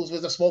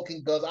with the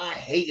Smoking Guns, I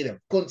hated him.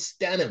 Couldn't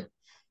stand him.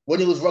 When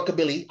he was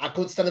Rockabilly, I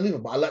couldn't stand him either,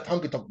 but I liked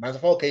Honky Tonk Man. I was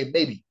like, okay,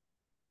 maybe.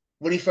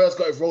 When he first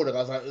got his Road Dogg, I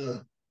was like,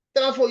 ugh.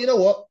 Then I thought, you know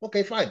what?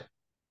 Okay, fine.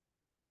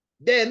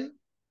 Then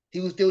he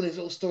was doing his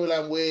little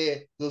storyline where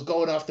he was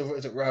going after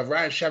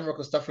Ryan Shamrock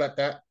and stuff like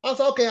that. I was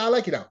like, okay, I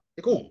like it now.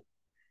 You're cool.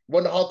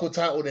 Won the hardcore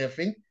title and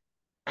everything.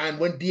 And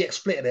when DX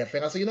split and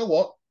everything, I said, you know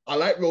what? I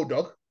like Road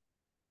Dogg.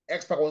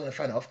 X-Pac wasn't a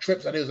fan of.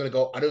 Trips, I knew it was going to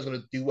go. I knew it was going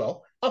to do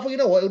well. I thought, you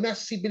know what? It was nice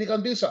to see Billy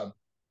Gunn do something.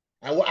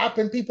 And what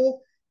happened,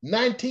 people?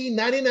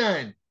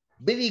 1999,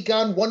 Billy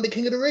Gunn won the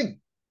King of the Ring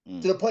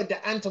to the point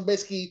that Anton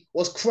basically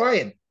was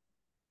crying.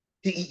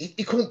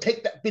 He couldn't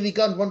take that Billy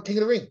Gunn won King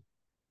of the Ring.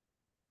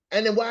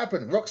 And then what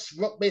happened? Rock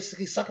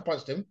basically sucker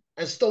punched him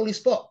and stole his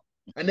spot,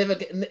 and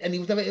he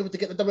was never able to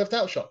get the WF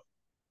title shot.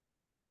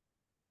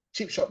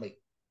 Cheap shot, mate.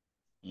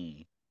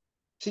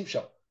 Cheap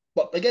shot.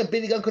 But again,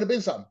 Billy Gunn could have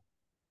been something.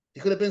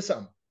 He could have been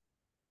something.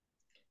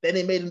 Then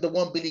they made him the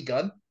one Billy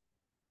Gunn,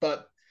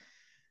 but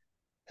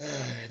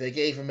they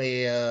gave him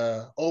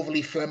a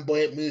overly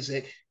flamboyant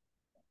music.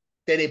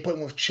 Then they put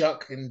him with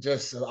Chuck, and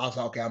just I was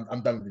like, okay,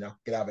 I'm done with you now.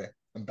 Get out of here.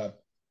 I'm done.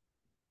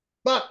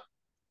 But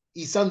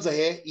his sons are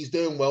here. He's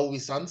doing well with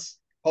his sons.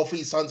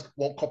 Hopefully, his sons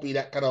won't copy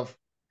that kind of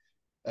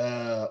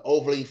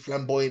overly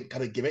flamboyant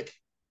kind of gimmick.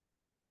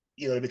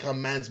 They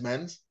become mans,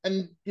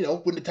 and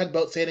win the tag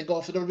belt, saying and go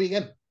after WWE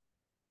again.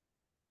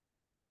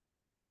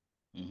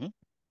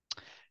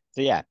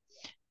 So yeah.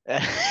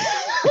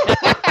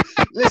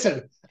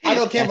 Listen, I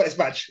don't care about this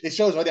match. It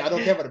shows I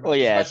don't care about the match. Well,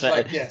 yeah.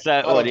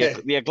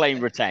 The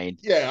acclaim retained.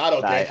 Yeah, I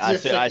don't care.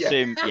 I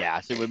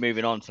assume we're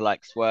moving on to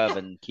like Swerve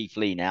and Keith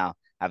Lee now,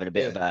 having a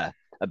bit of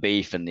a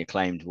beef, and the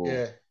Acclaimed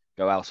will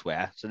go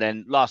elsewhere. So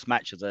then, last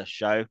match of the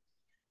show,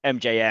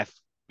 MJF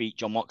beat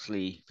Jon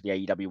Moxley for the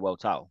AEW World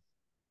Title.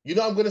 You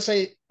know what I'm going to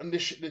say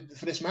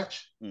for this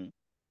match?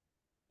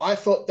 I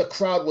thought the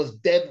crowd was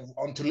dead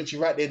until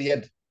literally right near the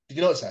end. Did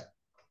you notice that?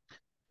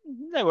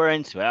 They were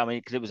into it. I mean,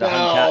 because it was a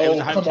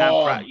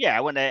hometown crowd. Yeah,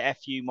 when they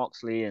FU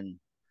Moxley and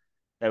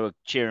they were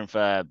cheering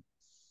for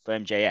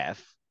MJF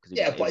because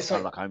it was kind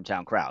of like a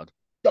hometown crowd.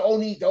 The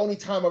only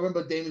time I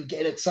remember them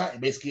getting excited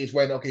basically is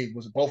when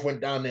both went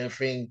down there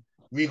thing.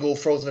 Regal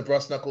frozen the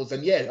brass knuckles,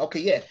 and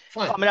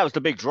fine. I mean, that was the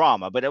big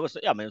drama, but there was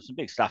some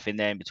big stuff in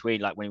there in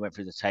between, like when he went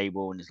through the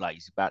table and it's like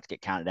he's about to get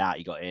counted out,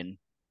 he got in.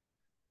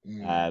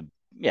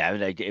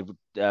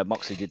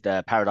 Moxley did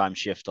the paradigm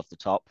shift off the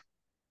top.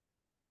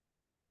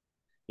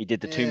 He did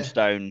the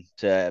tombstone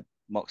to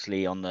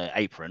Moxley on the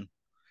apron.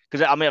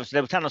 because I mean, obviously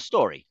they were telling a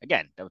story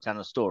again. They were telling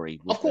a story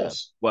with Of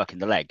course. working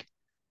the leg,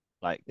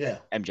 like Yeah.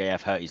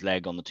 MJF hurt his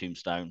leg on the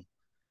tombstone,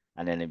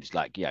 and then it was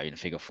like in a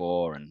figure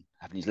four and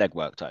having his leg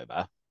worked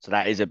over. So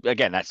that is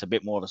that's a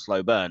bit more of a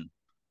slow burn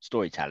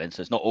storytelling.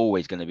 So it's not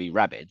always going to be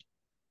rabid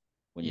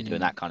when you're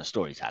doing that kind of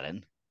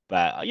storytelling.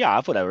 But yeah,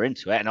 I thought they were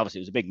into it, and obviously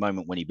it was a big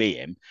moment when he beat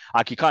him.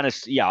 I could kind of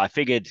I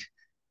figured.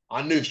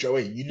 I knew straight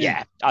away. You knew.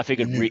 Yeah, I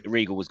figured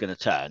Regal was going to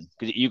turn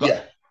because you got.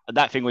 Yeah.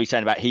 That thing where he's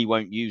saying about he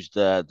won't use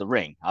the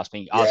ring. I was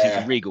thinking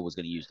Regal was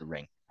going to use the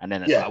ring, and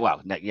then it's like,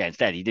 well,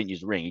 instead he didn't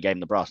use the ring. He gave him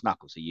the brass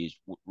knuckles. He used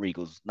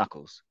Regal's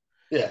knuckles.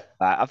 Yeah,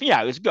 I think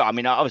it was good. I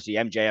mean, obviously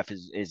MJF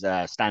is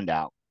a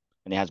standout,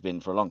 and he has been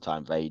for a long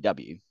time for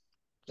AEW.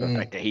 So the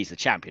fact that he's the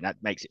champion, that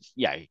makes it.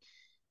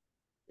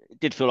 It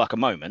did feel like a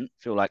moment.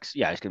 Feel like it's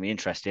going to be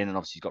interesting, and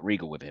obviously he's got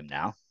Regal with him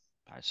now,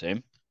 I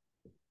assume.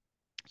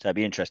 So it'd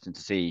be interesting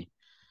to see.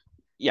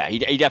 Yeah,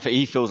 he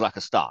definitely feels like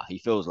a star. He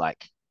feels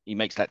like he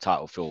makes that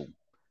title feel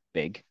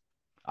big.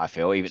 I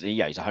feel even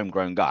he's a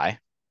homegrown guy,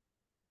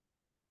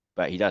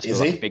 but he does feel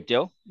like a big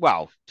deal.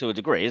 Well, to a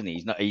degree, isn't he?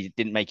 He's not. He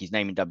didn't make his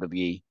name in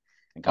WWE.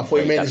 And I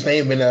thought he made his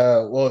name in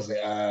what was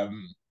it?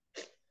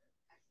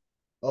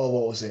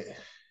 What was it?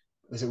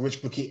 Was it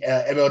Rich Bikini?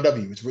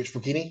 MLW? Was it Rich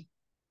Bikini?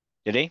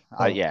 Did he?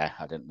 I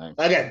didn't know.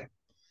 Again,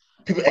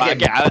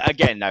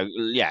 no.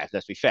 Yeah,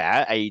 let's be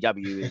fair.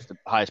 AEW is the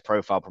highest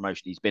profile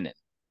promotion he's been in.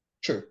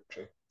 True.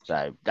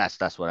 So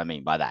that's what I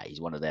mean by that. He's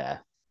one of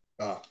their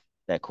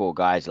core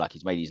guys. Like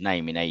he's made his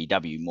name in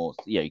AEW more.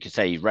 You could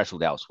say he's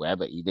wrestled elsewhere,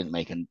 but he didn't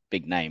make a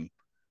big name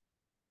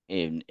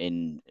in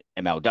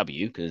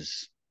MLW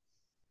because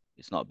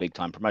it's not a big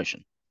time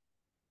promotion.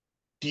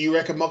 Do you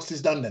reckon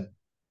Moxley's done then?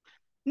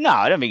 No,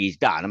 I don't think he's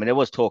done. I mean, there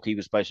was talk he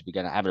was supposed to be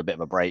going to have a bit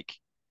of a break,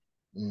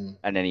 and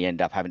then he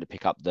ended up having to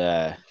pick up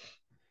the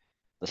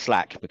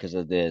slack because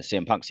of the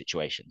CM Punk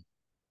situation.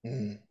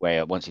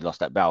 Where once he lost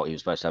that belt, he was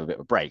supposed to have a bit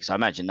of a break. So I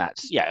imagine I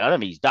don't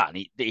think he's done.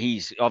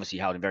 He's obviously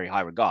held in very high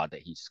regard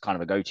that he's kind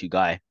of a go-to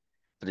guy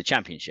for the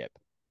championship.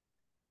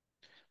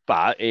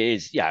 But it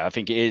is, I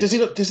think it is.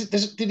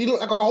 Did he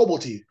look like a hobo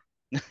to you?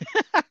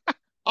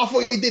 I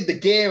thought he did the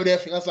gear and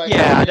everything. I was like,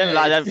 I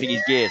don't think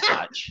he's geared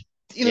such.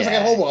 He looks like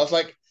a hobo.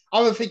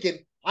 I was thinking,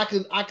 I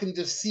can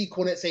just see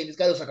Cornette saying this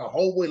guy looks like a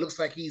hobo. It looks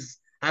like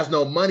has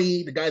no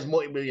money. The guy's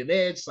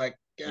multi-millionaire. It's like,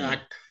 I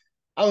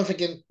was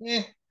thinking,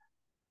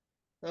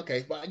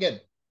 okay, but again,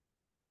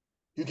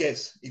 who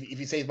cares? If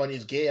he saves money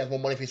is gay, he has more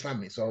money for his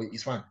family, so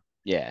he's fine.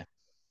 Yeah.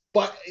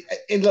 But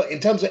in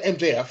terms of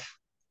MJF,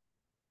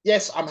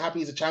 yes, I'm happy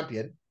he's a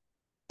champion,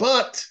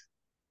 but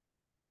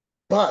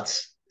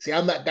see,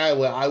 I'm that guy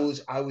where I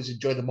was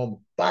enjoying the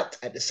moment. But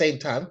at the same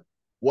time,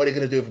 what are they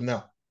going to do with him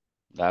now?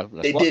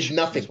 They did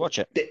nothing. Let's watch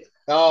it.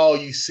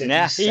 You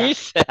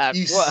said.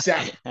 You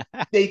sat.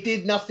 They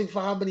did nothing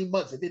for how many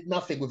months? They did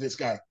nothing with this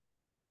guy.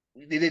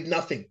 They did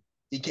nothing.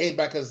 He came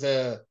back as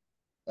the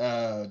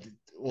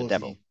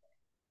devil.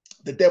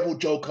 The devil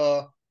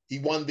Joker. He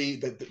won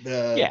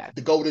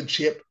the golden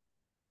chip.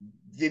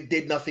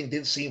 Did nothing.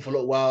 Didn't see him for a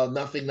little while.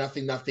 Nothing.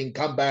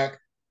 Come back.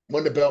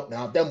 Won the belt.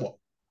 Now then what?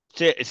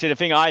 See, the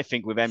thing I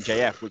think with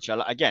MJF, which you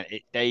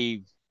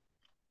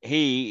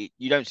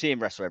don't see him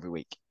wrestle every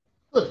week.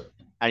 Good.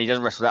 And he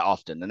doesn't wrestle that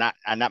often,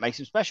 and that makes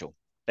him special.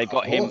 They've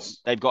got him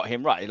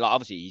right. Like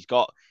obviously he's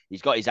got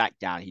his act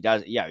down. He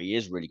does. He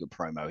is really good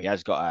promo. He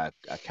has got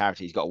a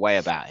character. He's got a way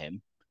about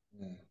him.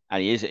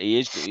 And he is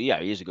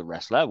a good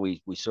wrestler.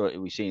 We've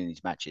seen in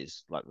these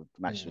matches, like the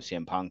matches with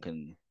CM Punk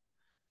and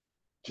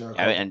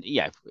Jericho. And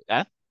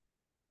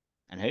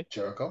who?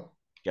 Jericho.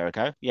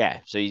 Yeah.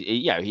 So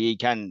he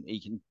can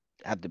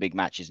have the big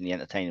matches and the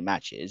entertaining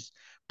matches,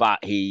 but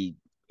his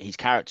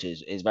character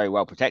is very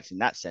well protected in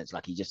that sense.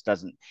 Like he just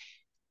doesn't.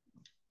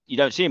 You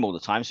don't see him all the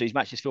time, so his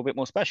matches feel a bit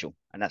more special,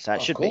 and that's how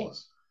it should be.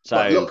 So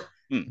but look,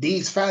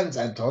 these fans,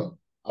 Anton,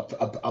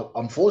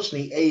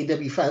 unfortunately,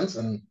 AEW fans,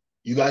 and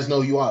you guys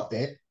know you out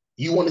there.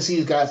 You want to see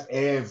these guys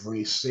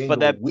every single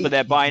week. But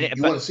they're buying it.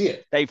 You want to see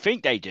it. They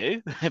think they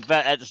do,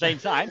 but at the same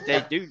time,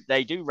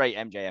 they do rate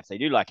MJF. They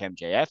do like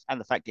MJF, and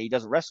the fact that he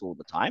doesn't wrestle all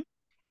the time,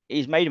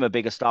 he's made him a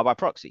bigger star by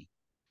proxy.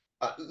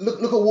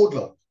 Look at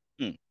Wardlow.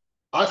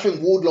 I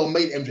think Wardlow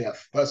made MJF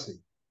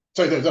personally.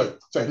 Sorry, look at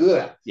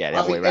that.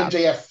 Yeah, I think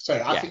MJF. Sorry,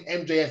 I think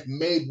MJF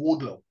made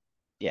Wardlow.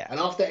 Yeah.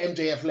 And after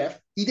MJF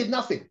left, he did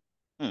nothing.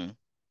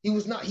 He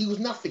was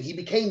nothing. He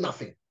became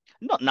nothing.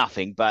 Not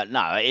nothing, but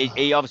no.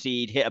 He obviously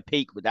he'd hit a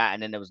peak with that,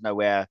 and then there was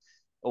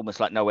almost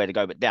nowhere to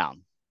go but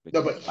down.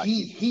 No, but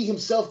he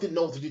himself didn't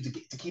know what to do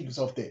to keep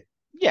himself there.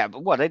 Yeah,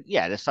 but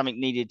there's something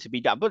needed to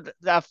be done. But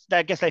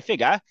I guess they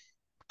figure,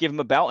 give him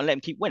a belt and let him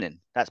keep winning.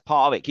 That's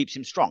part of it. Keeps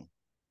him strong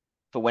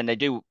for when they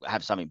do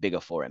have something bigger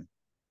for him.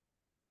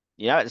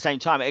 At the same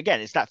time, again,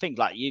 it's that thing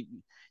like you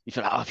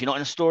feel like, if you're not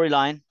in a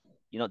storyline,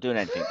 you're not doing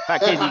anything. The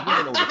fact is, he's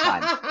winning all the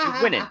time.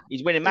 He's winning.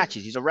 He's winning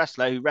matches. He's a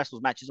wrestler who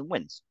wrestles matches and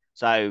wins.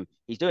 So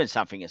he's doing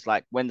something. It's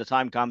like when the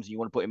time comes and you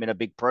want to put him in a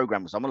big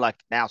program with someone like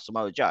now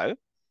Samoa Joe.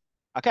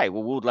 Okay,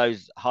 well,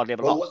 Wardlow's hardly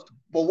ever lost.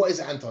 But what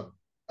is it, Anton?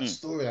 A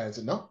storyline, is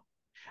it not?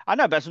 I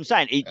know, but that's what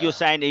I'm saying. You're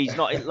saying he's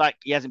not like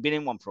he hasn't been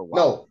in one for a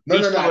while. No.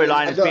 His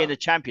storyline is being a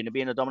champion and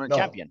being a dominant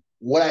champion.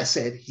 What I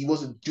said, he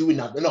wasn't doing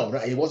that. No,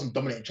 he wasn't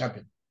dominating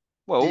champion.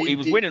 Well, he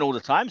was winning all the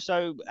time,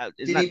 so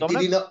isn't that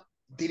dominant?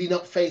 Did he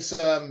not face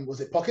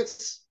was it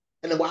Pockets?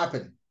 And then what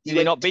happened? Did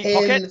he not beat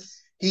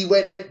Pockets? He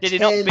went. Did he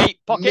not beat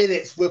Pockets?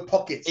 Minutes with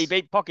Pockets. He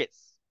beat Pockets.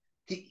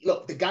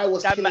 Look, the guy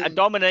was a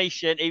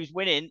domination. He was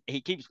winning.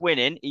 He keeps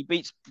winning. He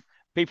beats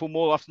people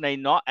more often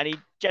than not, and he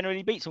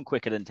generally beats them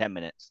quicker than 10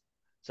 minutes.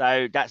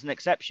 So that's an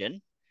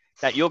exception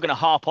that you're going to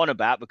harp on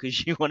about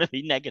because you want to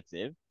be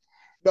negative.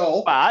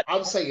 No, but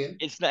I'm saying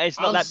it's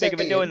not that big of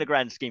a deal in the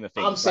grand scheme of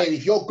things. I'm saying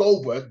if you're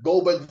Goldberg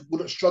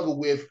wouldn't struggle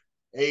with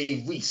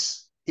a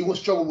Reese. He would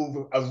struggle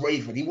with a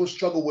Raven. He would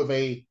struggle with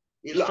a.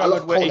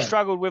 He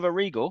struggled with a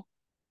Regal.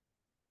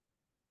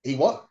 He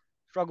what?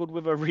 Struggled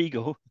with a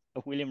Regal,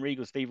 a William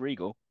Regal, Steve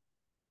Regal.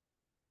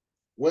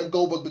 When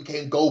Goldberg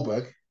became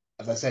Goldberg,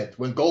 as I said,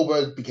 when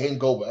Goldberg became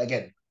Goldberg,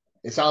 again,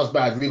 it sounds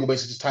bad. Regal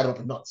basically just tied him up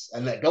in knots.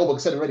 And like Goldberg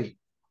said already,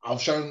 I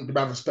was showing the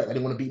man respect. I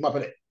didn't want to beat him up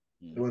in it.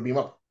 I didn't want to beat him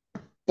up.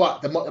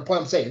 But the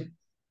point I'm saying,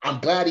 I'm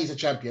glad he's a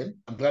champion.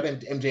 I'm glad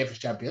MJF is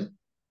champion.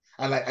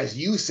 And like as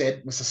you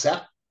said, Mr.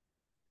 Sapp,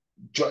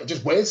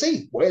 just wait and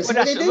see. Well,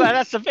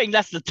 that's the thing.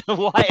 That's the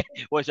why.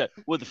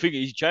 Well, the thing is,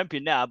 he's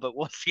champion now, but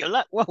what's your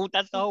luck? Well,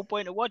 that's the whole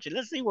point of watching.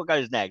 Let's see what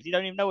goes next. You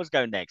don't even know what's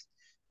going next.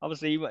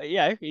 Obviously,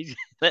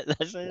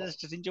 let's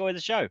just enjoy the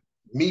show.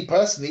 Me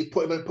personally,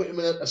 put him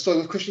in a story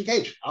with Christian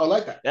Cage. I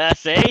like that.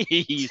 See,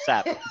 you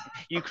Sapp,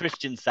 you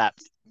Christian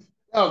Sapps.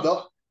 No, I'm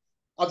not.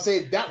 I'm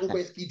saying that will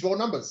basically draw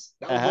numbers.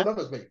 That will draw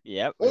numbers, mate.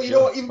 Yeah. Oh, you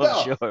know what? Even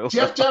better. Sure.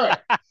 Jeff Jarrett.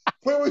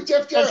 Put it with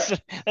Jeff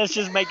Jarrett. Let's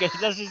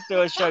just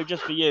do a show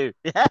just for you.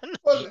 Yeah.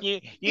 Well, you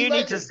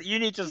need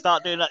to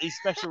start doing like these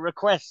special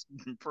requests.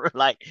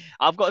 Like,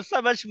 I've got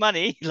so much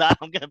money, like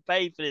I'm gonna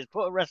pay for this.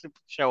 Put a wrestling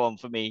show on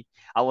for me.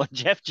 I want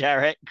Jeff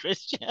Jarrett,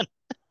 Christian,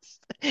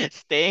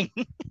 Sting,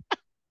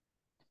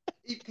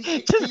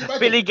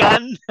 Billy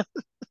Gunn.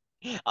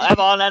 I have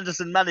Arn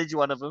Anderson manage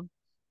one of them.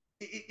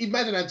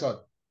 Imagine Anton.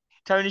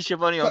 Tony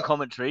Schiavone on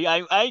commentary.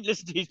 I ain't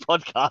listened to his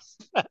podcast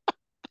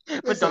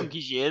for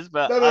donkey's years,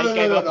 but no.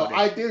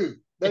 I do.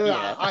 No,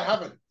 yeah. I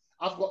haven't.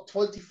 I've got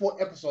 24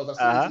 episodes I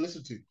still need to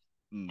listen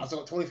to. I've still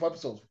got 24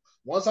 episodes.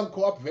 Once I'm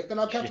caught up with it, then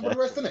I'll catch up with the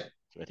rest in it.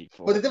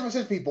 24. But the difference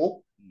is,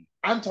 people,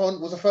 Anton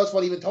was the first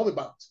one he even told me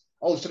about.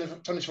 Oh,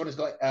 Tony Schiavone's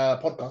got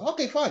a podcast.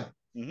 Okay, fine.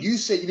 Mm-hmm. You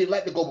said you didn't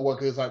like the Goldberg one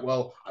because it's like,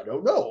 well, I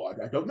don't know.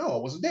 I don't know. I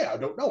wasn't there. I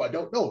don't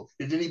know.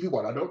 Did any people?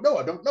 I don't know.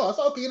 I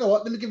said, okay, you know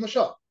what? Let me give him a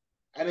shot.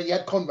 And then you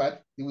had Conrad,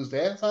 he was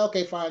there. So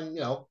okay, fine,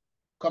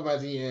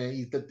 Conrad,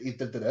 he's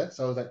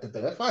so I was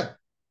like, fine.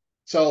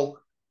 So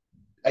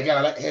again,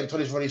 I like hearing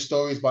Tony Schiavone's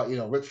stories about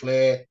Ric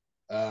Flair,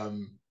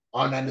 Arn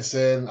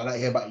Anderson. I like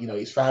hearing about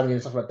his family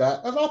and stuff like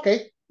that. I was like,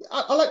 okay,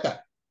 I like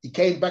that. He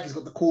came back. He's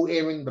got the cool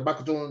earring, the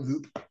Michael Jordan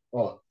hoop.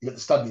 Oh, he got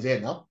the stud in his hair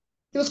now.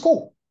 It was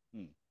cool.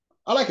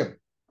 I like him.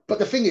 But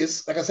the thing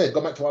is, like I said,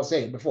 go back to what I was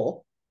saying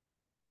before.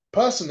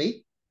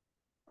 Personally,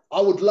 I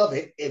would love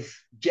it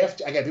if Jeff.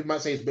 Again, people might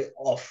say it's a bit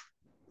off.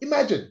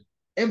 Imagine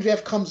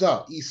MJF comes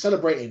out, he's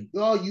celebrating.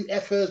 Oh, you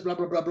effers, blah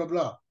blah blah blah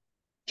blah.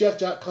 Jeff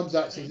Jarrett comes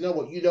out and says, "You know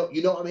what? You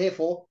know what I'm here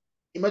for."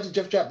 Imagine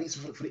Jeff Jarrett beats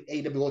for the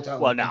AEW World Title.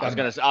 Well, no, I was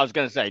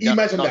gonna say.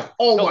 Imagine that.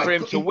 Oh not for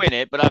him to win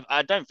it, but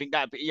I don't think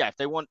that. But yeah, if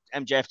they want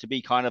MJF to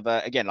be kind of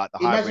again like the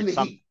hybrid,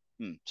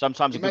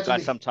 sometimes a good guy,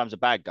 sometimes a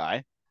bad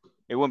guy.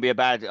 It wouldn't be a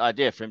bad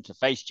idea for him to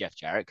face Jeff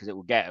Jarrett because it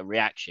will get a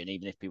reaction,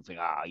 even if people think,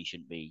 he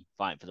shouldn't be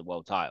fighting for the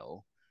world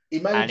title.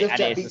 Imagine Jeff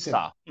Jarrett beats him.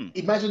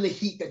 Imagine the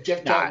heat that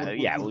Jeff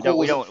Jarrett would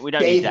we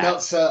don't need that.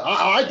 Meltzer,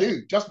 I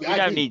do. Trust me, we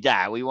don't need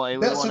that.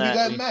 Meltzer be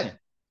going mad.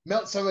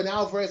 Meltzer and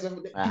Alvarez,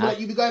 people like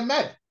you be going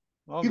mad.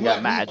 Well, people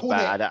like mad,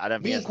 but I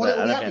don't think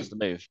that's the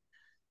move.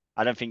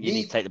 I don't think you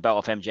need to take the belt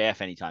off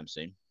MJF anytime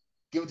soon.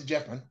 Give it to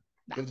Jeff, man.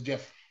 Give it to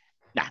Jeff.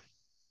 Nah.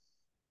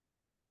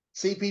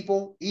 See,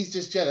 people, he's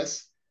just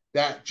jealous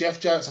that Jeff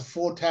Jarrett's a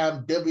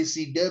 4-time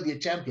WCW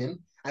champion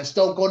and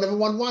Stone Cold never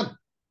won one.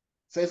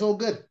 So it's all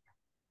good.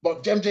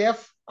 But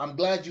MJF, I'm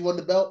glad you won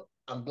the belt.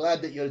 I'm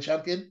glad that you're the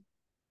champion.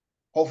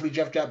 Hopefully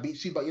Jeff Jarrett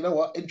beats you, but you know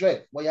what? Enjoy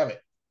it. Well, you have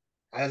it.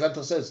 And as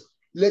Anton says,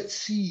 let's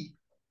see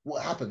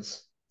what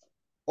happens.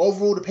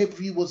 Overall, the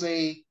pay-per-view was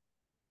a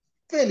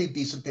fairly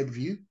decent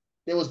pay-per-view.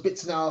 There was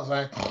bits and I was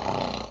like,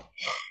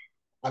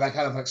 and I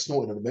kind of like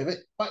snorted a little bit of it.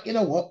 But you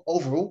know what?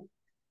 Overall,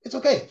 it's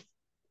okay.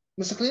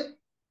 Mr. Clean?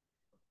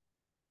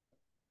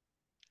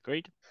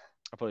 Agreed.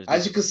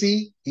 As you can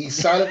see, he's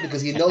silent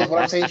because he knows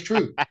what I'm saying is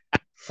true.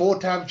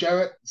 4-time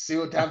Jarrett,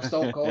 0-time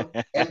Stone Cold,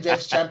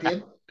 MJF's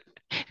champion.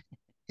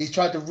 He's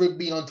tried to rib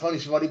me on Tony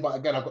Schiavone, but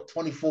again, I've got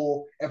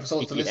 24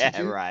 episodes to listen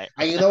to. Right.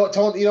 And you know what,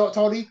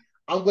 Tony?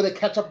 I'm going to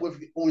catch up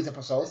with all these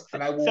episodes,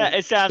 and I will.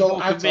 It sounds more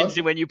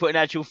convincing when you put an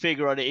actual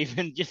figure on it,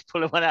 even just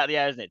pulling one out of the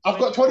air, isn't it? 24. I've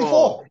got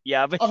 24.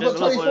 Yeah, I've got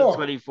 24.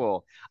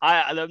 24.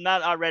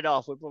 I read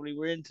off.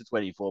 We're into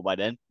 24 by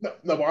then. No,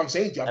 but I'm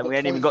saying, and we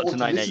ain't even got to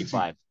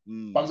 1985.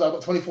 I've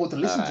got 24 to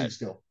listen to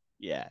still.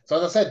 Yeah. So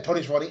as I said,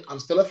 Tony Schiavone, I'm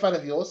still a fan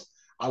of yours.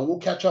 I will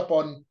catch up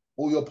on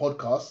all your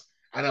podcasts,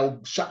 and I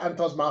will shut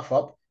Anton's mouth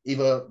up,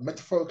 either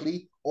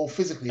metaphorically or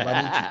physically if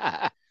I need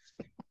to.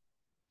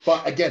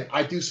 But again,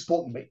 I do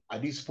support you, mate. I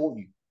do support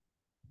you.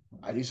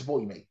 I do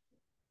support you, mate.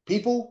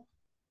 People,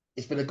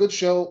 it's been a good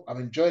show. I've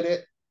enjoyed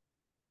it.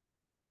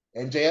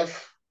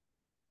 MJF,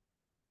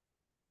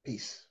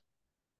 peace.